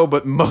a show,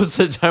 but most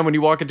of the time when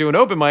you walk into an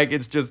open mic,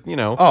 it's just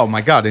Oh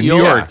my god, in New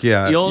York,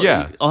 yeah.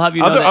 I'll have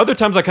you know that- Other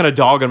times I kind of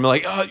dog and I'm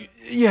like,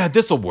 yeah,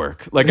 this will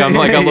work. Like I'm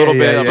like a little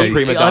bit of a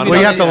prima donna. Well,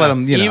 you have to let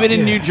them. Even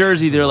in New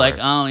Jersey, they're like,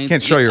 "Oh,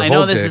 Can't show your I know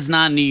whole this dick. is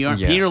not New York.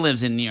 Yeah. Peter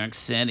lives in New York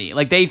City."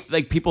 Like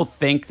people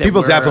think that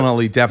People we're-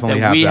 definitely that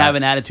have we that. have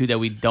an attitude that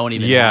we don't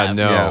even Yeah, have.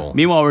 no. Yeah.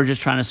 Meanwhile, we're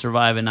just trying to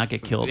survive and not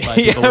get killed by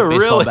Yeah, people with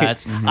baseball really.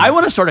 bats. I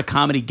want to start a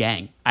comedy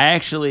gang. I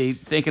actually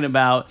thinking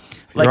about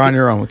like You're on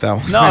your own with that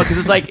one. no, because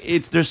it's like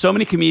there's so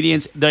many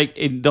comedians. Like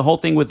the whole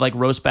thing with like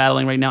roast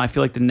battling right now. I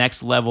feel like the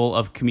next level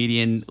of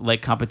comedian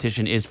like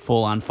competition is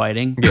full on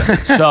fighting.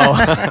 So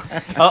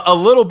A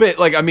little bit.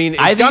 Like I mean,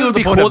 I it's think gotten it to would the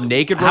be point cool- of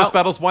naked how- roast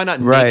battles. Why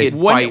not Right. naked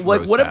What- fight what-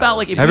 roast what about, battles?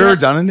 like, if Have you're you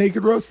ever not- done a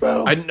naked roast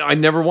battle? I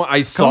never want.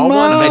 I saw Come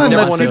one. on, I never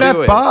let's want see to that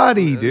do it.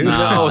 body, dude.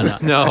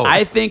 No.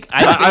 I think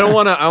I don't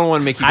want to. I don't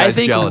want to make you guys I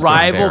think jealous. or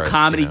rival embarrassed,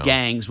 comedy you know?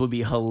 gangs would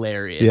be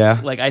hilarious. Yeah.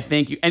 Like I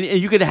think, and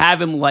you could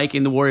have him like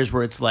in the Warriors,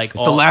 where it's like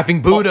the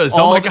Laughing Buddhas.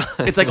 Oh my God.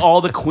 It's like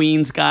all the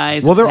Queens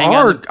guys. Well, there hang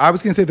are. out. I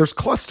was gonna say there's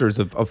clusters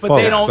of they folks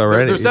don't-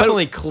 already. There's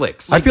definitely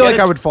cliques. I feel get like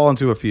a- I would fall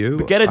into a few.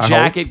 Get a I hope.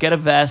 jacket, get a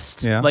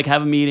vest, Yeah. like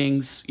have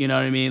meetings. You know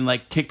what I mean?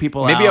 Like kick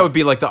people out. Maybe I would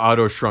be like the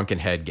Otto Shrunken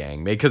Head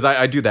gang, because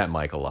I do that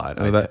mic a lot.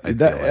 I feel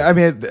like. I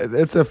mean,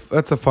 that's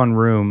a fun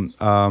room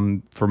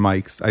for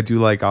mics. I do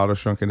like Auto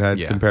Shrunken Head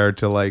Yeah. compared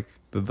to like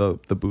the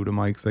Buddha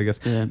mics, I guess.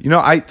 Yeah.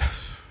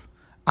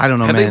 I don't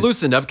know, Have man. they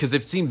loosened up? Because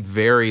it seemed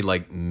very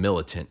like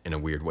militant in a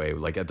weird way.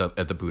 Like at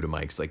the Buddha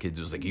mics, like it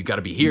was like you got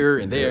to be here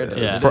and there.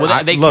 Yeah. For-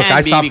 Well, they look, can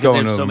I be stopped because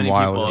going there's to so them many a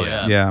while people.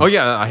 ago. Yeah. Oh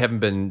yeah, I haven't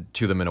been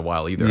to them in a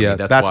while either. I Yeah,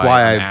 mean, that's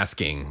why I'm I-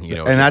 asking. You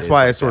know, And that's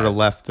why I like sort of that.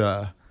 left.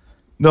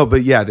 No,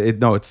 but yeah,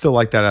 it's still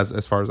like that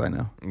as far as I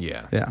know.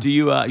 Yeah. Yeah. Do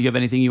you have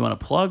anything you want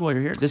to plug while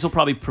you're here? This will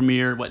probably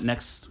premiere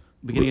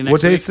beginning of next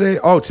What day week? is today?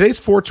 Oh, today's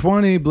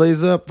 420.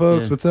 Blaze up,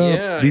 folks. Yeah. What's up?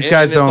 Yeah, These and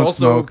guys it's don't also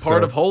smoke.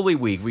 part so. of Holy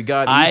Week. We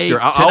got I- Easter.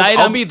 tonight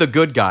I'll I'm- be the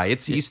good guy.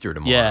 It's Easter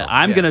tomorrow. Yeah,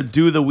 I'm gonna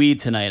do the weed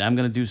tonight. I'm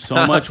gonna do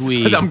so much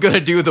weed. I'm gonna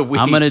do the weed.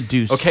 I'm gonna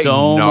do Okay,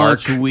 so narc.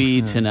 much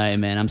weed tonight,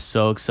 man. I'm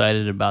so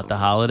excited about the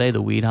holiday, the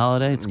weed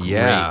holiday. It's great.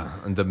 Yeah,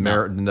 and the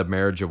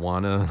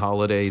marijuana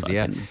holidays.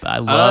 Yeah, Fucking- I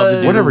love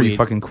to do Whatever the you weed.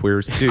 fucking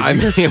queers, dude. I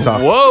you mean,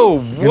 suck.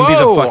 whoa, You're gonna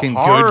be the fucking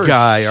harsh. good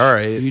guy. All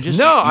right. You just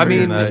No, I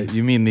mean,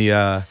 you mean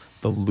the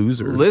the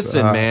losers.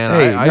 Listen, man,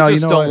 hey, I no, you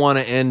just know don't what? want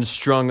to end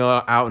strung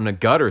out in a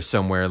gutter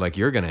somewhere like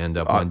you're going to end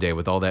up one day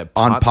with all that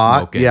on pot pot?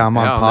 smoking. Yeah, I'm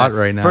on pot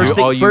right now.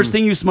 First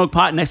thing you smoke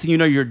pot, next thing you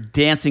know, you're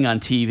dancing on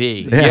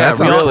TV. Yeah, that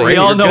sounds really. great. We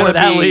all You're know gonna where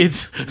that be-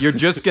 leads.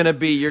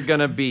 You're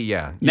gonna be,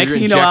 yeah. Next You're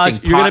thing you know, Alex,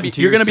 injecting you're pot gonna be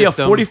into you're your gonna be a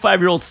system.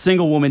 45-year-old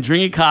single woman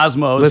drinking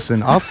Cosmos.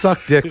 Listen, I'll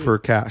suck dick for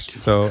cash.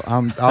 So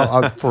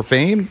I'll for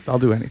fame, I'll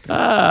do anything.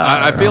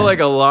 I feel like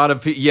a lot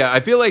of people. Yeah, I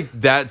feel like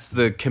that's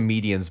the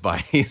comedian's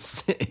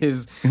vice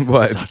is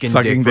What?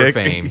 sucking dick for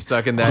fame,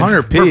 sucking that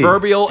 100p.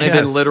 proverbial and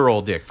then Yes.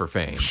 literal dick for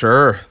fame.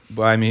 Sure.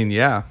 Well, I mean,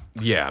 yeah.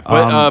 Yeah,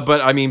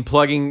 but I mean,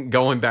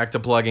 going back to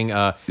plugging.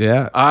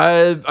 Yeah.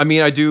 I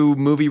mean, I do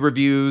movie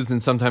reviews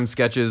and sometimes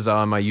sketches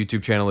on my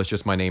YouTube channel. It's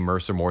just my name,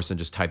 Mercer Morrison.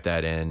 Just type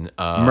that in.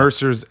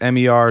 Mercer's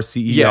MERCER.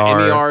 Yeah,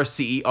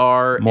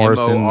 MERCER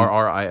Morrison,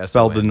 MORRISON.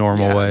 spelled the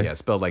normal way. Yeah,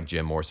 spelled like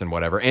Jim Morrison,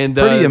 whatever. And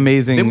Pretty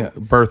amazing they-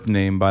 birth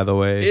name, by the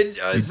way. It,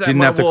 you didn't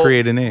have to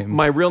create a name.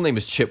 My real name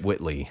is Chip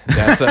Whitley.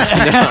 That's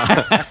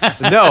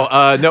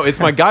no, it's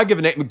my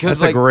God-given name because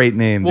That's a great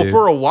name, Well, dude.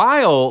 for a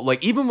while,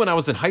 like even when I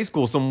was in high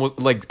school, someone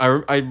was like,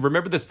 I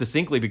remember this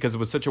distinctly because it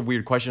was such a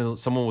weird question.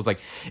 Someone was like,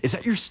 "Is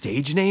that your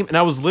stage name?" And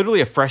I was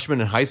literally a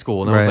freshman in high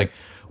school, and I was Right. like,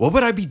 what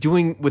would I be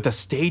doing with a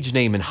stage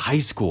name in high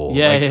school?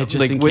 Yeah, like, yeah,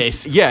 just in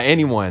case. Yeah,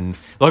 anyone.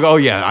 Like, oh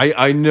yeah,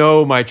 I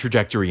know my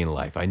trajectory in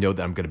life. I know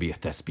that I'm going to be a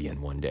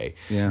thespian one day.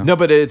 Yeah. No,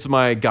 but it's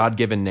my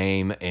God-given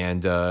name,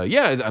 and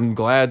yeah, I'm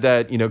glad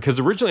that because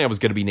originally I was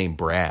going to be named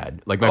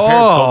Brad. Like my parents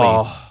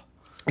told me.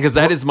 Because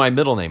that is my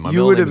middle name. My you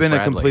middle would name have is been a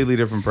Bradley. completely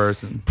different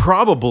person.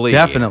 Probably.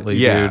 Definitely,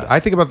 yeah. dude. I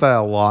think about that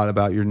a lot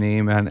about your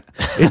name, and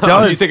it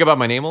does. You think about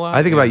my name a lot?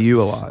 I think about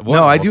you a lot. Well,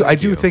 no, I well, do. I thank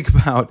do you. think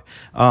about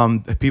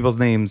people's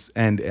names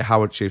and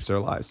how it shapes their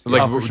lives.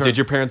 Like, for sure. did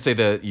your parents say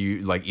that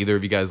you, like, either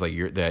of you guys, like,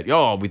 we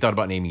thought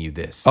about naming you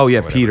this? Oh yeah,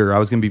 or whatever? Peter. I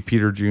was gonna be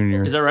Peter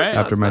Jr. Is that right?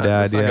 After That's my not-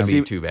 dad. that's not Yeah. gonna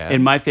be too bad.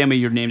 In my family,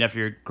 you're named after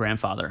your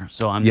grandfather,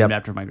 so I'm Yep. named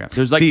after my grandfather.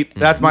 There's like See,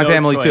 that's my no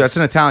family too. choice. That's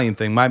an Italian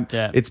thing.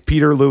 Yeah. It's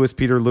Peter Lewis,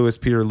 Peter Lewis,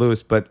 Peter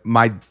Lewis. But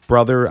my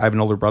brother, I have an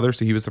older brother,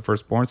 so he was the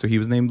firstborn, so he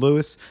was named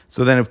Lewis.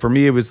 So then for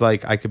me, it was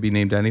like I could be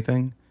named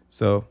anything.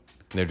 So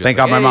They're just thank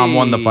like, God my mom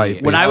won the "Hey."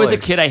 fight. When I was a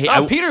Alex.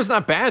 kid, Peter's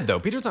not bad though.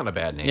 Peter's not a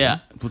bad name. Yeah,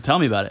 well, tell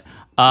me about it.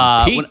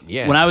 Pete, when,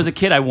 yeah. when I was a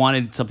kid, I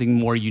wanted something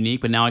more unique,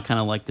 but now I kind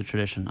of like the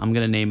tradition. I'm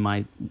gonna name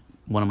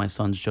one of my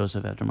sons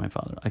Joseph after my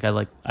father.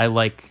 Like I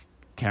like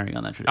carrying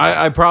on that tradition.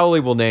 I probably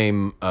will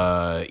name,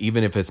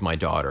 even if it's my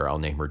daughter, I'll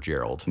name her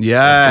Gerald.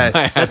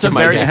 Yes, That's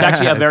my dad. it's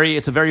actually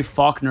it's a very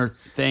Faulkner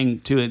thing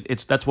too.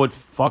 That's what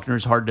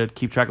Faulkner's hard to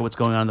keep track of what's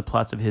going on in the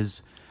plots of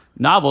his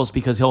novels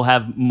because he'll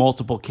have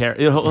multiple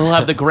he'll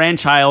have the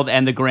grandchild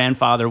and the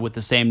grandfather with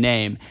the same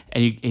name,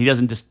 and he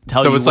doesn't just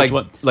tell you So it's which like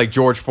one. like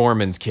George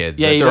Foreman's kids.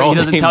 Yeah, that he they're all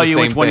doesn't named tell the you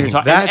same which one you're thing.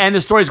 talking. That- And the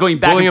story's going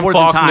back William and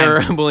forth in time.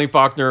 Faulkner, William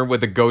Faulkner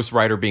with the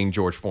ghostwriter being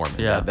George Foreman.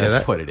 Yeah. That's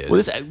that- what it is.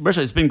 Well,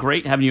 Mercer, it's been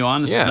great having you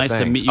on. This is nice to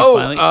thanks. meet you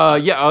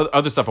finally. Yeah,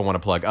 other stuff I want to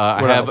plug.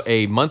 I What have else?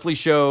 a monthly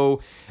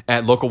show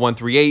at Local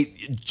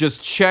 138.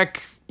 Just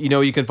check,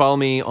 you can follow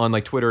me on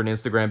like Twitter and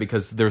Instagram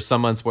because there's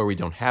some months where we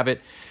don't have it.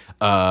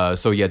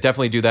 So yeah,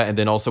 definitely do that. And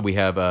then also we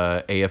have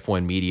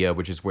AF1 Media,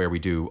 which is where we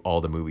do all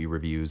the movie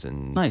reviews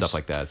and Nice. stuff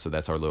like that. So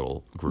that's our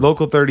little group.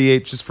 Local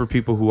 38, just for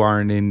people who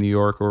aren't in New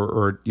York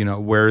or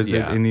where is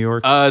it in New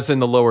York? It's in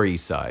the Lower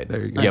East Side.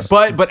 There you go. Yeah,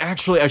 but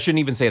actually, I shouldn't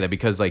even say that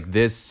because like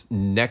this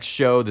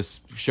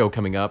show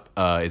coming up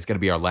is going to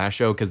be our last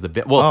show because Oh,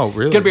 it's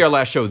really? going to be our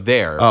last show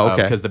there. Oh,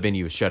 okay. Because the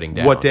venue is shutting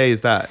down. What day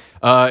is that?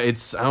 I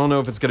don't know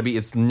if it's going to be.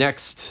 It's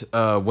next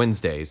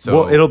Wednesday.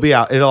 So Well, it'll be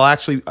out. It'll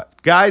actually,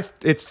 guys.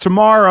 It's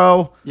tomorrow.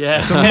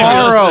 Yeah.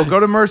 Tomorrow. Go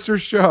to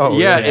Mercer's show.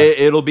 Yeah,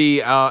 it'll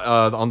be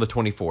out on the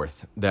 24th.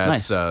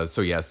 That's Nice.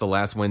 so. Yeah, it's the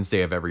last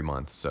Wednesday of every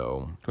month.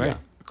 So Great. yeah.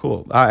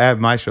 Cool. I have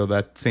my show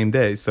that same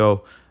day.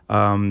 So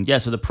Yeah,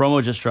 so the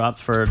promo just dropped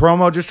for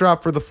promo just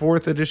dropped for the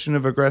 4th edition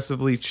of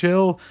Aggressively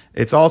Chill.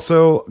 It's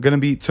also going to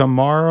be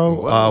tomorrow,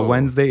 Whoa.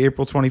 Wednesday,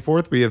 April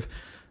 24th. We have,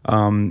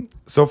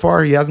 so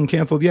far, he hasn't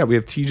canceled yet. We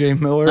have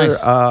TJ Miller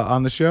Nice.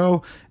 on the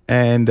show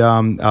and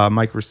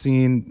Mike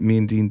Racine, me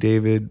and Dean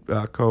David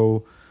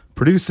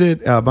co-produce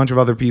it. A bunch of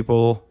other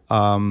people.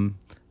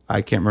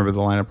 I can't remember the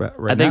lineup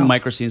right I think now.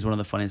 Mike Racine's one of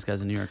the funniest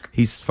guys in New York.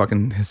 He's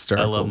fucking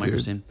hysterical. I love Mike dude.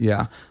 Racine.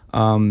 Yeah.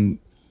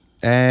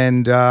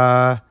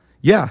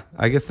 Yeah,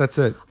 I guess that's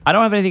it. I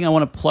don't have anything I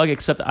want to plug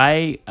except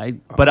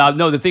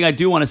no, the thing I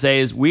do want to say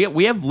is we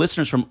have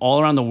listeners from all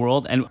around the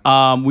world,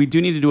 and we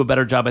do need to do a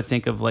better job, I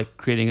think, of like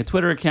creating a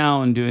Twitter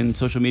account and doing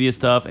social media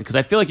stuff, because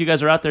I feel like you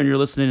guys are out there and you're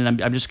listening,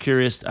 and I'm just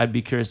curious. I'd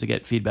be curious to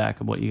get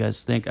feedback of what you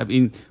guys think. I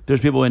mean, there's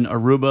people in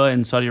Aruba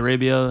and Saudi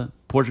Arabia,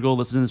 Portugal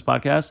listening to this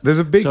podcast. There's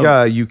a big So-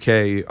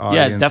 UK audience.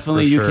 yeah,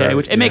 definitely for UK, sure.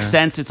 which it makes Yeah.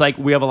 sense. It's like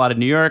we have a lot of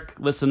New York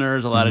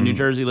listeners, a lot of New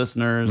Jersey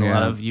listeners, a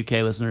lot Yeah. of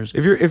UK listeners.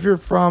 If you're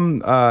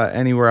from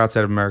anywhere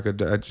outside of America,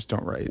 just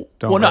don't write.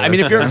 Don't Well, no, write I mean,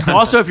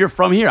 us. if you're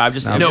from here, I've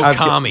just No I've-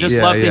 commies. just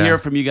Yeah, love to yeah. hear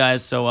from you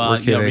guys. So We're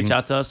reach kidding.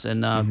 out to us,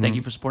 and thank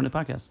you for supporting the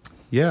podcast.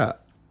 Yeah.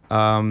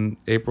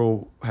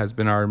 April has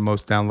been our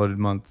most downloaded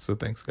month, so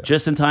thanks, guys.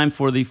 Just in time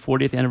for the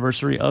 40th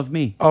anniversary of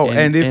me. Oh,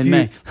 and in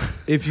May.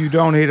 if you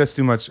don't hate us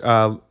too much,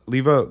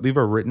 leave a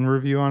written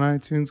review on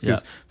iTunes,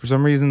 because for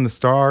some reason the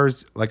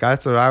stars, like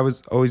that's what I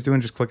was always doing,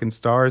 just clicking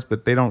stars,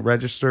 but they don't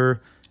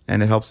register,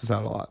 and it helps us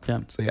out a lot. Yeah.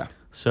 So yeah.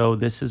 So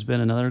this has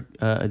been another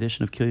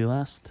edition of Kill You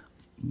Last.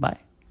 Bye.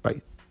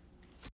 Bye.